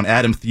touchdown.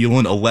 Adam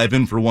Thielen,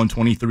 11 for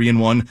 123 and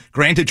 1.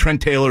 Granted,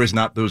 Trent Taylor is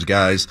not those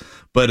guys.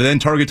 But then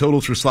target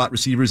totals for slot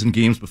receivers in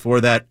games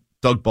before that.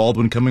 Doug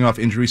Baldwin, coming off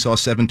injury, saw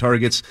 7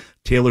 targets.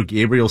 Taylor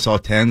Gabriel saw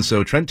 10.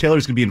 So Trent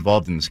Taylor's going to be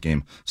involved in this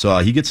game. So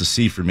he gets a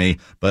C for me.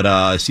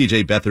 But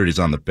C.J. Beathard is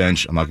on the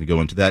bench. I'm not going to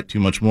go into that too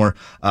much more.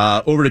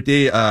 Over to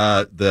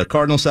the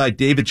Cardinal side,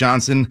 David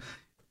Johnson.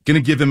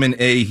 Going to give him an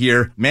A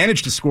here.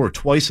 Managed to score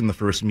twice in the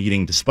first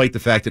meeting, despite the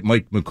fact that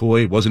Mike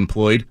McCoy was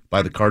employed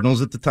by the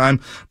Cardinals at the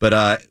time.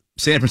 But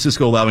San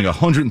Francisco allowing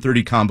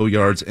 130 combo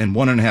yards and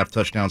 1.5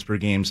 touchdowns per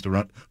game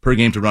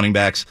to running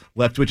backs.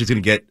 Leftwich is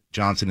going to get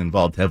Johnson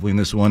involved heavily in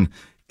this one.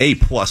 A+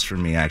 for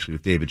me, actually,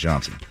 with David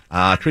Johnson.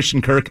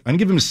 Christian Kirk, I'm going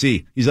to give him a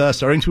C. He's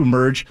starting to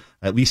emerge,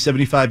 at least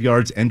 75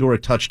 yards and/or a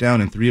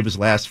touchdown in 3 of his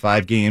last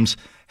 5 games.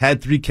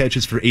 Had 3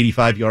 catches for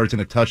 85 yards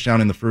and a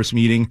touchdown in the first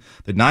meeting.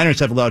 The Niners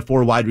have allowed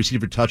 4 wide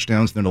receiver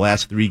touchdowns in their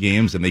last 3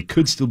 games, and they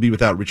could still be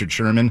without Richard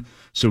Sherman.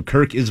 So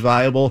Kirk is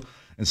viable.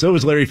 And so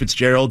is Larry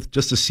Fitzgerald.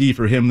 Just a C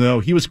for him, though.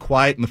 He was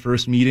quiet in the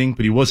first meeting,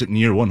 but he wasn't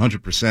near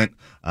 100%. In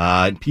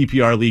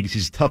PPR leagues,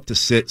 he's tough to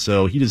sit,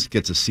 so he just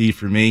gets a C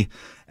for me.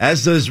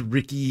 As does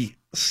Ricky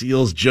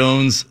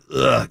Seals-Jones.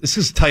 This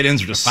is tight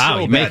ends are just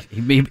so bad.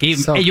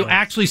 You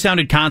actually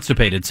sounded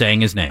constipated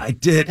saying his name. I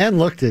did. And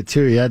looked it,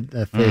 too. He had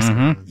that face.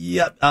 Mm-hmm.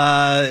 Yep.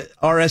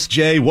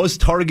 RSJ was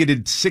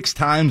targeted 6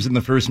 times in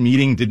the first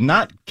meeting. Did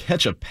not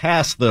catch a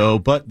pass, though,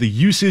 but the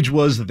usage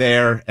was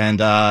there.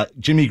 And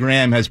Jimmy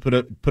Graham has put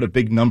up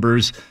big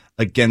numbers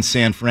against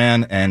San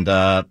Fran. And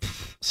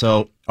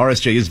so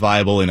RSJ is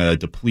viable in a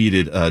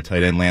depleted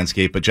tight end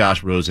landscape, but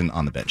Josh Rosen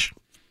on the bench.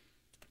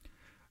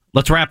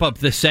 Let's wrap up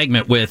this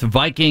segment with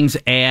Vikings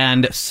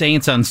and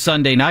Saints on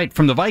Sunday night.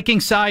 From the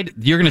Vikings side,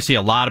 you're going to see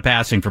a lot of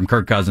passing from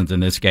Kirk Cousins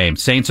in this game.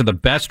 Saints are the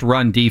best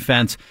run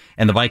defense,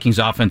 and the Vikings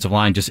offensive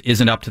line just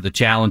isn't up to the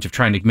challenge of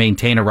trying to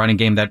maintain a running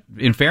game that,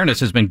 in fairness,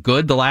 has been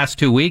good the last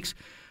 2 weeks,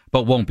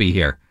 but won't be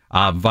here.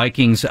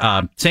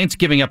 Saints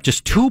giving up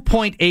just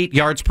 2.8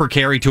 yards per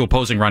carry to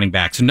opposing running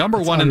backs. Number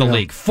one in the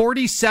league.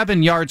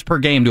 47 yards per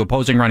game to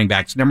opposing running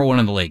backs. Number 1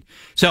 in the league.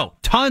 So,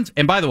 tons,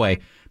 and by the way,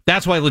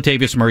 that's why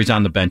Latavius Murray's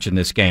on the bench in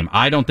this game.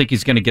 I don't think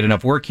he's going to get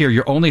enough work here.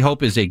 Your only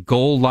hope is a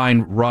goal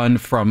line run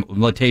from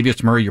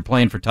Latavius Murray. You're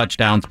playing for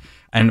touchdowns,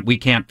 and we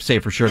can't say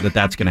for sure that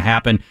that's going to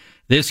happen.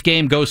 This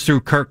game goes through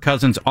Kirk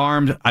Cousins'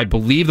 armed. I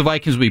believe the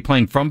Vikings will be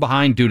playing from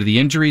behind due to the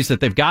injuries that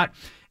they've got,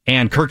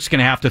 and Kirk's going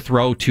to have to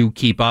throw to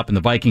keep up, and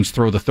the Vikings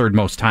throw the 3rd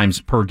most times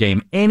per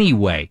game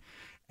anyway.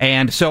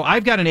 And so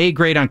I've got an A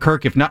grade on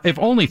Kirk, if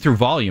only through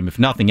volume, if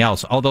nothing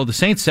else, although the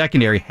Saints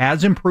secondary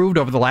has improved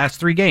over the last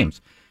 3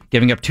 games.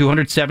 Giving up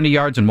 270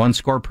 yards and 1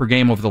 score per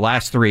game over the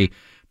last 3.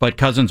 But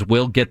Cousins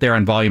will get there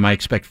on volume. I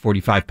expect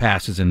 45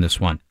 passes in this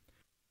one.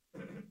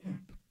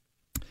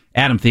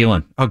 Adam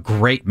Thielen, a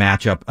great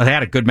matchup. I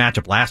had a good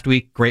matchup last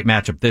week. Great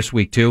matchup this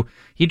week, too.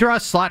 He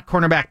draws slot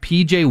cornerback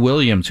P.J.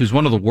 Williams, who's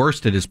one of the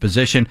worst at his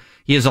position.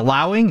 He is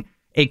allowing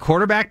a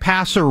quarterback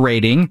passer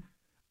rating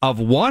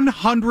of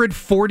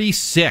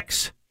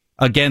 146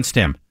 against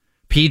him.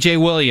 P.J.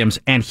 Williams,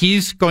 and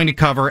he's going to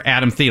cover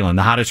Adam Thielen,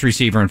 the hottest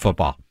receiver in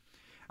football.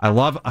 I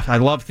love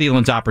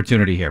Thielen's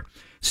opportunity here.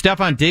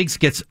 Stephon Diggs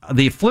gets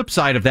the flip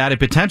side of that, a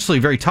potentially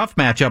very tough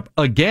matchup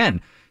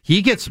again.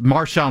 He gets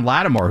Marshawn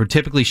Lattimore, who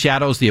typically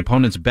shadows the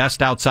opponent's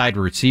best outside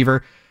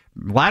receiver.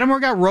 Lattimore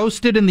got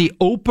roasted in the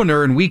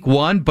opener in week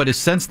 1, but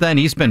since then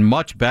he's been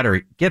much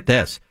better. Get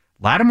this.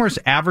 Lattimore's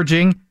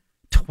averaging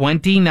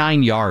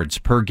 29 yards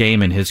per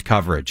game in his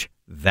coverage.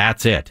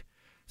 That's it.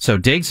 So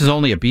Diggs is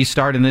only a B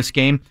start in this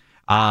game.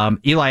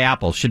 Eli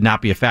Apple should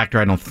not be a factor,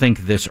 I don't think,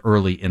 this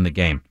early in the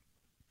game.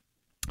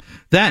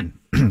 Then,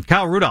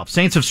 Kyle Rudolph.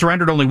 Saints have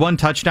surrendered only 1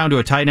 touchdown to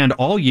a tight end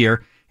all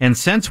year, and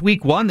since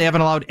week 1, they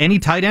haven't allowed any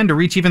tight end to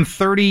reach even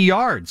 30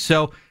 yards.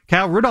 So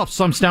Kyle Rudolph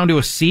slumps down to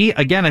a C.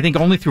 Again, I think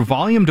only through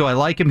volume do I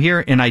like him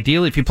here, and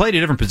ideally, if he played a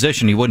different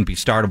position, he wouldn't be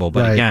startable.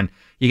 But Again,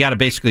 you got to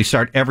basically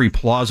start every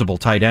plausible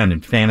tight end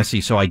in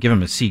fantasy, so I give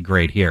him a C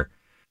grade here.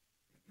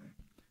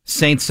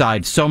 Saints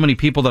side, so many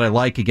people that I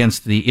like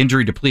against the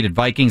injury-depleted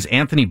Vikings.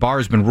 Anthony Barr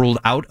has been ruled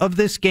out of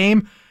this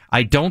game.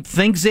 I don't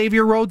think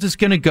Xavier Rhodes is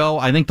going to go.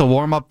 I think they'll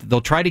warm up.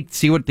 They'll try to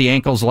see what the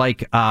ankle's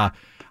like on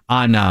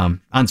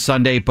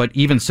Sunday. But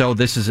even so,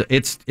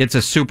 it's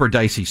a super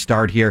dicey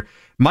start here.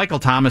 Michael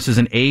Thomas is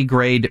an A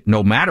grade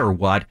no matter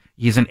what.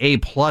 He's an A+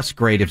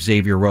 grade if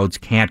Xavier Rhodes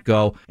can't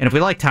go. And if we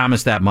like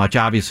Thomas that much,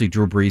 obviously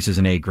Drew Brees is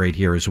an A grade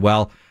here as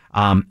well.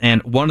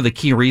 And one of the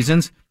key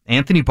reasons,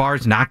 Anthony Barr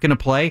is not going to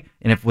play.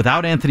 And if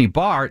without Anthony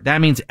Barr,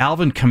 that means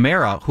Alvin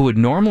Kamara, who would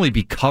normally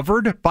be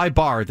covered by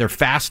Barr, their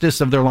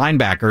fastest of their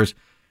linebackers,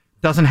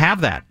 doesn't have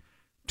that.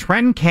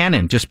 Trenton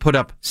Cannon just put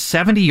up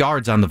 70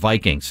 yards on the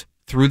Vikings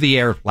through the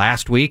air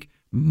last week,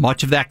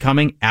 much of that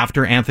coming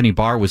after Anthony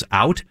Barr was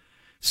out.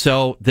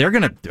 So they're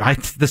going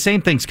to, the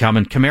same thing's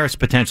coming. Kamara's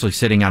potentially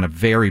sitting on a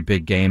very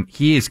big game.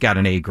 He's got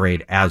an A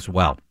grade as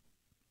well.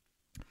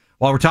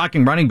 While we're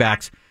talking running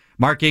backs,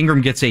 Mark Ingram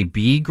gets a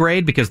B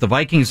grade because the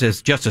Vikings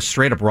is just a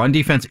straight up run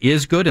defense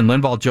is good, and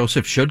Linval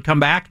Joseph should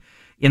come back.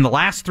 In the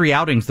last 3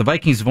 outings, the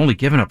Vikings have only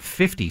given up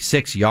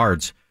 56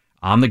 yards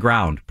on the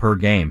ground per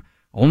game.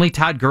 Only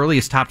Todd Gurley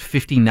has topped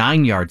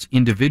 59 yards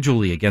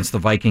individually against the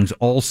Vikings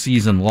all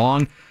season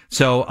long.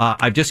 So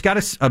I've just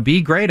got a B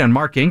grade on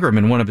Mark Ingram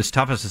in one of his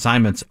toughest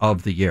assignments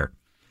of the year.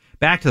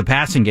 Back to the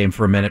passing game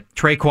for a minute.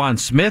 Traquan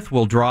Smith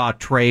will draw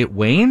Trey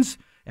Waynes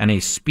and a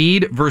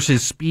speed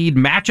versus speed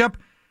matchup.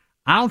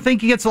 I don't think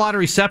he gets a lot of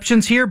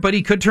receptions here, but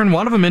he could turn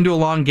one of them into a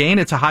long gain.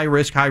 It's a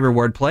high-risk,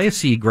 high-reward play. A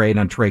C grade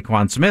on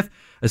Traquan Smith.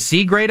 A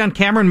C grade on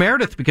Cameron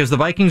Meredith because the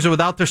Vikings are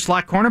without their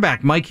slot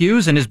cornerback, Mike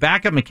Hughes, and his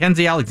backup,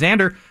 Mackenzie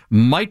Alexander,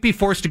 might be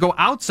forced to go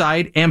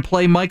outside and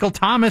play Michael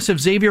Thomas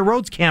if Xavier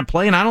Rhodes can't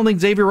play, and I don't think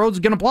Xavier Rhodes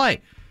is going to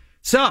play.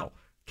 So,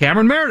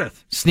 Cameron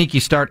Meredith, sneaky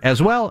start as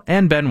well,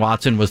 and Ben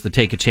Watson was the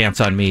take a chance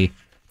on me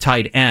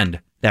tight end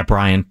that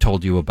Brian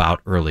told you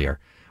about earlier.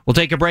 We'll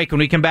take a break. When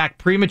we come back,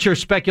 premature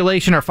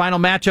speculation, our final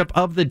matchup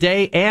of the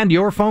day, and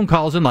your phone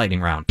calls in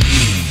Lightning Round.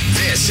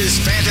 This is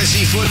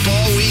Fantasy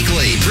Football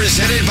Weekly,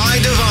 presented by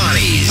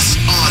Devani's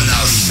on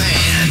The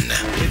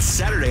Fan. It's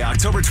Saturday,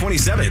 October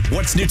 27th.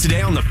 What's new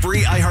today on the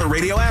free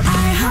iHeartRadio app?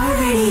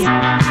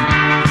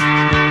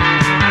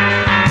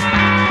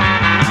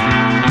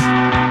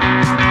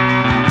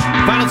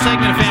 Final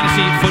segment of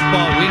Fantasy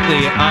Football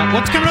Weekly.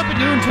 What's coming up at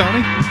noon,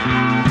 Tony?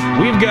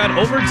 We've got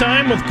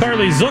overtime with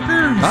Carly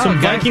Zucker, some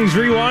Vikings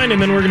rewind,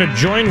 and then we're going to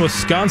join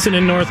Wisconsin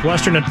and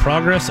Northwestern at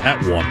Progress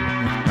at 1.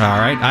 All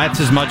right. That's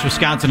as much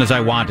Wisconsin as I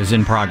want is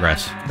in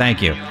progress.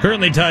 Thank you.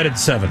 Currently tied at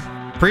 7.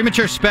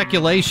 Premature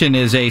Speculation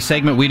is a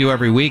segment we do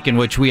every week in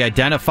which we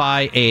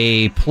identify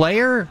a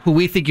player who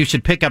we think you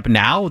should pick up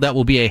now that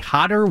will be a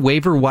hotter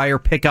waiver wire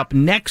pickup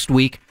next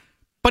week,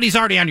 but he's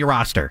already on your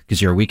roster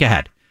because you're a week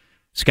ahead.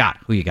 Scott,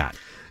 who you got?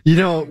 You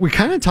know, we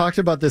kind of talked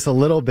about this a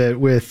little bit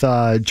with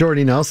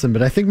Jordy Nelson,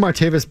 but I think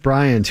Martavis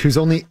Bryant, who's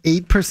only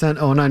 8%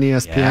 owned on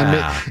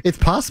ESPN, it's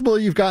possible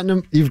you've got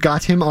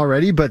him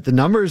already, but the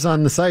numbers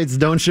on the sites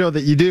don't show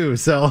that you do.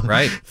 So,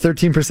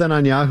 13%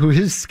 on Yahoo.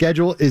 His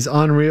schedule is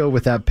unreal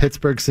with that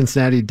Pittsburgh,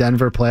 Cincinnati,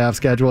 Denver playoff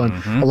schedule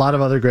and a lot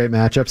of other great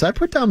matchups. I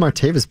put down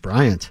Martavis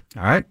Bryant.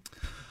 All right.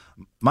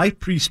 My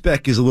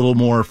pre-spec is a little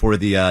more for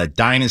the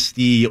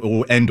Dynasty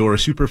and/or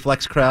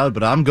Superflex crowd,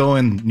 but I'm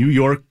going New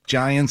York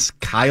Giants,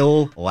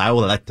 Kyle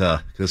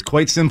Lauletta. Because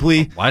quite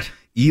simply,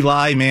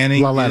 Eli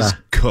Manning is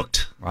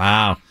cooked.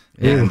 Wow.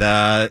 And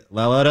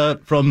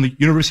Lauletta from the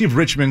University of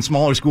Richmond,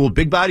 smaller school,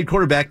 big-bodied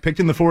quarterback, picked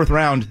in the 4th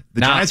round.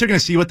 The Giants are going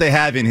to see what they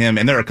have in him,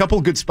 and there are a couple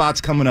of good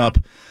spots coming up.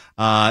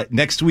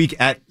 Next week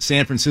at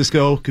San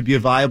Francisco could be a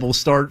viable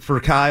start for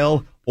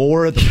Kyle,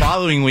 or the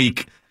following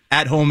week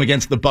at home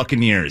against the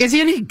Buccaneers. Is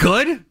he any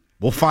good?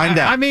 We'll find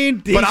out. I mean,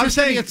 but I'm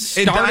saying it's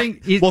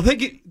starting.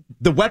 Think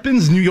the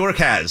weapons New York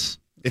has.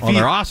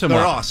 They're awesome.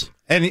 They're awesome.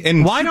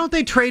 And why don't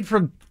they trade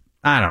for?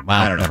 I don't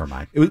know. Never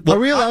mind. Are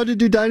we allowed to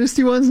do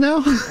Dynasty ones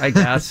now? I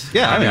guess.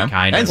 Yeah, I mean,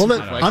 kind of. Well,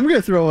 then, I'm going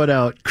to throw it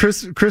out.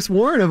 Chris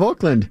Warren of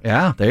Oakland.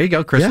 Yeah, there you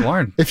go, Chris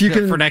Warren. If you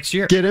can for next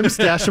year, get him,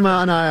 stash him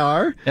on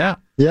IR.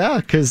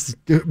 Yeah, because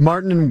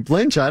Martin and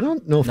Lynch, I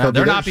don't know if they'll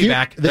not be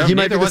back. He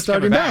might be the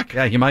starting back.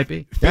 Yeah, he might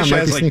be. Fish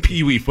has like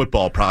Pee-wee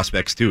football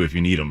prospects too, if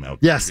you need them out.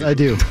 Yes, I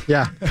do.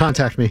 Yeah,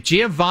 contact me.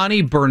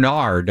 Giovanni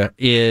Bernard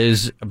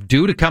is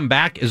due to come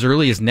back as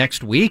early as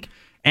next week.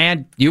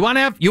 And you want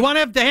to have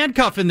the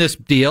handcuff in this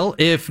deal,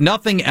 if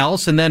nothing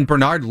else. And then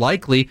Bernard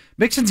likely.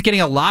 Mixon's getting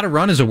a lot of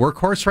run as a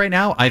workhorse right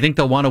now. I think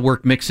they'll want to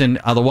work Mixon.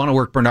 They'll want to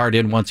work Bernard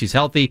in once he's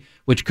healthy,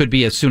 which could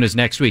be as soon as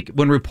next week.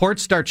 When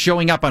reports start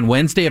showing up on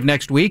Wednesday of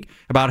next week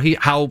about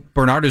how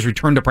Bernard has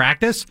returned to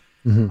practice,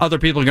 other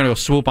people are going to go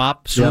swoop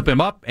him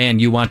up, and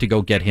you want to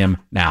go get him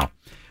now.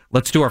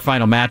 Let's do our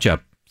final matchup.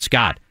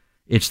 Scott.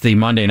 It's the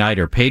Monday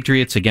Nighter,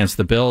 Patriots against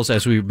the Bills.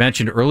 As we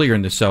mentioned earlier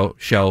in the show,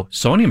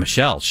 Sony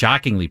Michel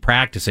shockingly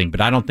practicing,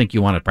 but I don't think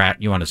you want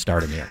to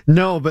start him here.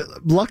 No, but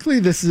luckily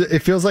it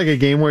feels like a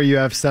game where you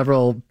have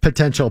several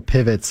potential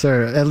pivots,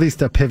 or at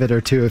least a pivot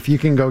or two, if you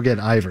can go get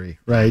Ivory,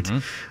 right?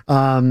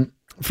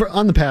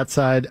 On the Pat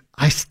side,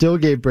 I still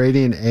gave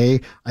Brady an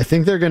A. I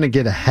think they're going to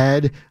get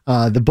ahead.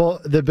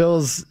 The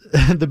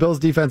Bills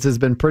defense has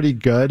been pretty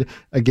good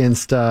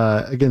against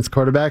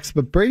quarterbacks,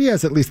 but Brady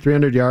has at least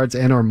 300 yards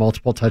and or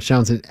multiple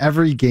touchdowns in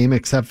every game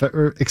except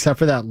for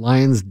that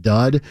Lions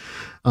dud.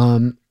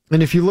 And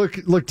if you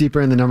look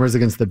deeper in the numbers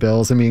against the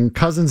Bills, I mean,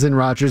 Cousins and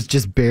Rodgers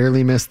just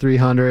barely missed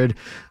 300.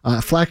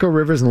 Flacco,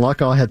 Rivers, and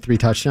Luck all had 3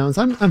 touchdowns.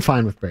 I'm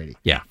fine with Brady.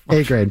 Yeah.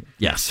 A grade.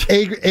 Yes.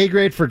 A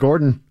grade for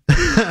Gordon.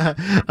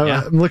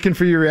 I'm looking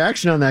for your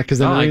reaction on that because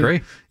I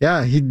agree.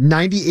 Yeah, he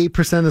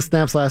 98% of the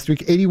snaps last week,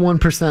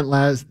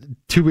 81%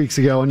 2 weeks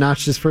ago,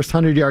 notched his first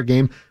 100-yard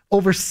game.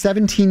 Over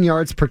 17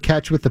 yards per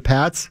catch with the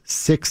Pats,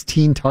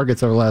 16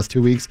 targets over the last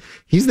 2 weeks.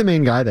 He's the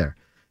main guy there.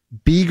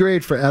 B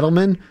grade for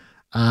Edelman.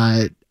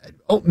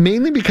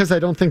 Mainly because I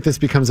don't think this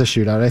becomes a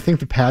shootout. I think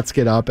the Pats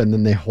get up and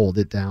then they hold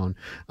it down.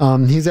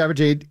 He's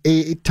averaged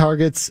eight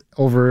targets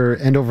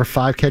over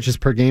 5 catches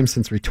per game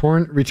since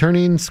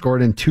returning,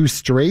 scored in 2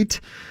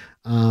 straight.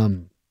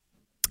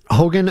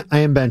 Hogan, I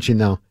am benching,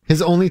 though.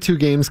 His only two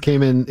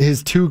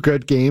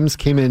good games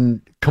came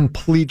in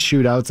complete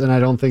shootouts, and I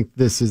don't think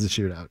this is a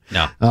shootout.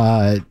 No.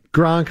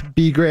 Gronk,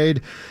 B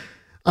grade.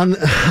 On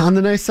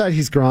the nice side,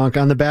 he's Gronk.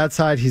 On the bad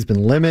side, he's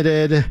been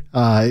limited.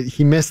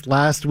 He missed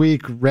last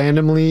week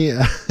randomly.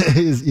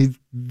 He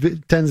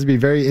tends to be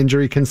very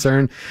injury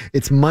concerned.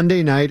 It's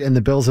Monday night, and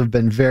the Bills have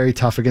been very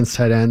tough against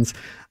tight ends.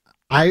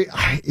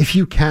 If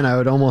you can, I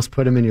would almost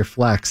put him in your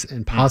flex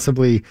and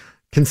possibly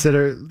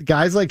consider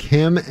guys like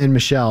him and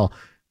Michelle.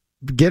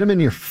 Get him in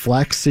your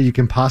flex so you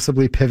can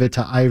possibly pivot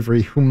to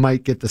Ivory, who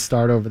might get the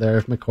start over there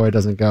if McCoy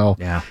doesn't go.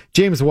 Yeah.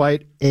 James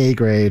White, A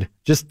grade.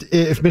 Just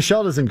if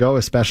Michelle doesn't go,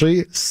 especially,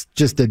 it's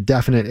just a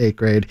definite A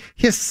grade.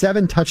 He has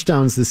 7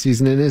 touchdowns this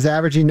season and is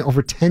averaging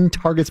over 10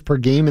 targets per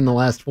game in the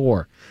last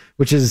 4,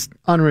 which is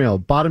unreal.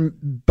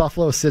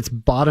 Buffalo sits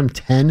bottom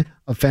 10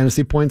 of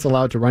fantasy points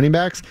allowed to running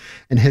backs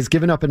and has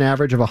given up an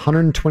average of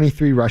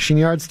 123 rushing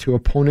yards to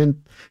opposing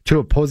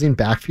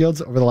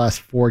backfields over the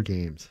last 4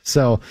 games.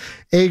 So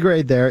A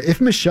grade there. If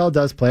Michelle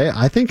does play,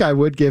 I think I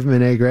would give him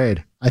an A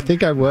grade. I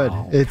think I would.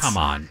 Oh, come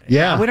on.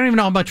 Yeah. We don't even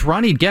know how much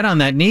run he'd get on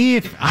that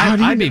knee.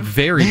 I'd be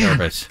very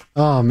nervous.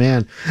 Oh,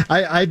 man.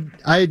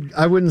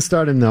 I wouldn't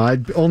start him, though.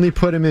 I'd only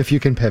put him if you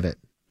can pivot.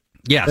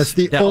 Yes. That's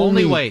the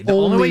only way. The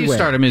only way you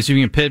start him is if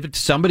you can pivot to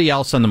somebody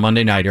else on the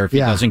Monday nighter if he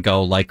doesn't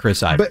go like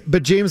Chris Ivory.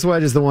 But James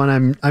White is the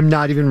one I'm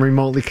not even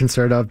remotely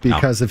concerned of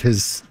because of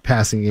his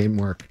passing game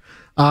work.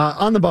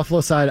 On the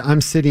Buffalo side, I'm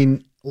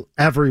sitting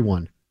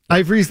everyone.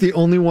 Ivory's the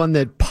only one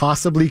that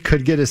possibly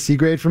could get a C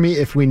grade for me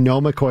if we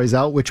know McCoy's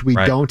out, which we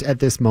don't at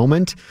this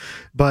moment.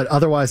 But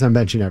otherwise, I'm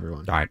benching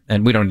everyone. All right.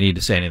 And we don't need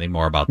to say anything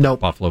more about the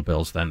Buffalo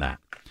Bills than that.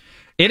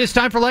 It is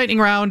time for Lightning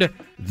Round.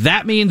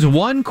 That means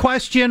one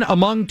question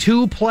among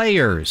 2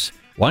 players.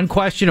 One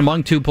question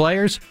among 2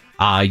 players.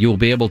 You will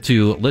be able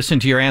to listen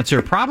to your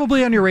answer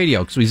probably on your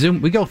radio because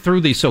we go through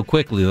these so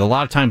quickly that a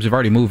lot of times we've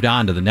already moved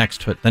on to the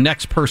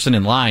next person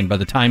in line by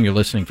the time you're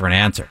listening for an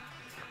answer.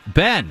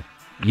 Ben,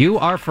 you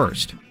are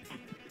first.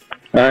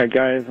 All right,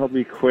 guys, I'll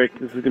be quick.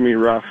 This is going to be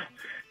rough.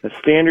 A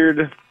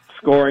standard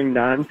scoring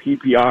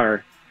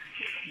non-PPR.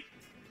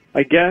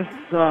 I guess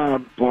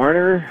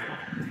Barner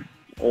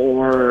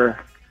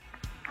or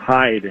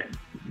Hyde,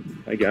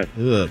 I guess.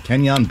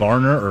 Kenyon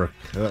Barner or...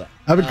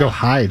 I would go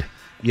Hyde.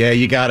 Yeah,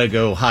 you got to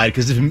go Hyde,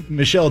 because if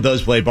Michelle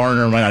does play,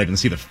 Barner might not even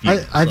see the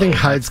field. I think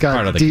Hyde's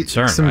got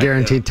some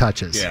guaranteed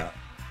touches. Yeah.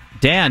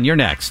 Dan, you're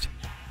next.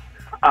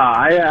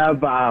 I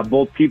have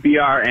both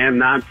PPR and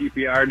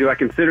non-PPR. Do I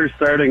consider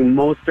starting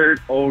Mostert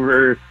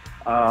over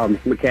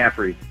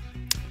McCaffrey?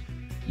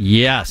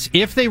 Yes.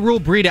 If they rule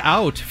Breida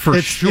out,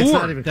 for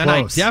sure, then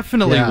close. I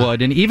definitely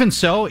would. And even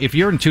so, if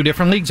you're in 2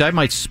 different leagues, I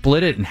might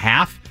split it in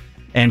half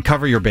and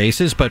cover your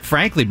bases. But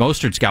frankly,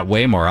 Mostert's got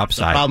way more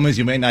upside. The problem is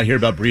you may not hear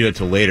about Breida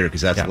till later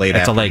because that's late afternoon.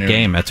 That's a late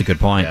game. That's a good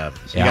point. Yeah,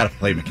 so you got to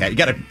play McCaffrey. You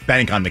got to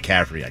bank on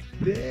McCaffrey.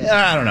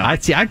 I don't know.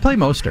 I'd play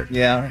Mostert.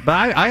 Yeah.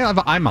 But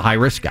I'm a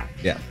high-risk guy.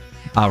 Yeah.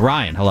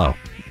 Ryan, hello.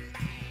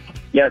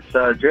 Yes,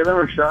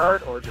 Jalen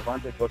Richard or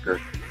Devontae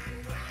Booker?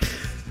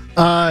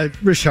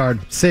 Richard,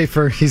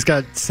 safer. He's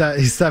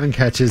 7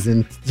 catches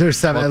and there's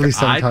 7 at least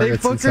 7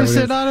 targets. I think Booker's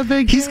sitting on a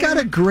big game. He's got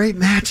a great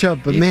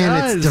matchup, but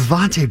it's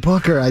Devontae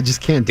Booker. I just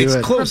can't do it.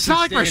 It's close. It's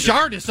not like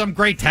Richard is some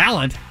great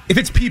talent. If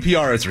it's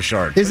PPR, it's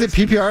Richard. Is it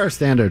PPR or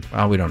standard?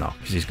 Well, we don't know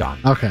because he's gone.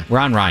 Okay. We're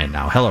on Ryan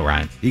now. Hello,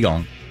 Ryan. He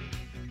gone.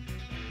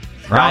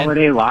 Ryan.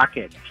 Galladay,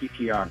 Lockett,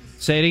 PPR.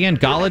 Say it again.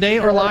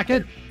 Galladay or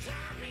Lockett?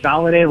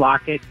 Galladay,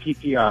 Lockett,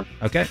 PPR.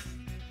 Okay.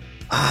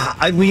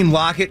 I lean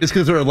Lockett just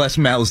because there are less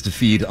mouths to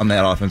feed on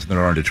that offense than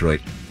there are in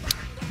Detroit.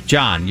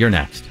 John, you're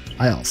next.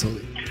 I also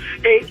lean.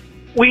 Hey,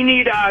 we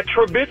need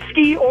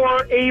Trubisky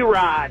or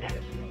A-Rod.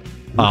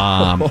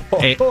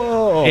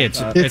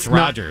 It's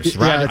Rodgers.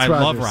 I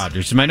love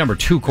Rodgers. He's my number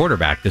 2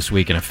 quarterback this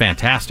week in a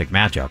fantastic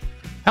matchup.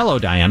 Hello,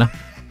 Diana.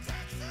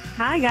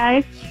 Hi,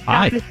 guys.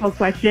 Hi. Simple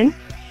question.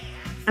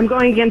 I'm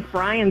going against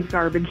Brian's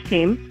garbage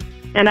team,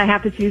 and I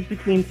have to choose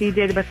between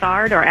C.J.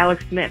 Beathard or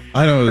Alex Smith.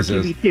 I know who this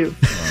is.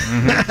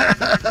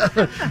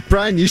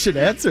 Brian, you should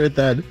answer it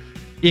then.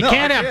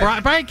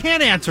 Brian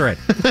can't answer it.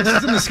 This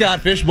is in the Scott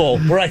Fish Bowl,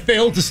 where I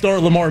failed to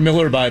start Lamar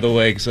Miller, by the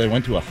way, because I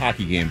went to a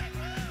hockey game.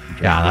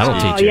 Yeah, that'll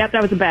teach you. Yep,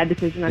 that was a bad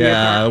decision on your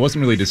part. It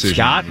wasn't really a decision.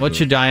 Scott, what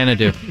should Diana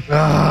do?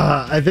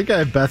 I think I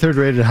have Beathard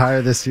rated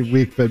higher this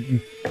week, but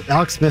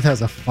Alex Smith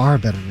has a far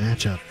better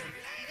matchup.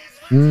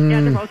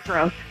 Yeah, they're both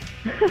gross.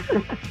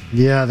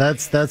 Yeah,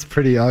 that's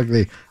pretty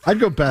ugly. I'd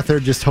go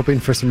Beathard, just hoping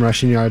for some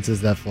rushing yards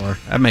as that floor.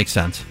 That makes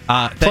sense.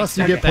 Plus,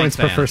 you get points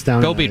per first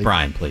down. Go beat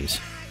Brian, please.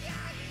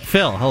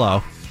 Phil,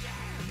 hello.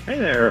 Hey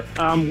there.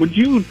 Would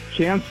you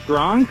chance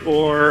Gronk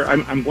or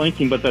I'm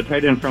blanking, but the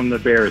tight end from the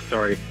Bears?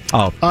 Sorry.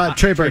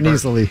 Trey Burton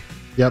easily.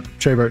 Yep,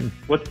 Trey Burton.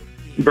 What?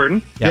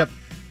 Burton? Yep.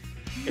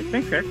 Okay,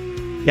 thanks, Greg.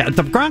 Yeah,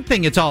 the Gronk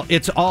thing. It's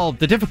all.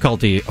 The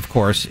difficulty, of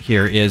course,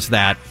 here is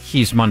that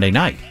he's Monday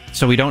night,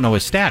 so we don't know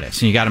his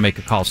status, and you got to make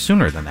a call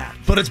sooner than that.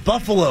 But it's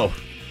Buffalo,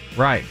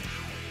 right?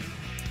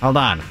 Hold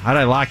on. How did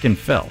I lock in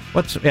Phil?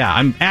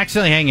 I'm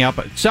accidentally hanging up.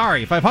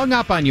 Sorry, if I've hung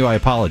up on you, I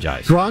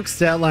apologize. Gronk's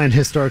stat line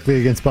historically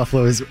against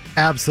Buffalo is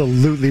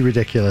absolutely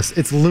ridiculous.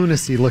 It's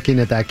lunacy looking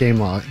at that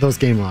those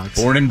game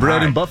logs. Born and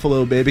bred in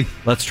Buffalo, baby.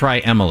 Let's try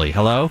Emily.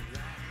 Hello?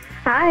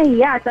 Hi,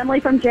 it's Emily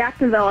from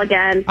Jacksonville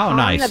again. Oh,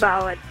 nice.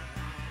 About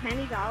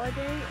Kenny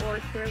Galladay or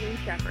Sterling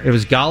Shepard. It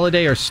was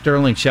Galladay or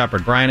Sterling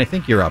Shepard. Brian, I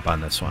think you're up on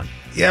this one.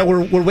 Yeah,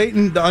 we're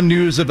waiting on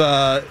news of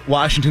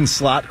Washington's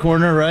slot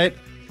corner, right?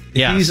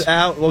 If he's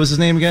out, what was his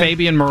name again?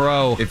 Fabian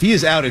Moreau. If he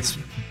is out, it's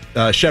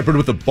Shepard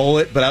with a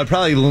bullet, but I would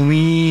probably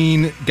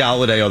lean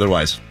Galladay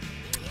otherwise.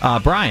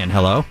 Brian,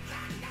 hello.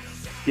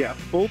 Yeah,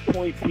 full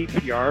point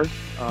PPR,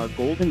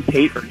 Golden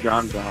Tate or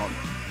John Brown?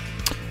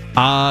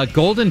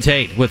 Golden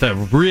Tate with a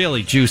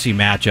really juicy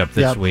matchup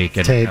this week,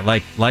 and Tate.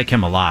 I like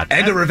him a lot.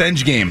 And a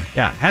revenge game.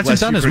 Yeah, hasn't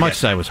done as much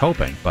as I was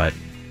hoping, but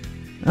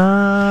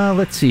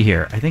let's see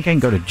here. I think I can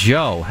go to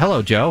Joe.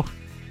 Hello, Joe.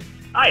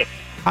 Hi.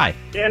 Hi.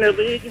 Standard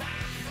League,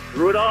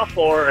 Rudolph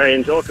or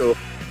Njoku?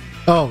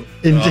 Oh,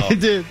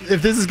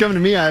 if this is coming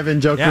to me, I have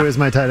Njoku as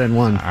my tight end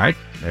 1. All right,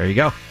 there you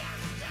go.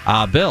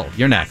 Bill,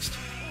 you're next.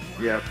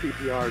 Yeah,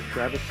 PPR,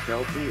 Travis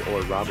Kelce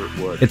or Robert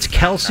Woods? It's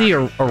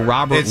Kelce or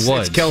Robert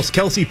Woods. It's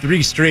Kelce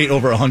 3 straight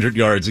over 100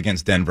 yards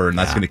against Denver, and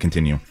that's going to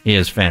continue. He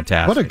is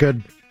fantastic. What a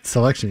good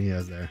selection he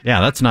has there.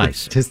 Yeah, that's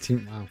nice. His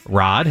team, wow.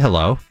 Rod,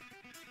 hello.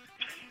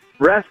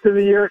 Rest of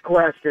the year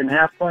question,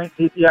 half-point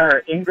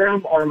PPR,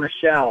 Ingram or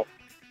Michelle?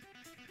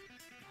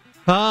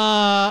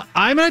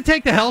 I'm going to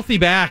take the healthy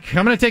back.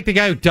 I'm going to take the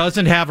guy who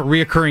doesn't have a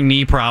reoccurring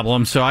knee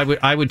problem, so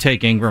I would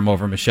take Ingram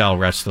over Michelle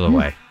rest of the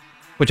way,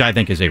 which I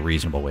think is a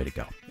reasonable way to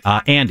go.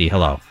 Andy,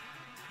 hello.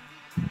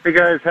 Hey,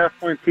 guys,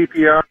 half-point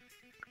PPR,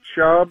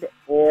 Chubb,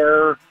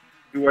 or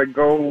do I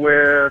go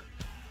with,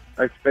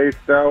 I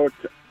spaced out,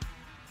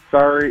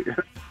 sorry.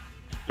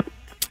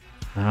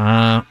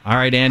 All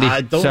right, Andy.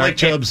 I don't like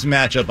Chubb's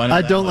matchup.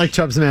 I don't like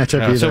Chubb's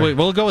matchup either. So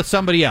we'll go with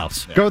somebody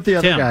else. Go with the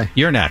other Tim, guy.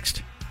 You're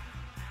next.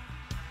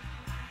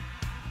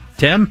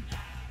 Tim?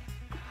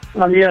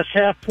 Yes,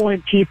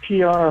 half-point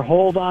PPR,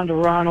 hold on to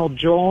Ronald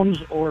Jones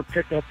or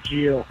pick up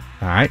Gio.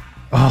 All right.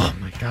 Oh,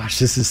 my gosh.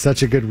 This is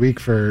such a good week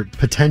for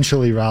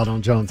potentially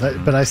Ronald Jones.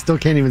 But I still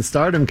can't even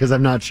start him because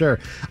I'm not sure.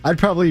 I'd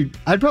probably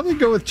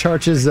go with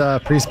Charch's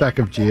pre-spec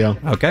of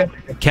Gio. Okay.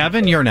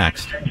 Kevin, you're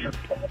next.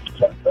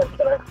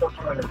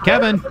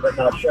 Kevin.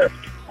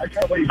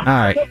 All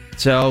right.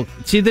 So,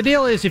 see, the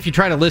deal is if you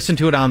try to listen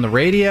to it on the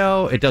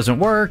radio, it doesn't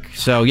work.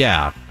 So,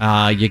 yeah,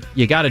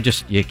 you got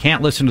to you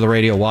can't listen to the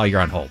radio while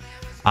you're on hold.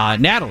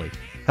 Natalie,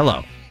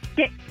 hello.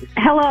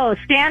 Hello,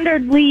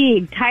 Standard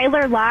League,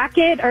 Tyler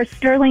Lockett or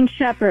Sterling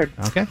Shepard?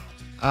 Okay.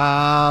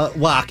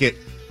 Lockett.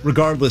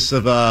 Regardless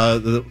of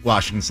the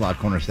Washington slot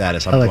corner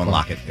status, I'm going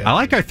Lockett. Yeah. I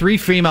like our 3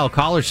 female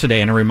callers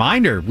today. And a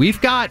reminder, we've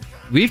got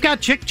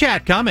Chick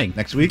Chat coming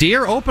next week.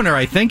 Deer opener,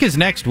 I think, is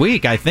next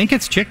week. I think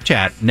it's Chick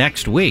Chat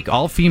next week.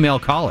 All female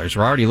callers.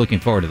 We're already looking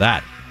forward to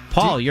that.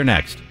 Paul, you're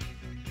next.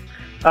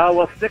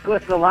 We'll stick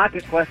with the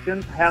Lockett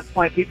questions.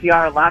 Half-point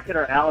PPR, Lockett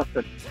or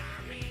Allison?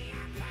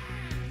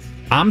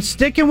 I'm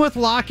sticking with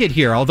Lockett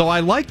here, although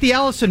I like the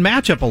Allison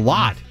matchup a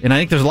lot, and I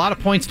think there's a lot of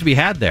points to be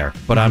had there.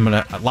 But I'm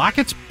going to...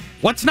 Lockett's...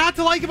 What's not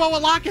to like about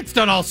what Lockett's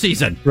done all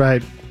season?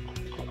 Right.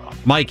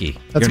 Mikey.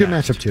 That's a good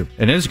matchup, too.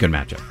 It is a good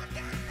matchup.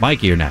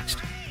 Mikey, you're next.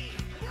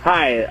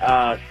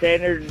 Hi,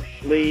 Standard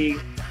League,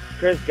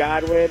 Chris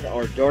Godwin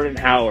or Jordan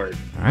Howard?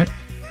 All right.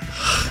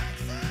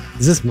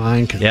 Is this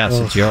mine? Yes,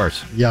 it's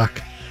yours.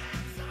 Yuck.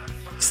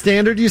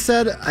 Standard, you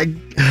said? I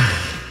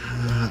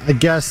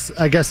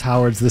guess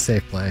Howard's the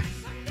safe play.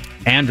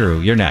 Andrew,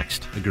 you're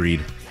next.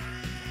 Agreed.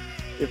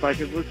 If I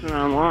could listen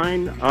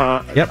online,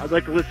 Yep. I'd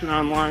like to listen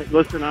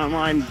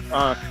online.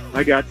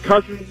 I got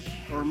Cousins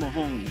or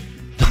Mahomes,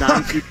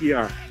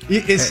 non-PPR.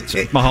 It's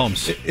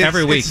Mahomes.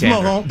 Every week, It's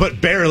Andrew. Mahomes,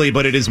 but barely,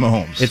 but it is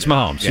Mahomes. It's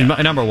Mahomes. Yeah.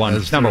 He's number one.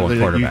 He's number one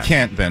quarterback. You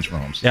can't bench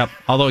Mahomes. Yep.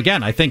 Although,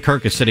 again, I think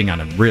Kirk is sitting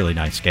on a really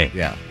nice game.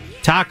 Yeah.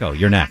 Taco,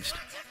 you're next.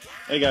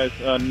 Hey guys,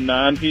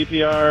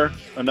 non-PPR,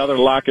 another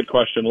Lockett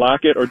question: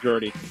 Lockett or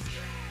Jordy?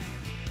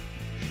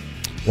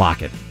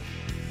 Lockett.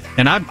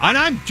 And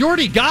I'm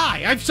Jordy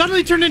Guy. I've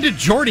suddenly turned into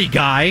Jordy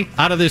Guy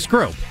out of this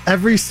group.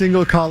 Every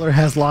single caller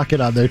has Lockett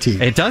on their team.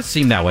 It does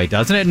seem that way,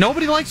 doesn't it?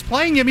 Nobody likes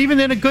playing him,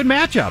 even in a good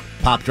matchup.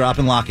 Pop, drop,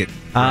 and Lockett.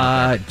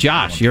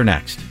 Josh, you're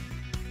next.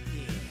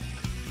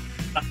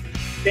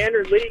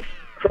 Standard League,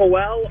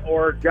 Crowell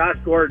or Josh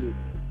Gordon?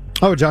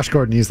 Oh, Josh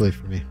Gordon easily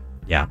for me.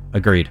 Yeah,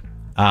 agreed.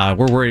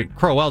 We're worried.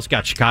 Crowell's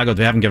got Chicago.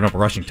 They haven't given up a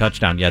rushing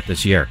touchdown yet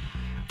this year.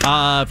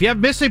 If you have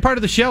missed any part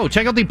of the show,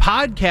 check out the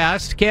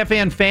podcast,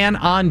 KFAN Fan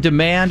on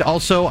Demand,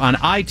 also on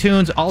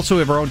iTunes. Also, we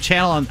have our own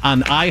channel on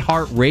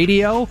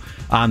iHeartRadio,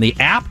 on the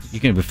app. You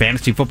can have a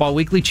Fantasy Football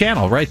Weekly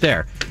channel right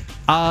there.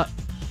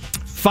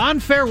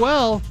 Fond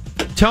farewell,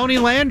 Tony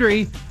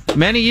Landry.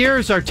 Many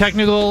years, our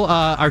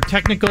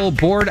technical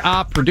board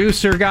op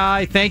producer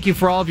guy. Thank you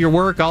for all of your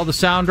work, all the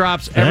sound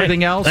drops,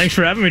 everything else. Thanks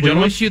for having me, We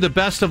gentlemen. wish you the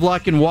best of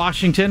luck in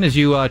Washington as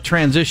you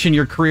transition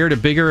your career to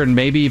bigger and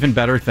maybe even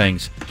better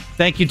things.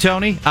 Thank you,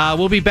 Tony.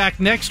 We'll be back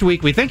next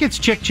week. We think it's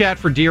Chick Chat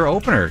for Deer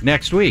Opener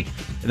next week.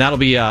 And that'll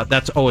be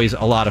that's always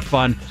a lot of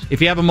fun.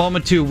 If you have a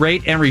moment to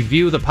rate and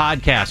review the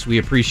podcast, we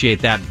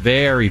appreciate that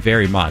very,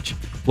 very much.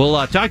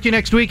 We'll talk to you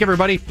next week,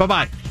 everybody.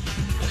 Bye-bye.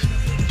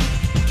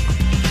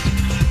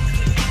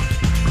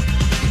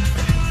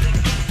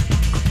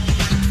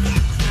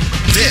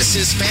 This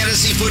is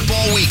Fantasy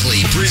Football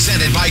Weekly,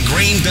 presented by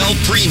Greenbelt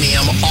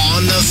Premium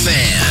on The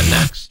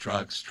Fan.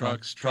 Trucks.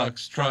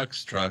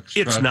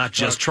 It's not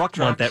just truck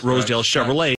want that Rosedale Chevrolet.